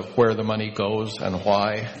mysteries of where the money goes and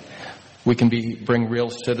why. We can bring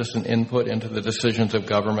real citizen input into the decisions of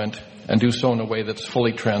government and do so in a way that's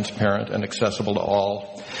fully transparent and accessible to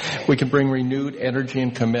all. We can bring renewed energy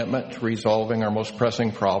and commitment to resolving our most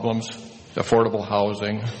pressing problems, affordable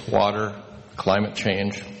housing, water, climate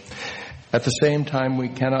change. At the same time, we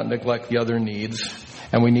cannot neglect the other needs,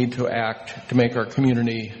 and we need to act to make our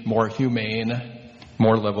community more humane,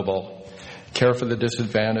 more livable. care for the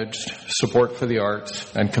disadvantaged, support for the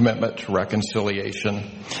arts, and commitment to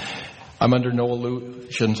reconciliation. I'm under no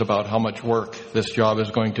illusions about how much work this job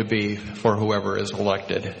is going to be for whoever is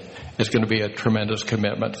elected. It's going to be a tremendous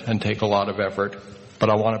commitment and take a lot of effort, but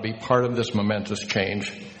I want to be part of this momentous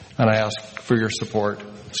change, and I ask for your support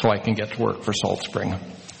so I can get to work for Salt Spring.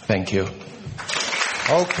 Thank you.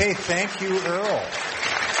 Okay, thank you, Earl.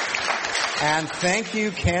 And thank you,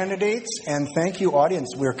 candidates, and thank you,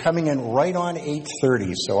 audience. We're coming in right on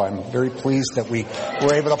 8:30, so I'm very pleased that we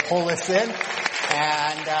were able to pull this in.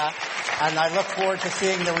 And I look forward to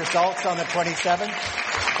seeing the results on the 27th.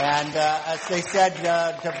 And as they said,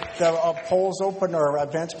 the polls open, or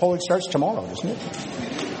advanced polling starts tomorrow, doesn't it?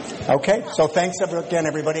 Okay, so thanks again,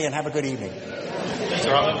 everybody, and have a good evening. Thanks,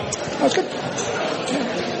 Robin. That's good.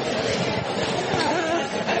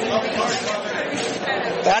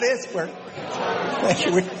 That is where. Thank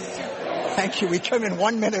you. Thank you. We come in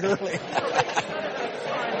 1 minute early.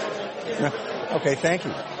 Okay, thank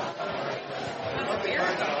you.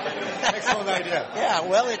 Excellent idea. Yeah,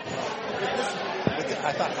 well, I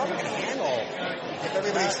thought, how are we going to handle if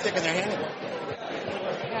everybody's sticking their hand in it?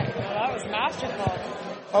 Well, that was masterful.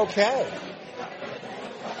 Okay.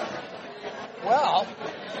 Well,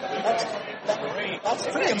 that's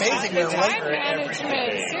pretty amazing. The time management.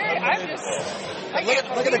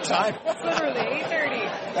 Look at the time. It's literally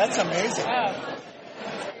 8:30. That's amazing. Wow.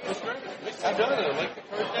 I've done it. I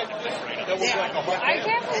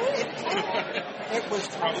can't believe it. It was.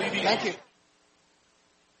 Thank you.